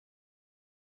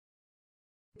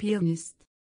 Piyanist.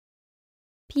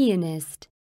 Pianist.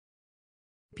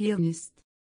 Piyanist.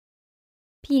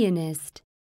 Pianist.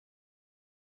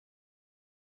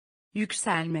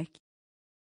 Yükselmek.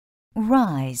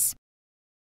 rise,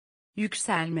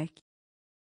 Yükselmek.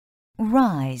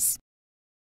 rise,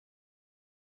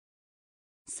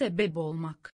 Sebep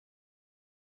olmak.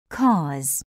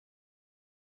 cause,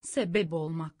 Sebep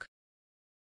olmak.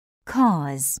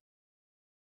 cause,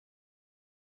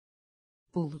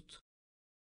 Bulut.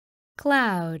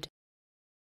 Cloud.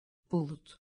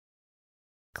 Bulut.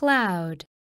 Cloud.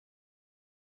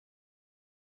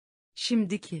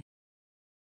 Şimdiki.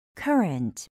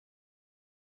 current,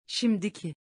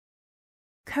 Şimdiki.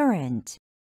 current,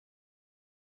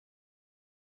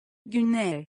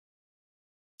 Güney.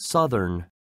 southern,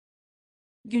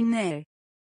 Güney.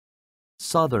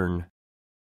 southern,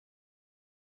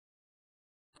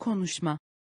 Konuşma.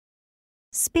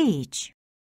 speech,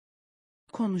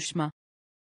 Konuşma.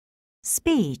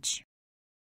 speech,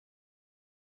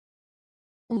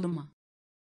 Uluma.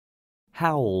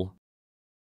 howl,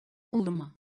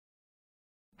 Uluma.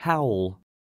 howl,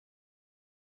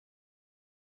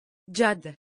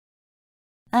 Cadde.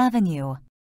 avenue,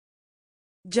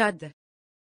 Cadde.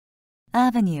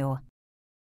 avenue,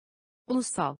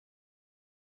 Ulusal.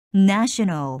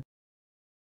 national,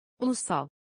 Ulusal.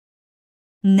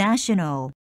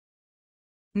 national,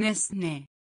 Nesne.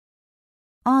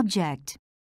 object,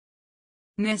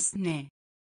 Nesne.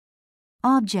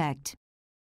 object,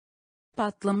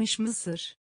 Patlamış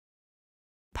mısır.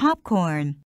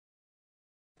 popcorn,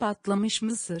 Patlamış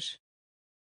mısır.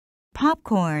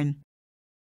 popcorn,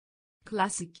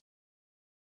 Klasik.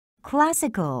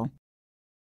 classical,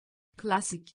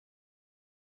 Klasik.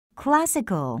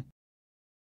 classical,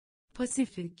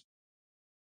 Pasifik.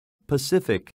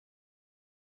 Pacific,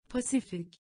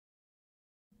 Pasifik.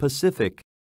 Pacific,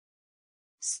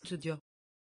 Stüdyo.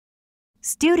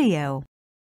 studio,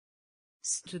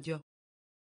 Stüdyo.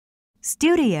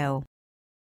 studio,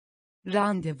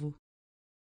 Randevu.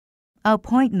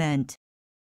 appointment,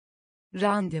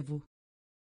 Randevu.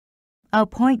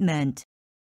 appointment,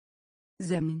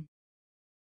 Zemin.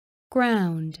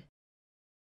 Ground.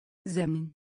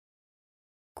 Zemin.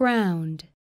 Ground.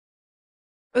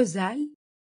 Özel.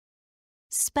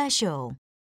 special,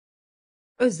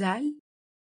 Özel.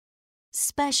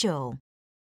 special,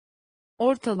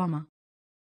 Ortalama.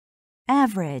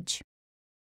 average,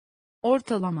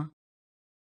 Ortalama.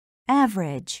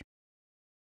 average,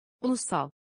 Ulusal.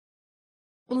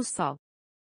 Ulusal.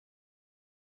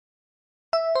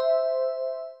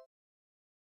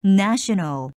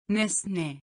 national,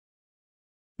 Nesne.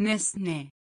 Nesne.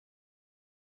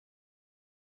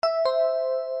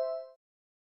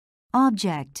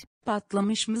 object,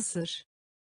 Patlamış mısır.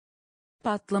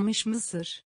 Patlamış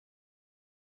mısır.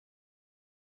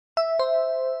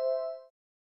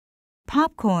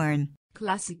 popcorn,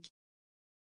 Klasik.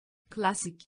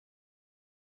 Klasik.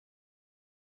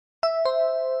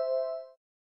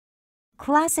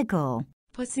 classical,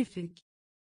 Pasifik.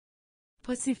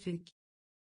 Pasifik.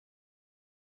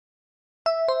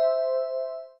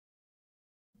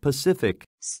 Pacific,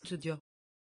 Stüdyo.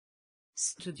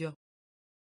 Stüdyo.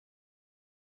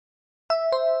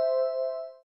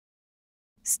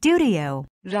 studio,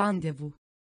 Randevu.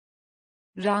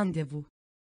 Randevu.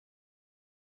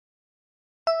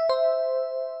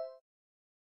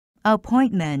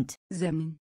 appointment,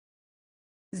 Zemin.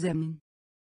 Zemin.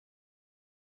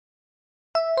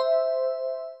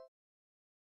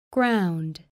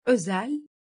 ground, Özel.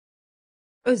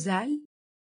 Özel.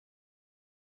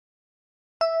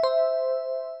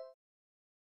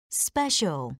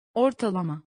 special,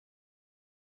 Ortalama.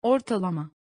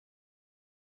 Ortalama.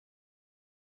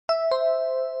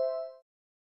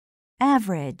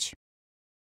 average,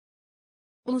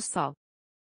 Ulusal.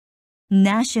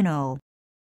 national,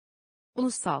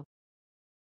 Ulusal.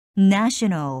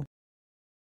 national,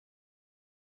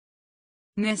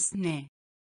 Nesne.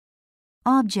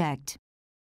 object,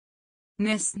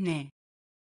 Nesne.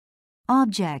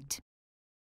 object,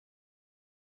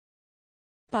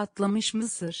 Patlamış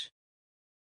mısır.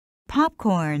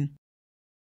 popcorn,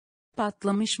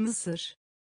 Patlamış mısır.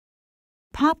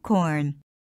 popcorn,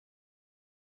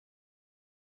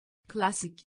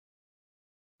 Klasik.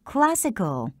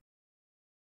 classical,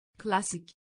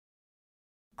 Klasik.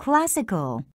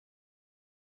 classical,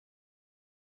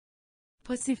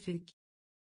 Pasifik.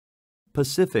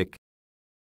 Pacific,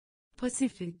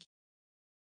 Pasifik.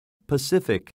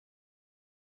 Pacific,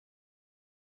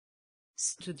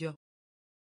 Stüdyo.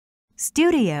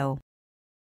 studio,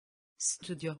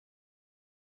 Stüdyo.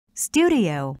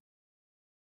 studio,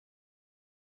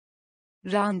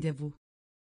 Randevu.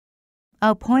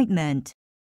 appointment,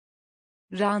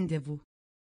 Randevu.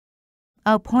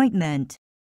 appointment,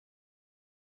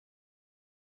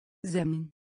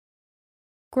 Zemin.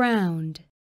 ground,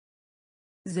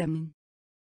 Zemin.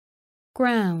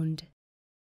 ground,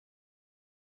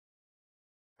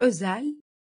 Özel.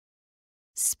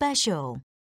 special,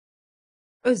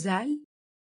 Özel.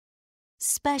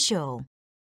 special,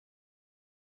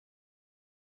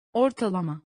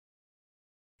 Ortalama.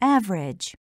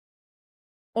 average,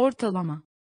 Ortalama.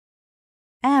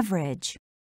 average,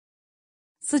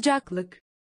 Sıcaklık.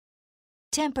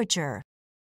 temperature,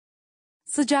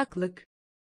 Sıcaklık.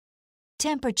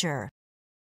 temperature,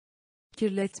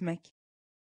 Kirletmek.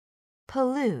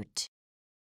 pollute,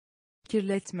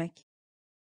 Kirletmek.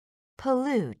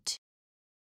 pollute,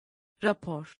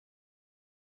 Rapor.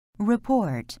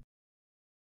 report,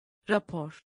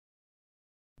 Rapor.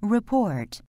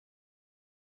 report,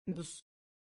 Buz.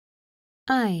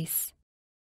 ice,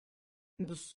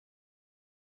 Buz.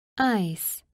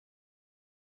 ice,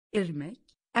 Erimek.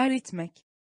 Eritmek.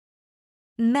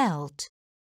 melt,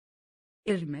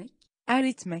 Erimek.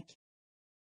 Eritmek.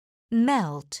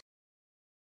 melt,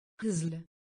 Hızlı.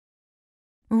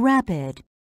 rapid,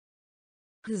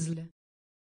 Hızlı.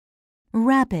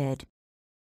 rapid,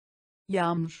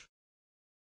 Yağmur.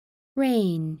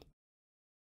 rain,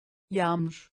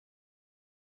 Yağmur.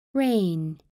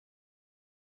 rain,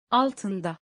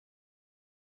 Altında.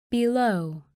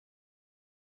 below,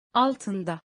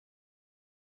 Altında.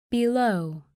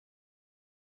 below,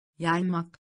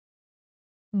 Yaymak.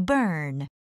 burn,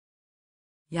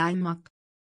 Yaymak.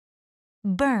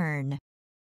 burn,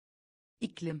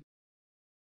 İklim.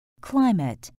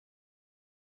 climate,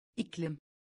 İklim.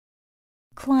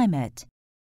 climate,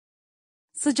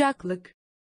 Sıcaklık.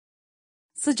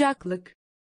 Sıcaklık.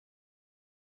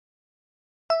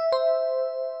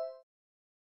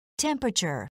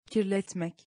 temperature,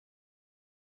 Kirletmek.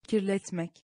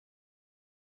 Kirletmek.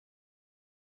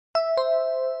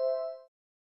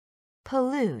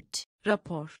 pollute,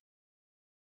 Rapor.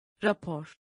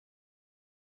 Rapor.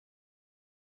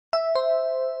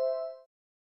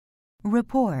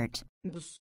 report,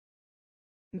 Buz.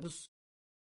 Buz.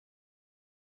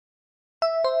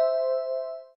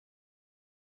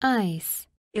 ice,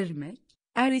 Erimek.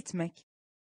 Eritmek.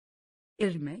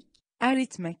 Erimek.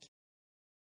 Eritmek.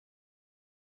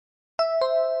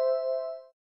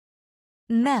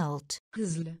 melt,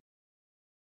 Hızlı.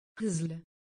 Hızlı.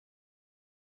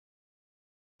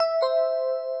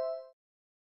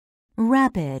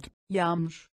 rapid,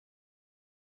 Yağmur.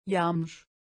 Yağmur.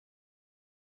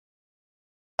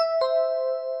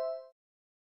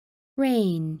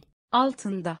 rain,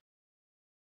 Altında.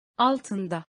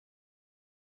 Altında.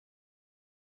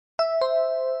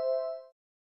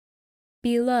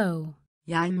 below,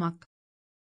 Yaymak.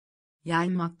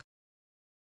 Yaymak.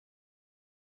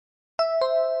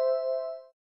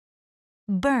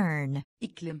 burn,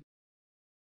 iklim,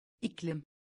 iklim,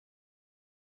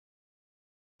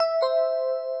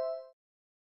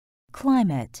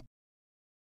 climate,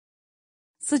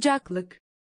 sıcaklık,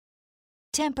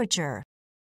 temperature,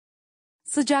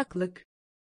 sıcaklık,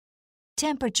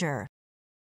 temperature,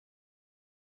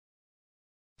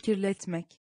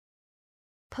 kirletmek,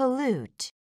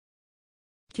 pollute,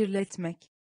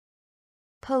 kirletmek,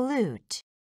 pollute,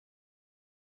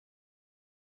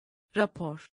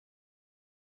 rapor,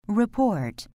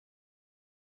 report,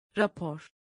 rapor,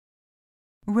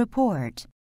 report,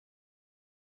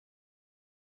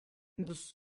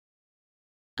 buz,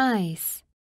 ice,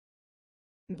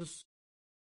 buz,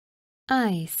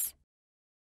 ice,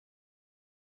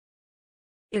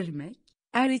 erimek,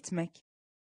 eritmek,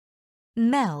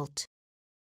 melt,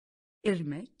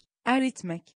 erimek,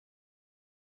 eritmek,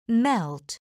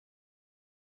 melt,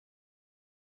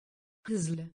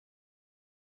 hızlı,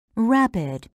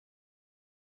 rapid,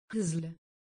 hızlı,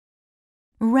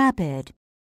 rapid,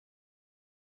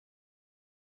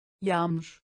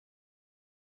 yağmur,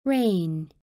 rain,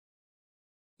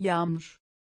 yağmur,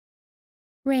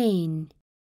 rain,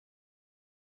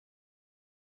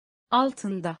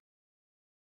 altında,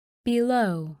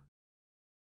 below,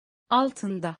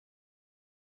 altında,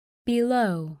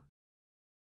 below,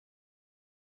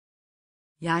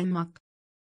 yaymak,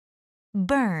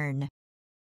 burn,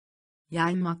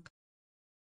 yaymak,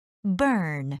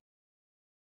 burn,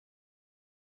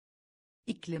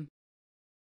 iklim,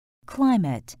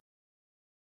 climate,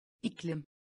 iklim,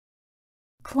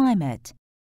 climate,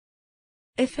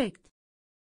 efekt,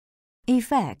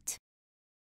 effect,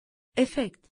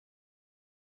 efekt,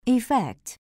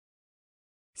 effect,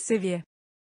 seviye,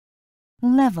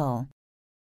 level,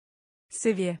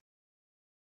 seviye,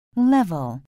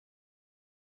 level,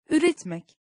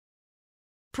 üretmek,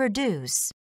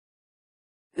 produce,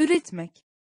 üretmek,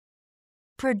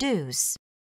 produce,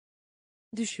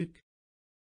 düşük,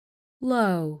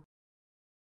 low,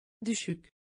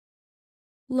 düşük,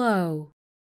 low,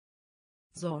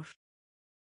 zor,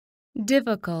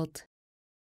 difficult,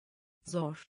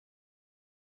 zor,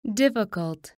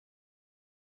 difficult,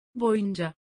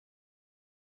 boyunca,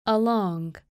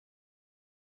 along,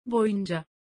 boyunca,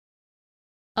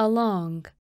 along,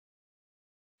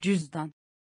 cüzdan,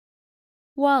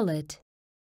 wallet,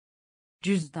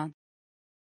 cüzdan,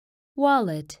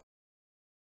 wallet,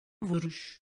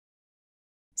 vuruş,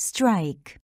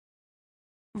 strike,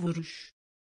 vuruş,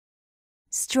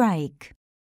 strike,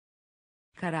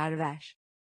 karar ver,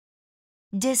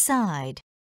 decide,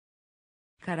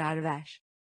 karar ver,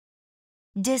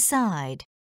 decide,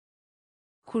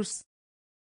 kurs,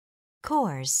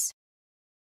 course,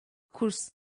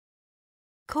 kurs,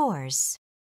 course,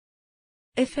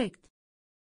 efekt,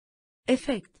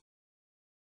 efekt,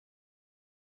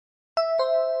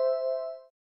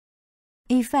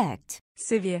 effect,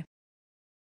 seviye,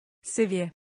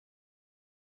 seviye,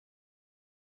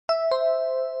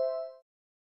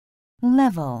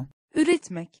 level,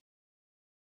 üretmek,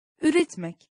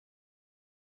 üretmek,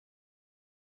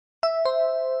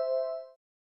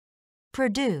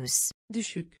 produce,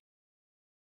 düşük,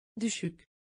 düşük,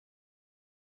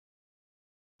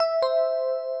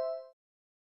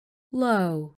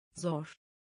 low, zor,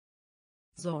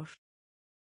 zor,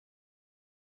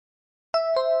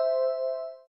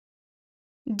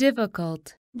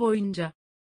 difficult, boyunca,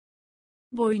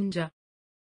 boyunca,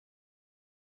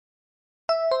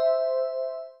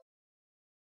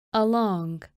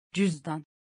 along, cüzdan,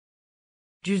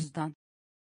 cüzdan,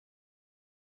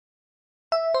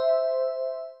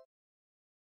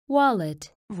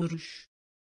 wallet, vuruş,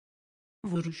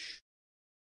 vuruş,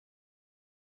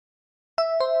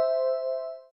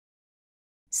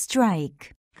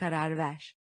 strike, karar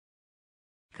ver,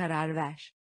 karar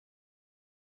ver,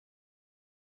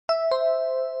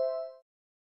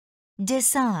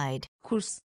 decide,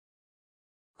 kurs,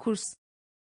 kurs,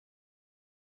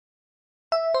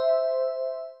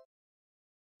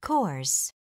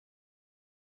 course,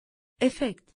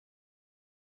 efekt,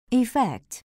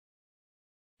 effect,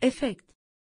 efekt,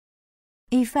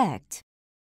 effect,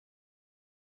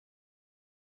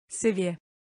 seviye,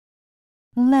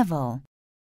 level,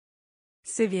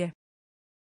 seviye,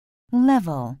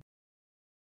 level,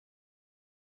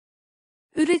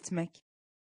 üretmek,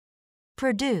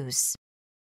 produce,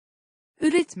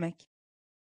 üretmek,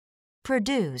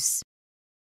 produce,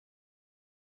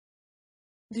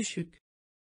 düşük,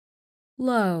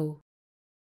 low,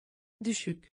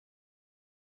 düşük,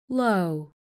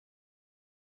 low,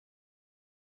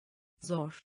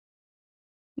 zor,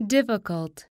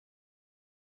 difficult,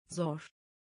 zor,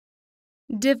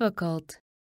 difficult,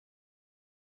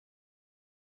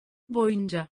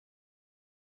 boyunca,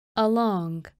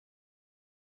 along,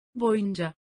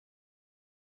 boyunca,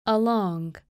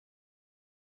 along,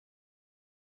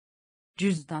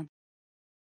 cüzdan,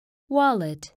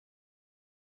 wallet,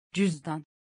 cüzdan,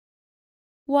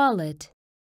 wallet,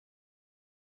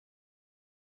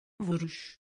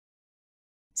 vuruş,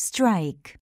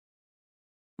 strike,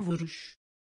 vuruş,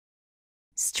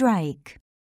 strike,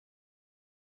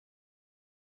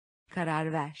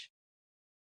 karar ver,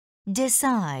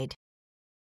 decide,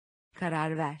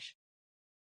 karar ver,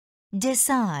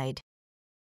 decide,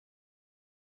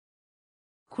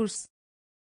 kurs,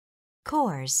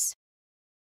 course,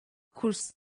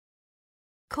 kurs,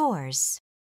 course,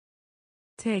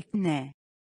 tekne,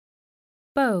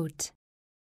 boat,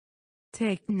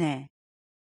 tekne,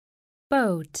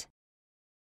 boat,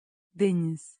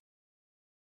 deniz,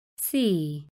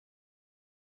 sea,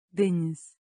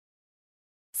 deniz,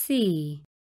 sea,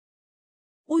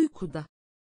 uykuda,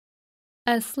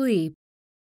 asleep,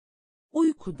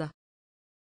 uykuda,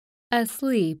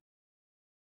 asleep,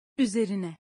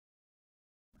 üzerine,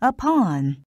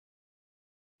 upon,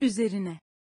 üzerine,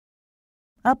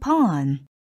 upon,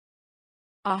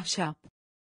 ahşap,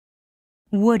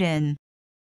 wooden,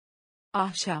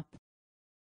 ahşap,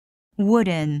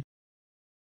 wooden,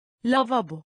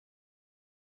 lavabo,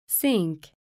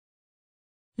 sink,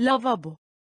 lavabo,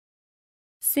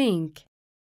 sink,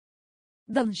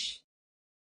 danış,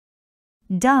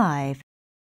 dive,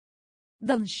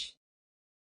 danış,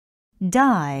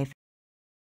 dive,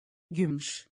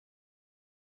 gümüş,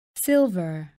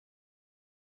 silver,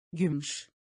 gümüş,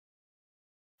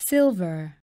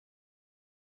 silver,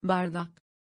 bardak,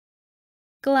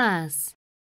 glass,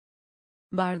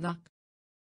 bardak,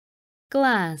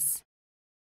 glass,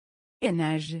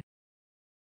 enerji,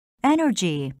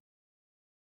 energy,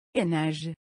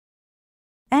 enerji,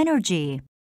 energy,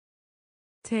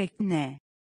 tekne,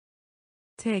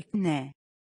 tekne,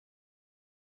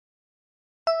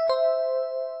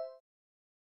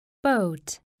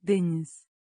 boat, deniz,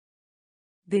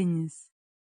 deniz,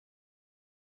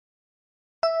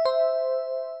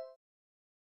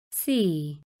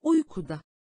 sea, uykuda,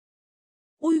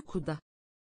 uykuda,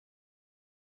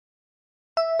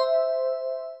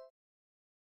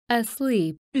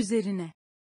 asleep, üzerine,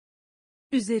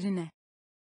 üzerine,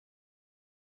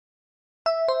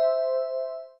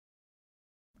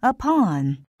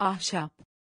 upon, ahşap,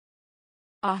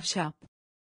 ahşap,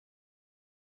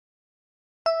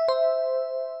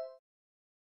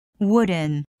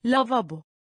 wooden, lavabo,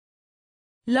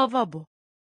 lavabo,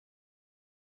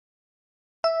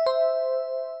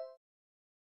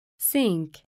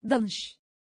 sink, danış,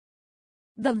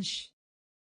 danış,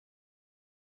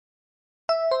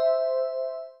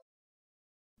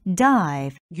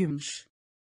 dive, gümüş,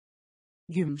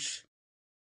 gümüş,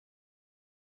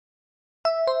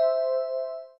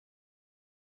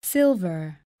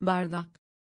 silver, bardak,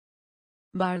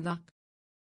 bardak,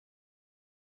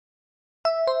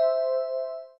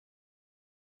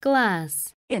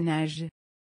 glass, enerji,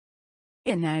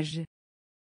 enerji,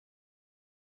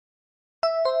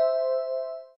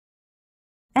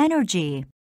 energy,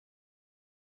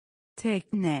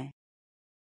 tekne,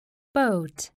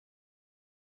 boat,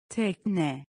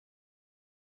 tekne,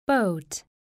 boat,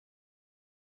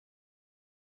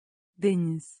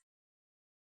 deniz,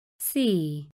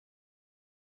 sea,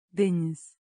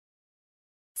 deniz,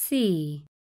 sea,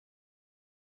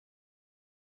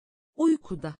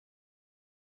 uykuda,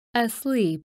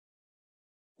 asleep,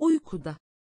 uykuda,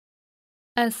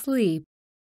 asleep,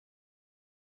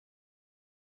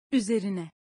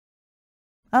 üzerine,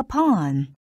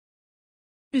 upon,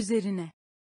 üzerine,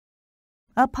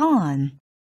 upon,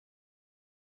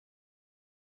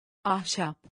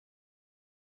 ahşap,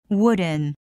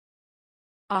 wooden,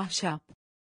 ahşap,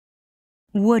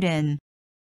 wooden,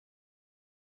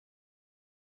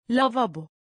 lavabo,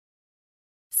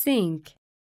 sink,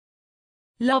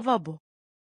 lavabo,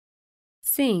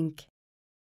 sink,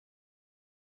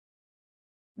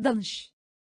 danış,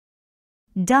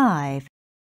 dive,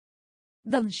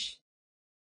 danış,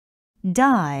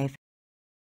 dive,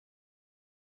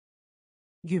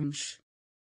 gümüş,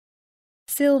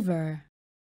 silver,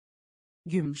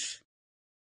 gümüş,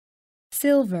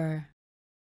 silver,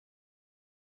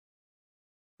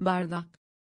 bardak,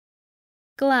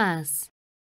 glass,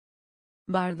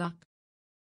 bardak,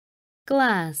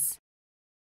 glass,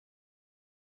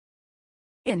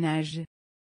 enerji,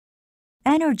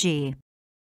 energy,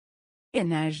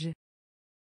 enerji,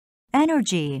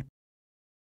 energy,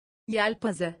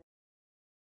 yelpaze,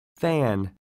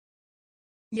 fan,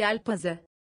 yelpaze,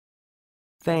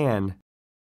 fan,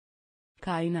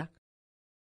 kaynak,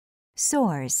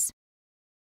 source,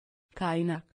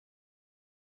 kaynak,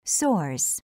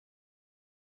 source,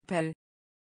 Pel,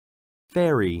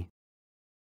 Fairy.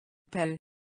 pel.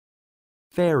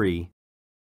 Fairy.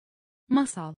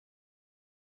 Masal,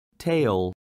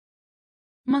 Tail.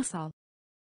 masal.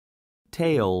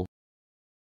 Tail.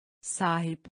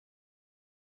 Sahip,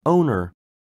 Owner.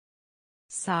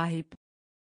 sahip.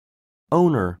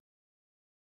 Owner.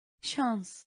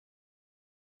 Şans,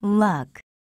 luck,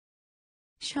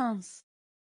 şans.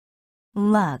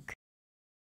 luck,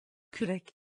 Kürek,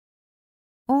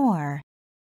 or,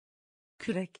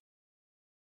 kürek.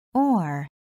 or,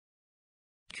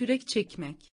 Kürek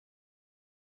çekmek,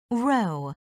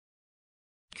 row,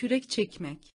 kürek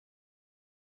çekmek.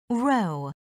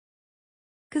 row,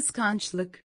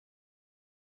 Kıskançlık,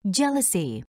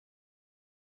 jealousy,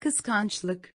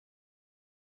 kıskançlık.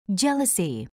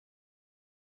 jealousy,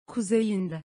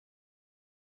 Kuzeyinde,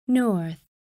 North,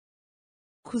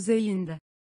 kuzeyinde.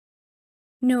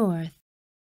 north.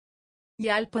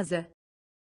 Yelpaze,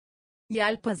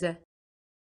 yelpaze.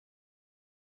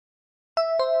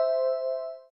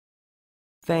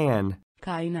 Fan.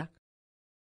 Kaynak,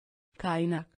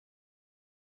 kaynak.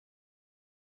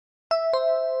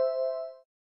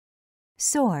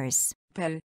 source,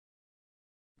 Pel,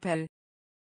 pel.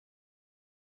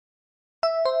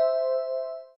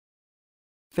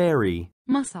 Fairy.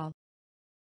 Masal,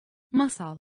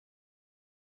 masal.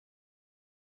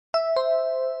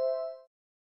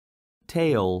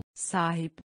 Tail.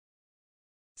 Sahip,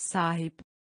 sahip.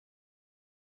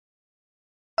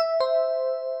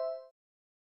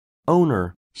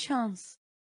 Owner. Şans,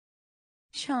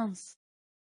 şans.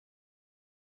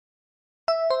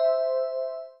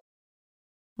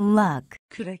 luck,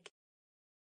 Kürek,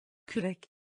 kürek.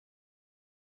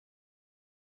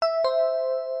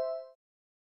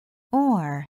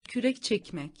 or, Kürek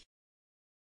çekmek,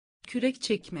 kürek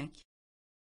çekmek.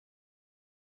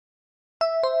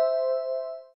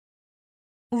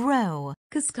 row,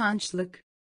 Kıskançlık,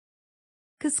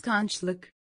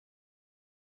 kıskançlık.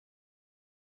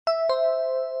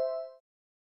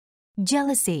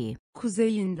 jealousy,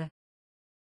 Kuzeyinde,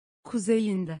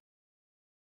 kuzeyinde.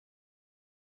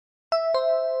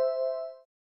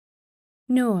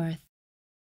 North,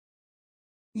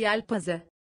 Yelpaze,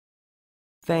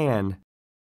 Fan.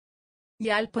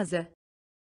 yelpaze.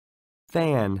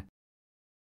 Fan.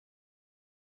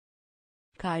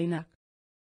 Kaynak,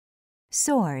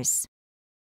 source,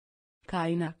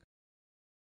 kaynak.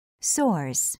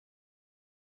 source,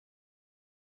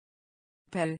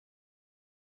 Pel,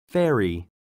 Fairy.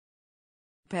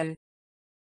 pel.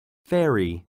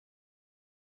 Fairy.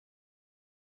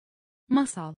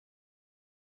 Masal,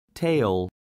 Tail.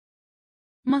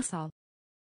 masal.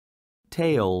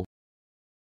 Tail.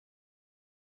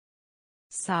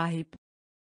 Sahip,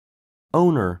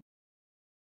 Owner.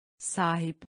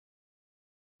 sahip.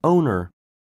 Owner.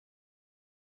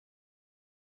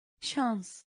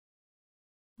 Şans,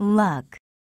 luck,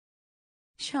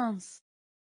 şans.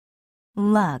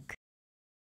 luck,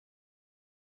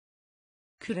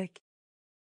 Kürek,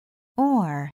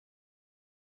 or,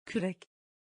 kürek.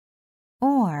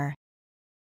 or,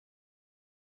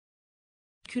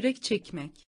 Kürek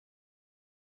çekmek,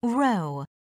 row,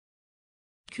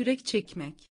 kürek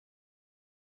çekmek.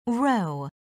 row,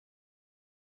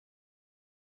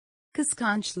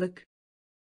 Kıskançlık,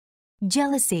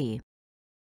 jealousy,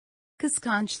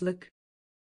 kıskançlık.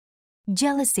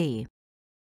 jealousy,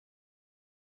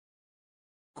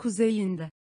 Kuzeyinde,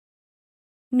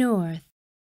 north,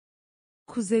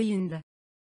 kuzeyinde.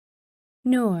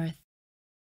 north.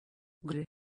 Gri,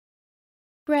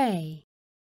 Gray,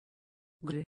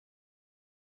 gri.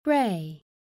 gray.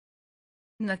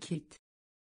 Nakit,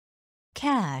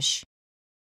 cash,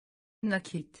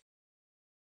 nakit.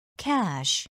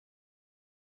 cash,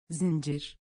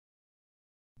 Zincir,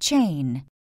 chain,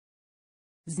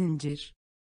 zincir.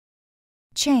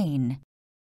 chain,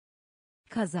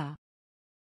 Kaza,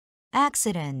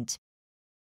 accident,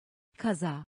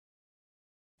 kaza.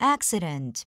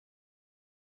 accident,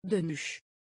 Dönüş,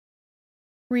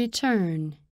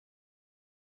 Return,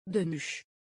 dönüş.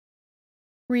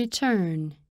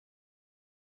 return.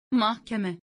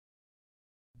 Mahkeme,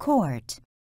 court,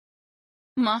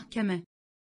 mahkeme.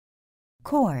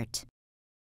 court,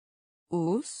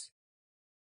 Us,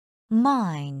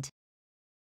 mind,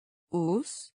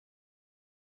 us.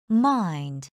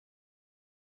 mind,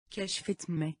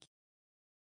 Keşfetmek,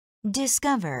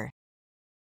 discover,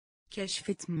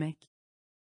 keşfetmek.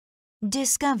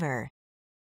 discover,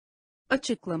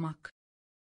 Açıklamak,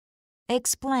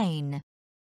 explain,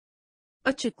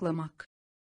 açıklamak.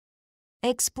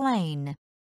 explain,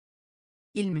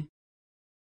 İlmi,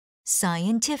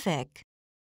 scientific,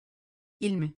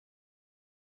 ilmi.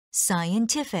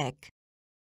 scientific,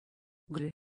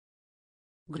 Gri,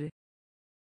 Gri.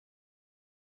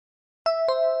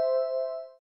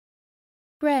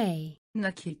 Gray.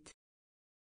 Nakit.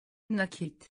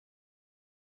 Nakit.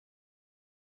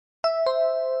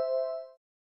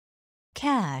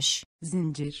 Cash.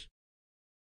 Zincir.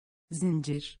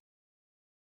 Zincir.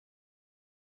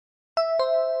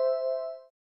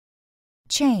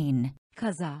 Chain.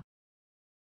 Kaza.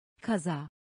 Kaza.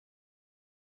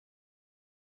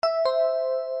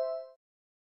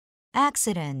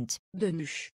 Accident.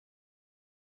 Dönüş.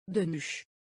 Dönüş.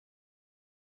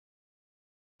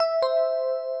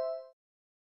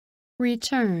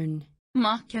 Return.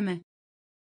 Mahkeme.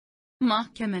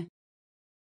 Mahkeme.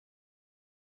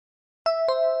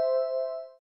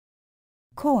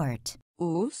 Court.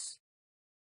 Us.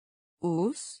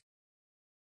 Us.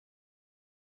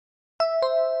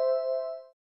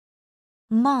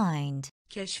 Mind.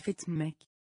 Keşfetmek.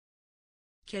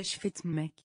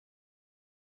 Keşfetmek.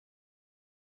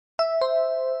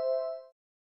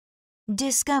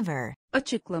 Discover.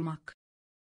 Açıklamak.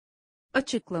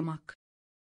 Açıklamak.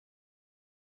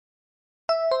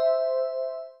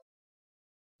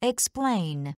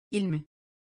 Explain. İlmi.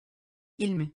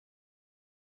 İlmi.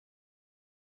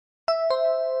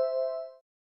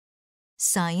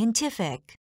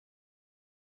 Scientific.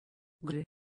 Gri.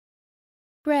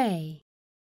 Gray.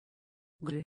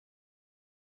 Gri.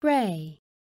 Gray.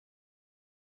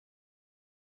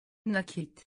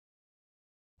 Nakit.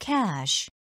 Cash.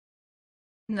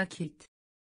 Nakit.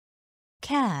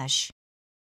 Cash.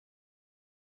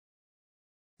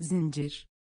 Zincir.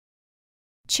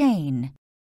 Chain.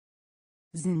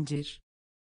 Zincir.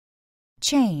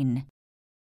 Chain.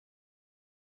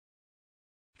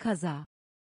 Kaza.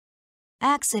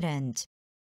 Accident.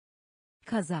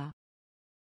 Kaza.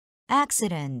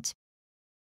 Accident.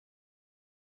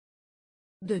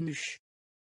 Dönüş.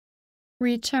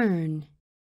 Return.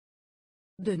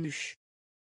 Dönüş.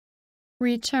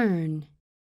 Return.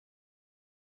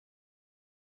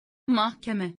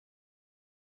 Mahkeme.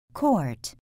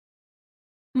 Court.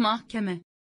 Mahkeme.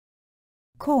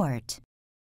 Court.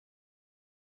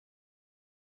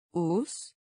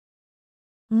 Us.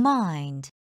 Mind.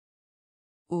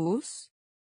 Us.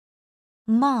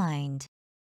 Mind.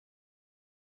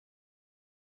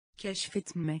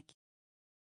 Keşfetmek.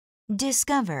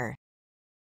 Discover.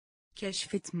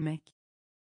 Keşfetmek.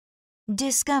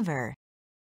 Discover.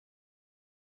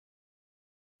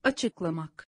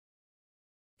 Açıklamak.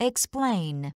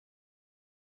 Explain.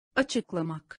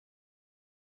 Açıklamak.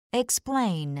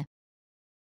 Explain.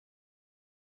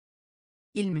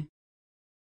 İlmi.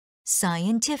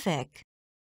 Scientific.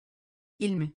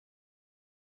 İlmi.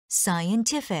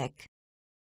 Scientific.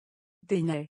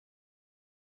 Deney.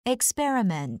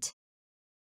 Experiment.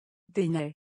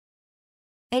 Deney.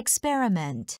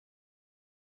 Experiment.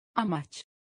 Amaç.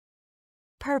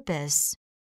 Purpose.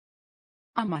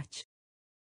 Amaç.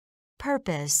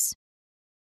 Purpose.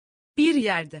 Bir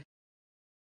yerde.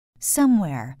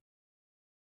 Somewhere.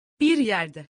 Bir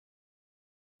yerde.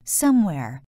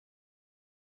 Somewhere.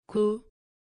 Ku.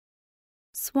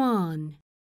 Swan.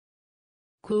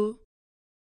 Ku.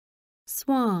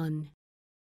 Swan.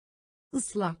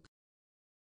 Islak.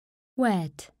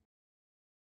 Wet.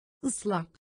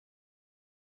 Islak.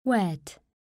 Wet.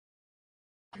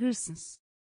 Hırsız.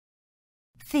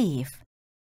 Thief.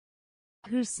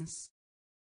 Hırsız.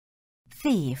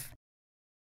 Thief.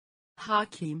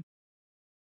 Hakim.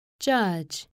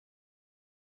 Judge.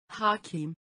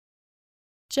 Hakim.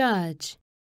 Judge.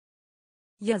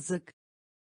 Yazık.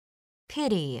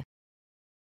 Pity.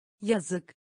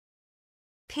 Yazık.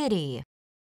 Pity.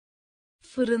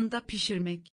 Fırında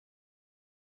pişirmek.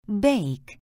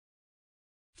 Bake.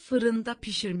 Fırında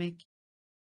pişirmek.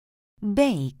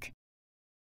 Bake.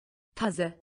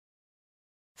 Taze.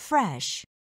 Fresh.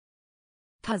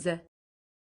 Taze.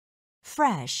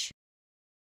 Fresh.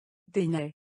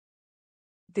 Deney.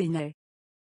 Deney.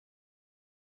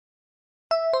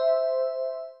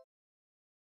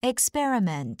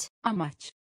 Experiment.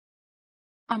 Amaç.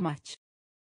 Amaç.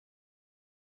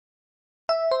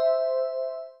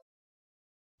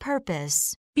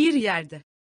 Purpose. Bir yerde.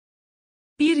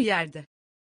 Bir yerde.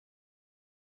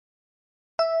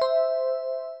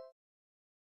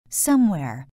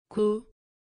 Somewhere. Ku.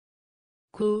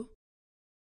 Ku.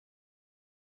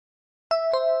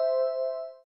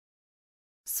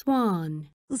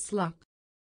 Swan. Islak.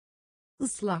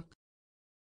 Islak.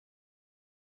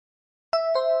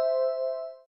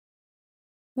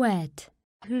 Wet.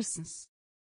 Hırsız.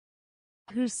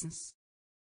 Hırsız.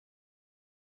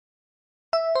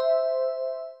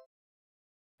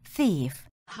 Thief.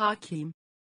 Hakim.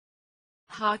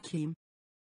 Hakim.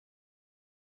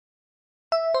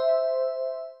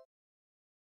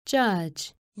 judge,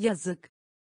 yazık,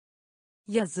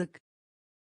 yazık,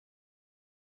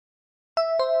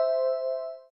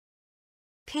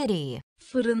 pity,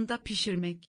 fırında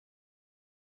pişirmek,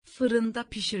 fırında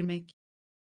pişirmek,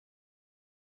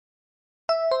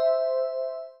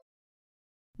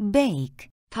 bake,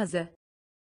 taze,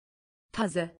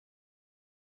 taze,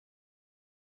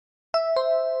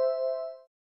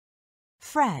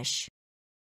 fresh,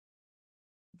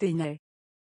 deney,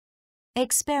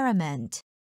 experiment,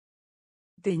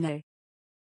 deney,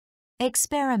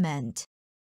 experiment,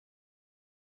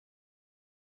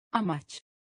 amaç,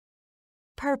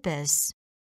 purpose,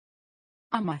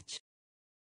 amaç,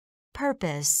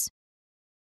 purpose,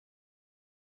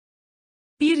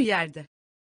 bir yerde,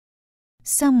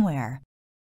 somewhere,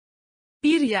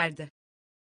 bir yerde,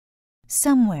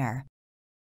 somewhere,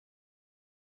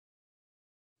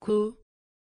 ku,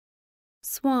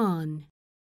 swan,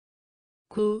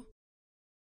 ku,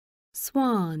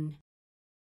 swan,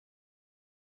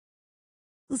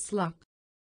 ıslak,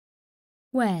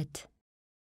 wet,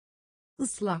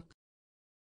 ıslak,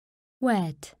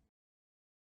 wet,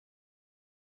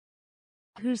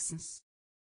 hırsız,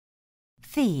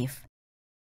 thief,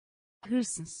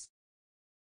 hırsız,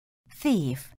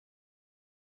 thief,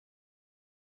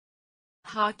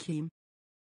 hakim,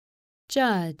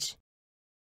 judge,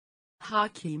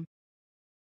 hakim,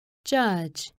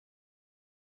 judge,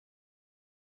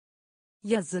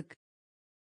 yazık,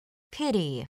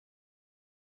 pity,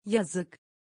 yazık,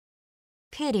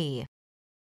 pity,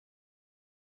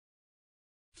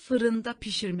 fırında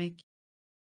pişirmek,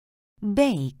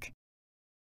 bake,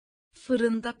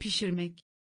 fırında pişirmek,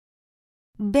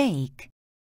 bake,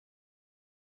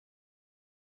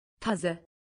 taze,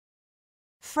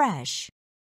 fresh,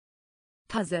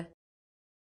 taze,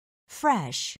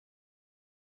 fresh,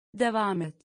 devam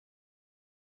et,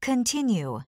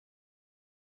 continue,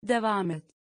 devam et,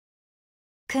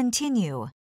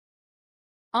 continue,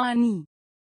 ani,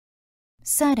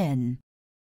 sudden,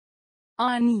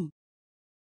 ani,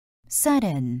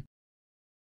 sudden,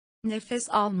 nefes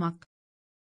almak,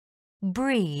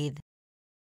 breathe,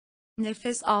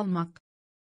 nefes almak,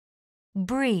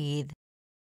 breathe,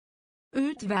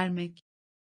 öğüt vermek,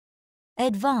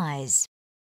 advise,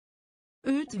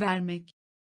 öğüt vermek,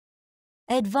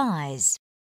 advise,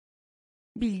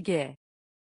 bilge,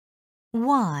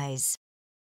 wise,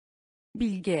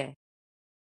 bilge,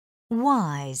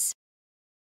 wise,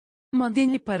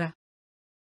 madeni para,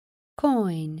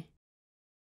 coin,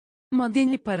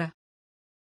 madeni para,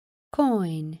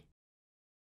 coin,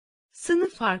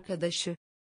 sınıf arkadaşı,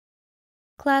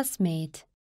 classmate,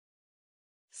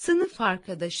 sınıf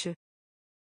arkadaşı,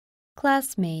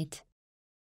 classmate,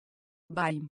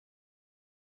 bayım,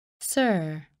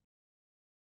 sir,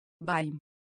 bayım,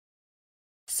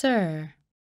 sir,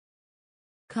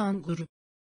 kanguru,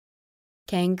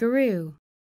 kangaroo,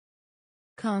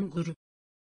 kanguru,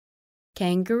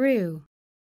 kangaroo,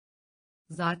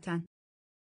 zaten,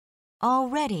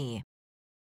 already,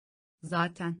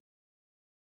 zaten,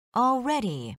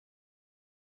 already,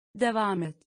 devam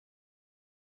et,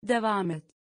 devam et,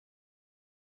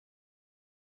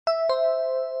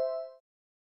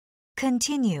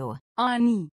 continue,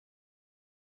 ani,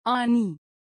 ani,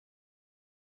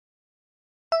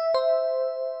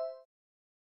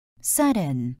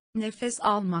 sudden, nefes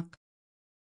almak,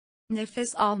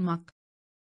 nefes almak,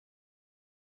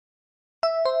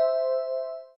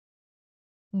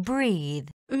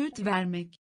 breathe, öğüt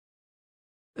vermek,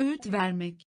 öğüt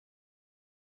vermek,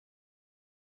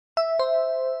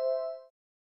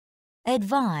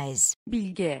 advise,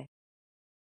 bilge,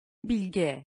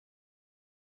 bilge,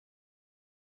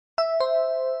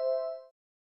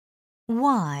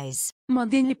 wise,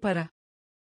 madeni para,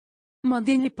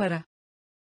 madeni para,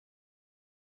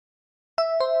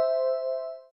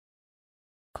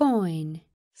 coin,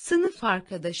 sınıf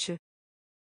arkadaşı,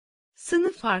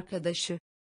 sınıf arkadaşı,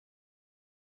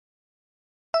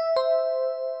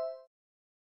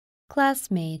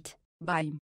 classmate,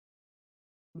 bayım,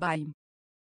 bayım,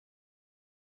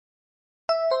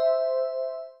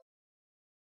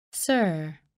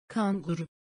 sir, kanguru,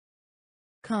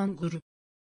 kanguru,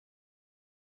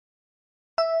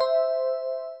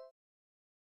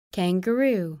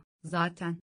 kangaroo,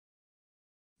 zaten,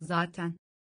 zaten,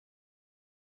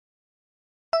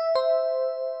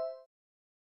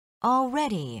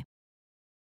 already,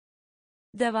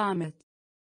 devam et,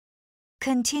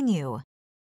 continue,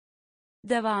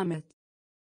 devam et,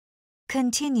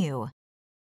 continue,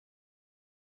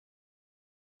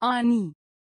 ani,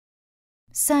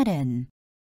 sudden,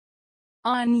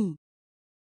 ani,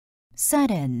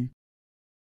 sudden,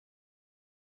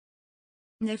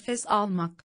 nefes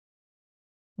almak,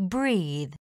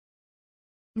 breathe,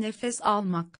 Nefes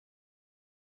almak.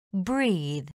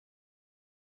 breathe,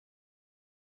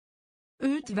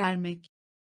 Öğüt vermek.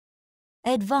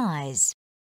 advise,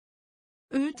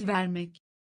 Öğüt vermek.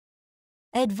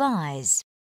 advise,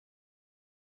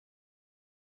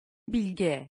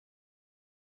 Bilge.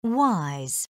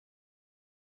 wise,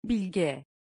 Bilge.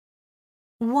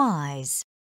 wise,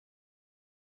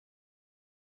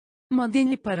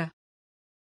 Madeni para.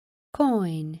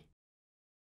 coin,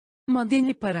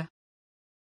 Madeni para.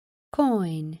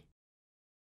 coin,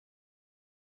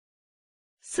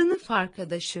 Sınıf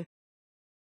arkadaşı.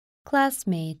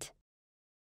 classmate,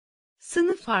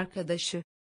 Sınıf arkadaşı.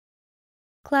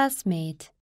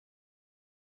 classmate,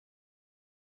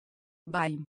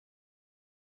 Bayım.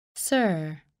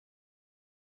 sir,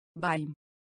 Bayım.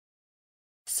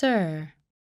 sir,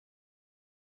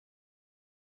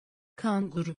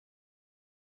 Kanguru.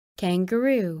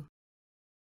 kangaroo,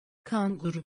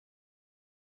 Kanguru.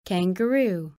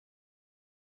 kangaroo,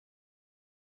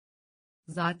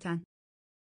 Zaten.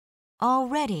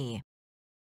 already,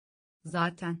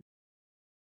 Zaten.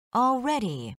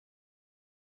 already,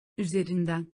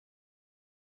 Üzerinden.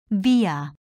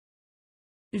 via,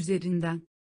 Üzerinden.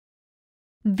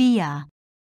 via,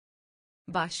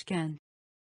 Başkent.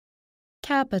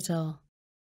 capital,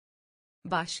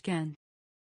 Başkent.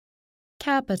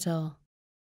 capital,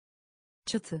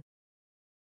 Çatı.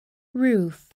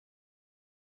 roof,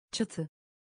 Çatı.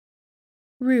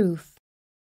 roof,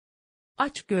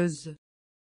 Aç gözlü.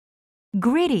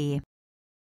 gritty,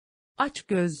 Aç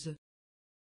gözlü.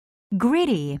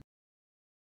 gritty,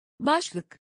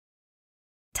 Başlık.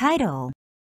 title,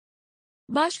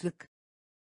 Başlık.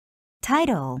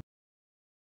 title,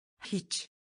 Hiç.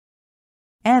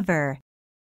 ever,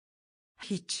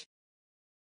 Hiç.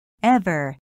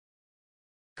 ever,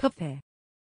 Kafe.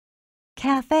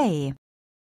 cafe,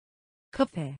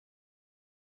 Kafe.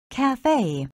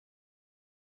 cafe,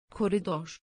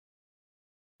 Koridor.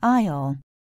 aisle,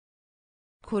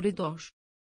 Koridor.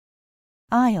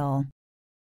 aisle,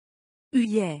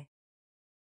 Üye.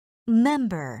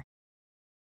 member,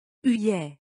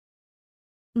 Üye.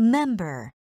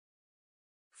 member,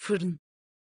 Fırın.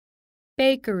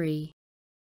 bakery,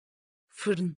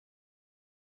 Fırın.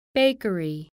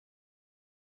 bakery,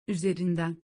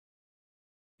 Üzerinden.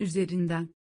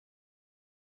 Üzerinden.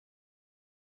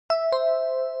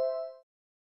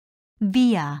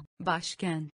 via,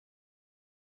 Başkent.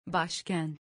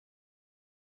 Başkent.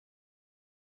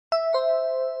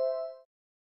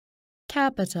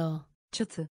 capital,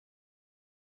 Çatı.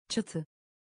 Çatı.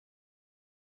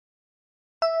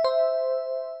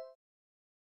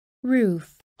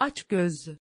 roof, Aç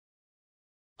gözlü.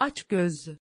 Aç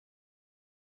gözlü.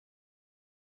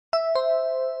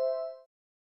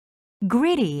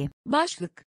 gritty,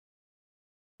 Başlık.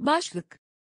 Başlık.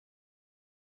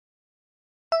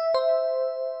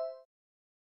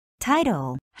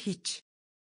 title, Hiç.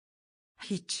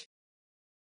 Hiç.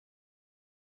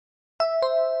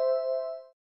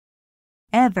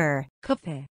 ever,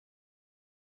 Kafe.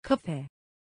 Kafe.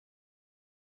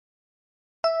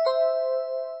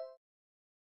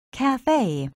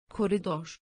 cafe,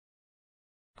 Koridor.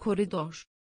 Koridor.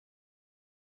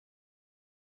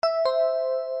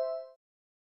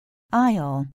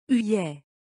 aisle, Üye.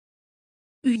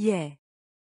 Üye.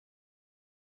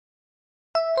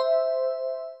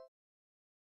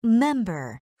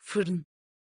 member, Fırın.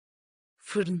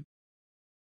 Fırın.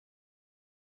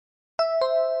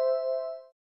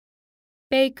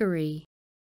 bakery,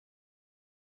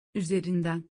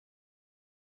 Üzerinden.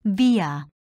 via,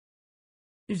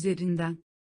 Üzerinden.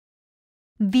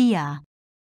 via,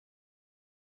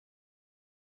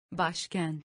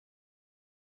 Başkent.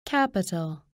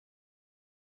 capital,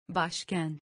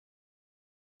 Başkent.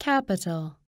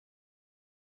 capital,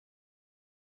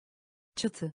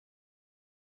 Çatı.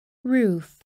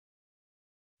 roof,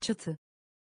 Çatı.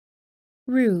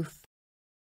 roof,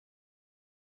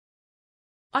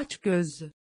 Aç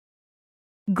gözlü.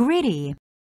 gritty,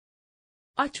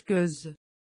 Aç gözlü.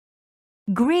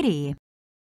 gritty,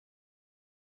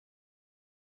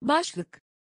 Başlık.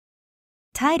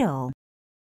 title,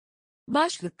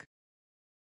 Başlık.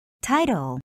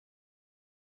 title,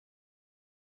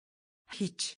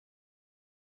 Hiç.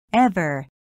 ever,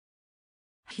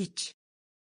 Hiç.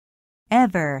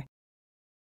 ever,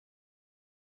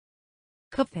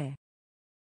 Kafe.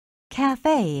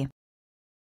 cafe,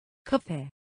 Kafe.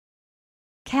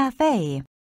 cafe,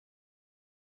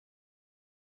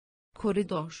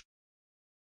 Koridor.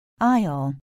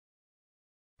 aisle,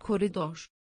 Koridor.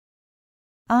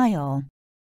 aisle,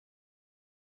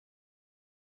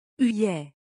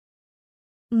 Üye.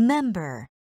 member,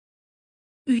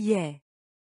 Üye.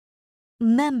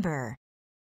 member,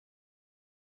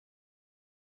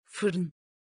 fırın,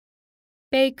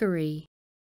 bakery,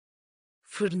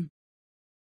 fırın,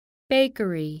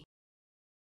 bakery,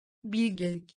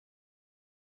 bilgelik,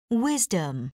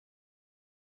 wisdom,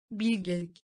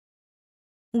 bilgelik,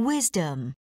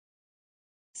 wisdom,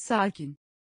 sakin,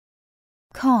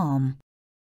 calm,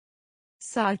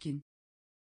 sakin,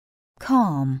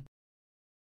 calm,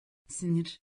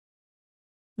 sinir,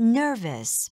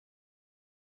 nervous,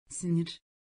 sinir,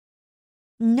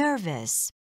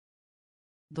 nervous,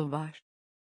 duvar,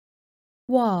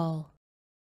 wall,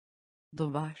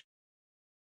 duvar,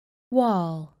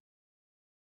 wall,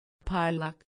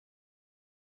 parlak,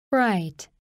 bright,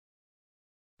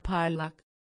 parlak,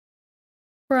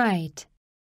 bright,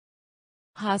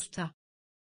 hasta,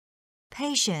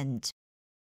 patient,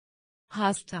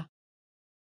 hasta,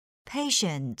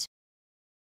 patient,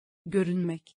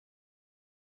 görünmek,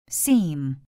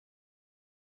 seem,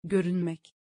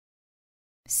 görünmek,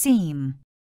 seem,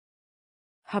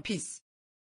 hapis,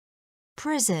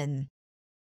 prison,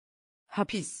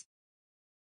 hapis,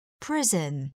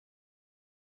 prison,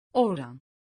 oran,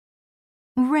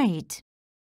 rate,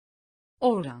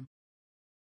 oran,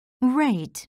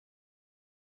 rate,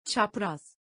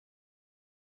 çapraz,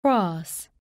 cross,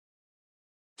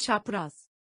 çapraz,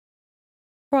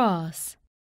 cross,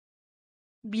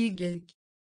 bilgelik,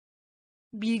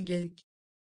 bilgelik,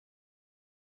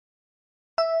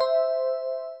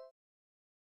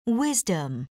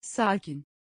 wisdom, sakin,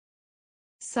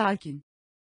 sakin,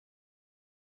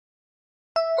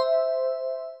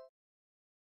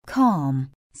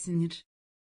 calm, sinir,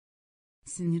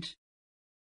 sinir,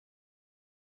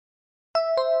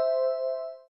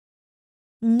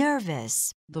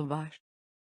 nervous, duvar,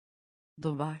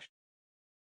 duvar,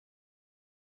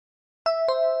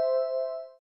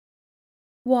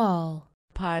 wall,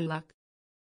 parlak,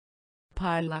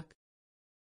 parlak,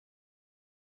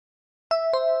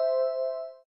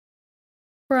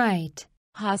 bright,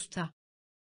 hasta,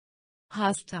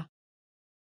 hasta,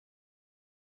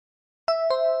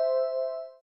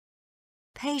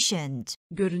 patient,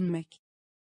 görünmek,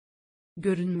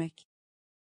 görünmek,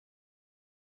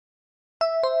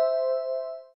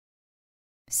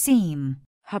 seem,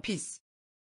 hapis,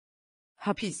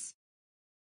 hapis,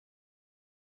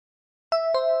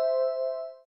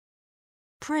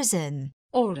 prison,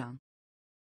 oran,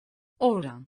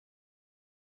 oran,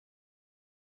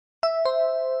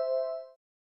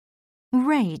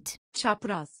 rate,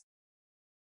 çapraz,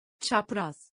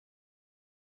 çapraz,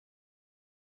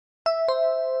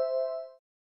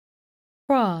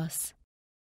 cross,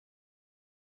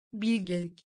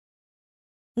 bilgelik,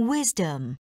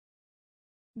 wisdom,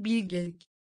 bilgelik,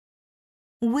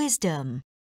 wisdom,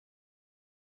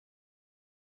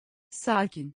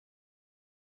 sakin,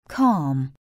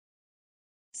 calm,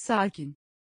 sakin,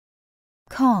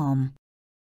 calm,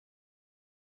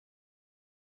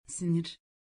 sinir,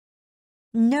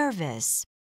 nervous,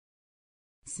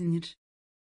 sinir,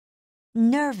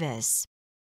 nervous,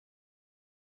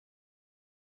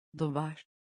 duvar,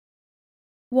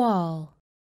 wall,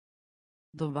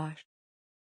 duvar,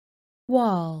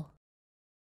 wall,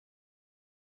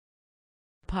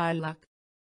 parlak,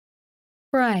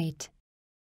 bright,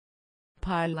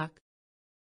 parlak,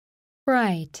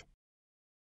 bright,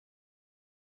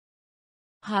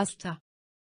 hasta,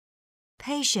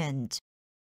 patient,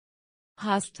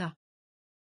 hasta,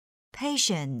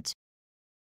 patient,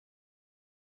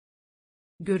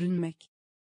 görünmek,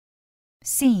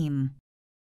 seem,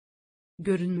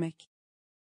 görünmek,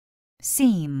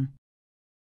 seem,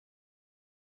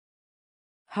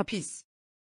 hapis,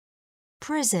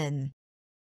 prison,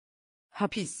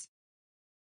 hapis,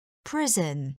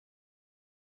 prison,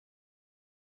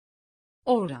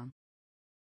 oran,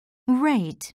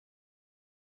 rate,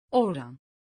 oran,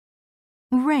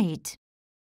 rate,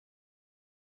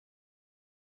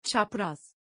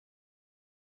 çapraz,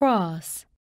 cross,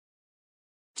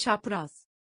 çapraz,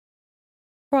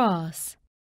 cross,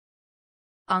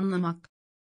 anlamak,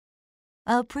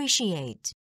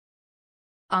 appreciate,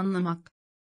 anlamak,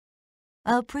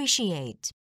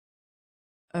 appreciate,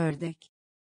 ördek,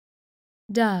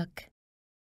 duck,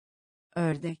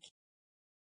 ördek,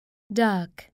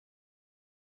 duck,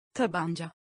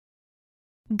 tabanca,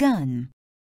 gun,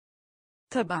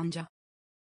 tabanca,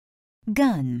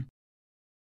 gun,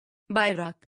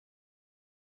 bayrak,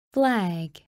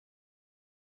 flag,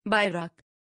 bayrak,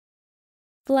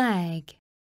 flag,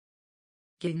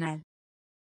 genel,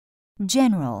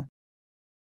 general,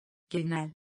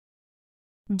 genel,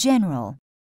 general,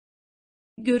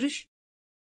 görüş,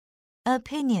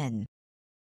 opinion,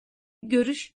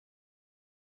 görüş,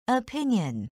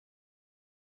 opinion,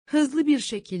 hızlı bir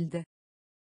şekilde,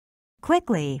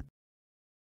 quickly,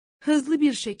 Hızlı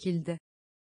bir şekilde.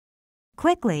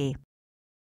 quickly,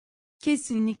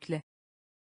 Kesinlikle.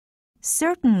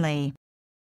 certainly,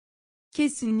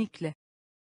 Kesinlikle.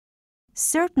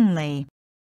 certainly,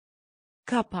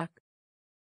 Kapak.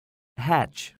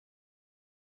 Hatch.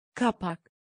 Kapak.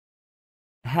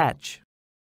 Hatch.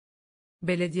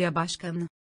 Belediye başkanı.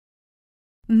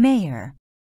 mayor,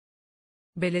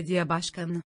 Belediye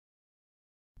başkanı.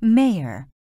 mayor,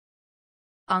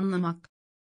 Anlamak.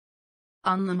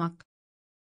 Anlamak.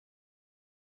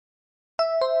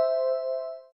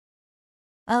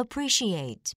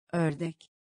 appreciate, Ördek.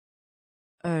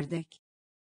 Ördek.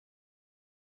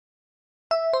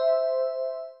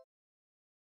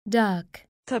 duck,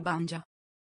 Tabanca.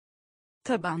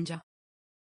 Tabanca.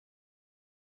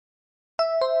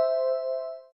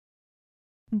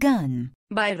 gun,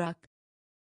 Bayrak.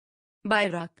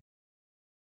 Bayrak.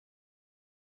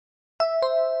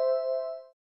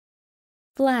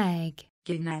 flag,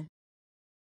 Genel.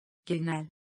 Genel.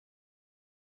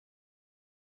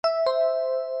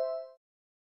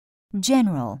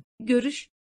 general, Görüş.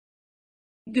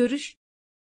 Görüş.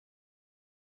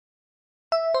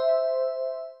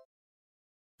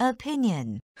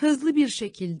 opinion, Hızlı bir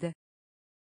şekilde.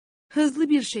 Hızlı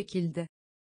bir şekilde.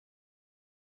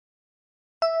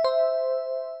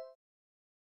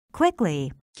 quickly,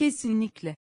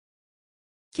 Kesinlikle.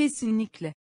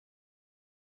 Kesinlikle.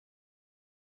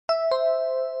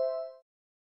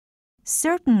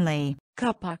 certainly,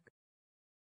 Kapak.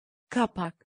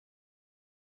 Kapak.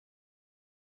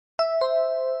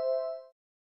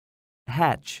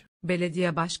 Hatch.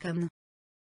 Belediye başkanı.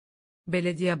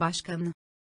 Belediye başkanı.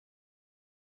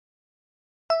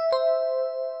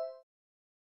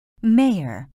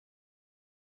 mayor,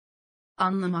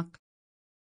 Anlamak.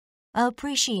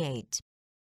 appreciate,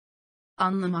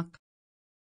 Anlamak.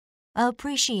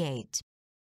 appreciate,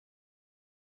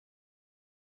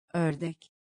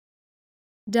 Ördek.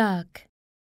 duck,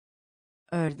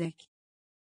 Ördek.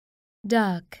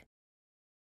 duck,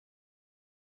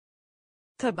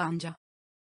 Tabanca.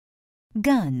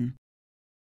 gun,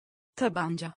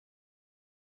 Tabanca.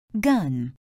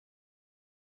 gun,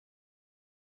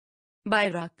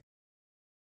 Bayrak.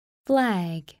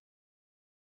 flag,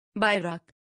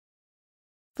 Bayrak.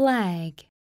 flag,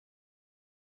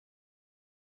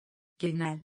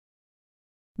 Genel.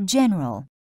 general,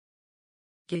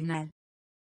 Genel.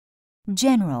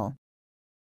 general,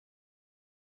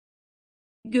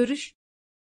 Görüş.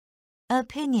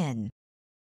 opinion,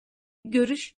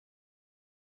 Görüş.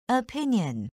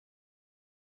 opinion,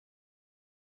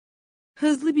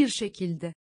 Hızlı bir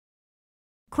şekilde.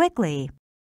 quickly,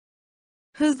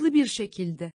 Hızlı bir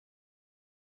şekilde.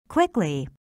 quickly,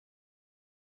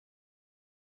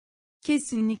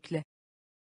 Kesinlikle.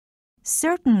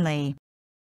 certainly,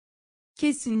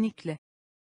 Kesinlikle.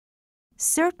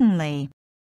 certainly,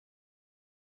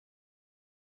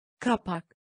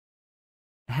 Kapak.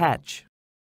 Hatch.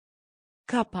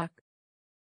 Kapak.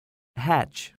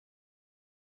 Hatch.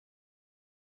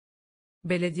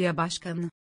 Belediye başkanı.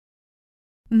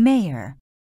 mayor,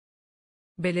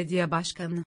 Belediye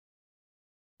başkanı.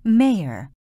 mayor,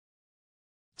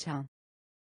 Çan.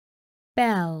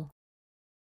 bell,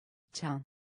 Çan.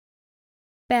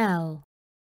 bell,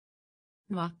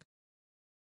 Vak.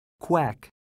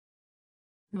 Quack.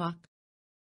 Vak.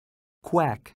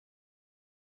 Quack.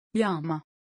 Yağma.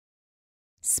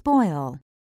 spoil,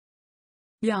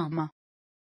 Yağma.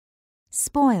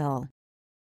 spoil,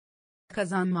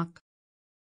 Kazanmak.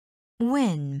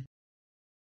 win,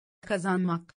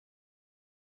 Kazanmak.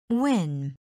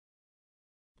 win,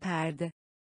 Perde.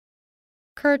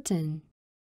 curtain,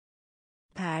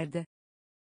 Perde.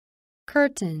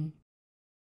 curtain,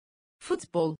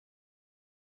 Futbol.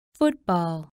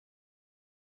 football,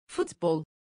 Futbol.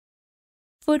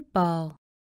 football,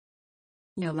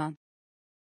 Yalan.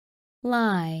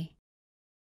 lie,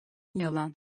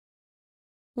 Yalan.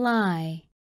 lie,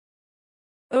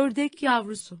 Ördek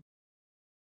yavrusu.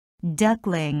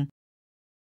 duckling,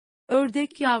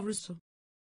 Ördek yavrusu.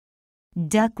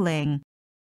 duckling,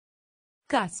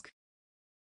 Kask.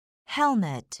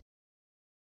 helmet,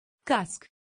 Kask.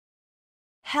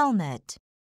 helmet,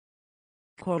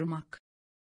 Korumak.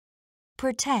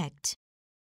 protect,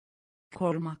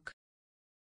 Korumak.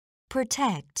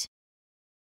 protect,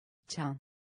 Çan.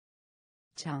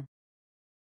 Çan.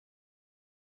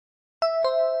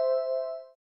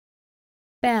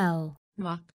 bell,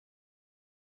 Vak.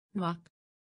 Vak.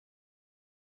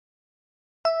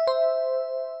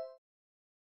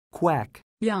 Quack.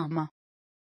 Yağma.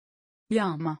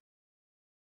 Yağma.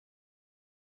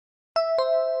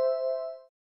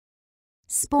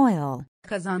 spoil,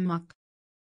 Kazanmak.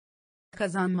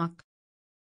 Kazanmak.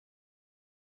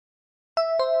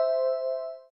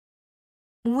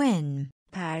 win,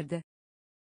 perde,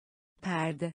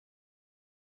 perde,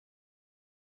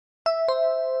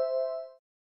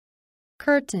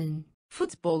 curtain,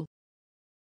 futbol,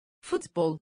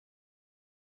 futbol,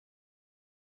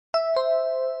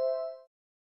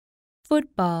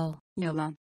 football,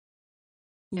 yalan,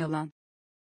 yalan,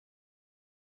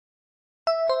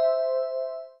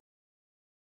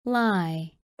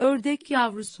 lie, ördek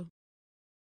yavrusu,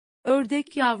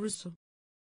 ördek yavrusu,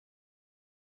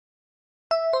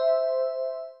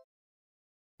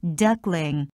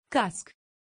 duckling, kask,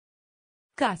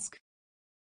 kask,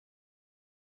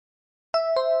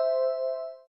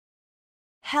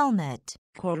 helmet,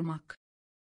 korumak,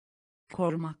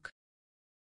 korumak,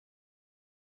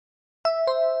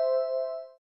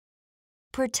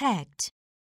 protect,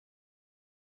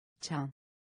 çan,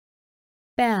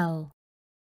 bell,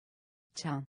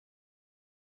 çan,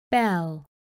 bell,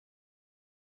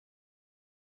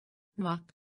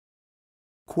 vak,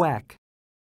 quack,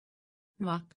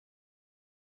 vak,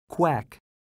 quack,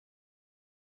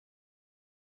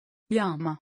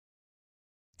 yağma,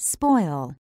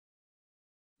 spoil,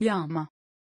 yağma,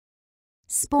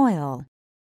 spoil,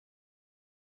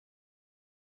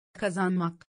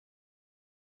 kazanmak,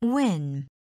 win,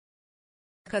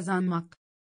 kazanmak,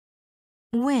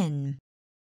 win,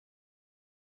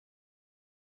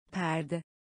 perde,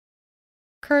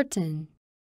 curtain,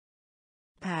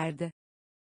 perde,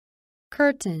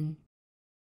 curtain,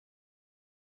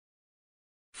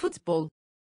 futbol,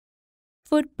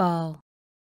 football,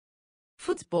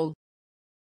 futbol,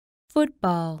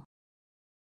 football,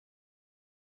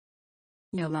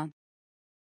 yalan,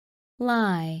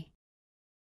 lie,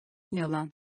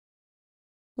 yalan,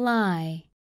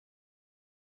 lie,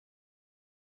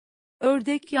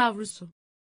 ördek yavrusu,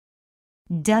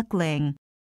 duckling,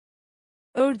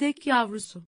 ördek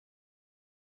yavrusu,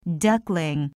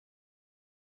 duckling,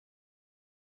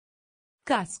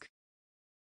 kask,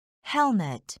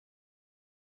 helmet,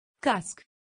 kask,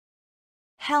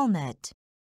 helmet,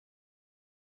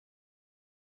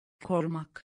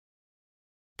 korumak,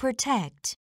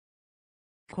 protect,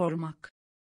 korumak,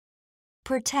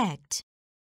 protect,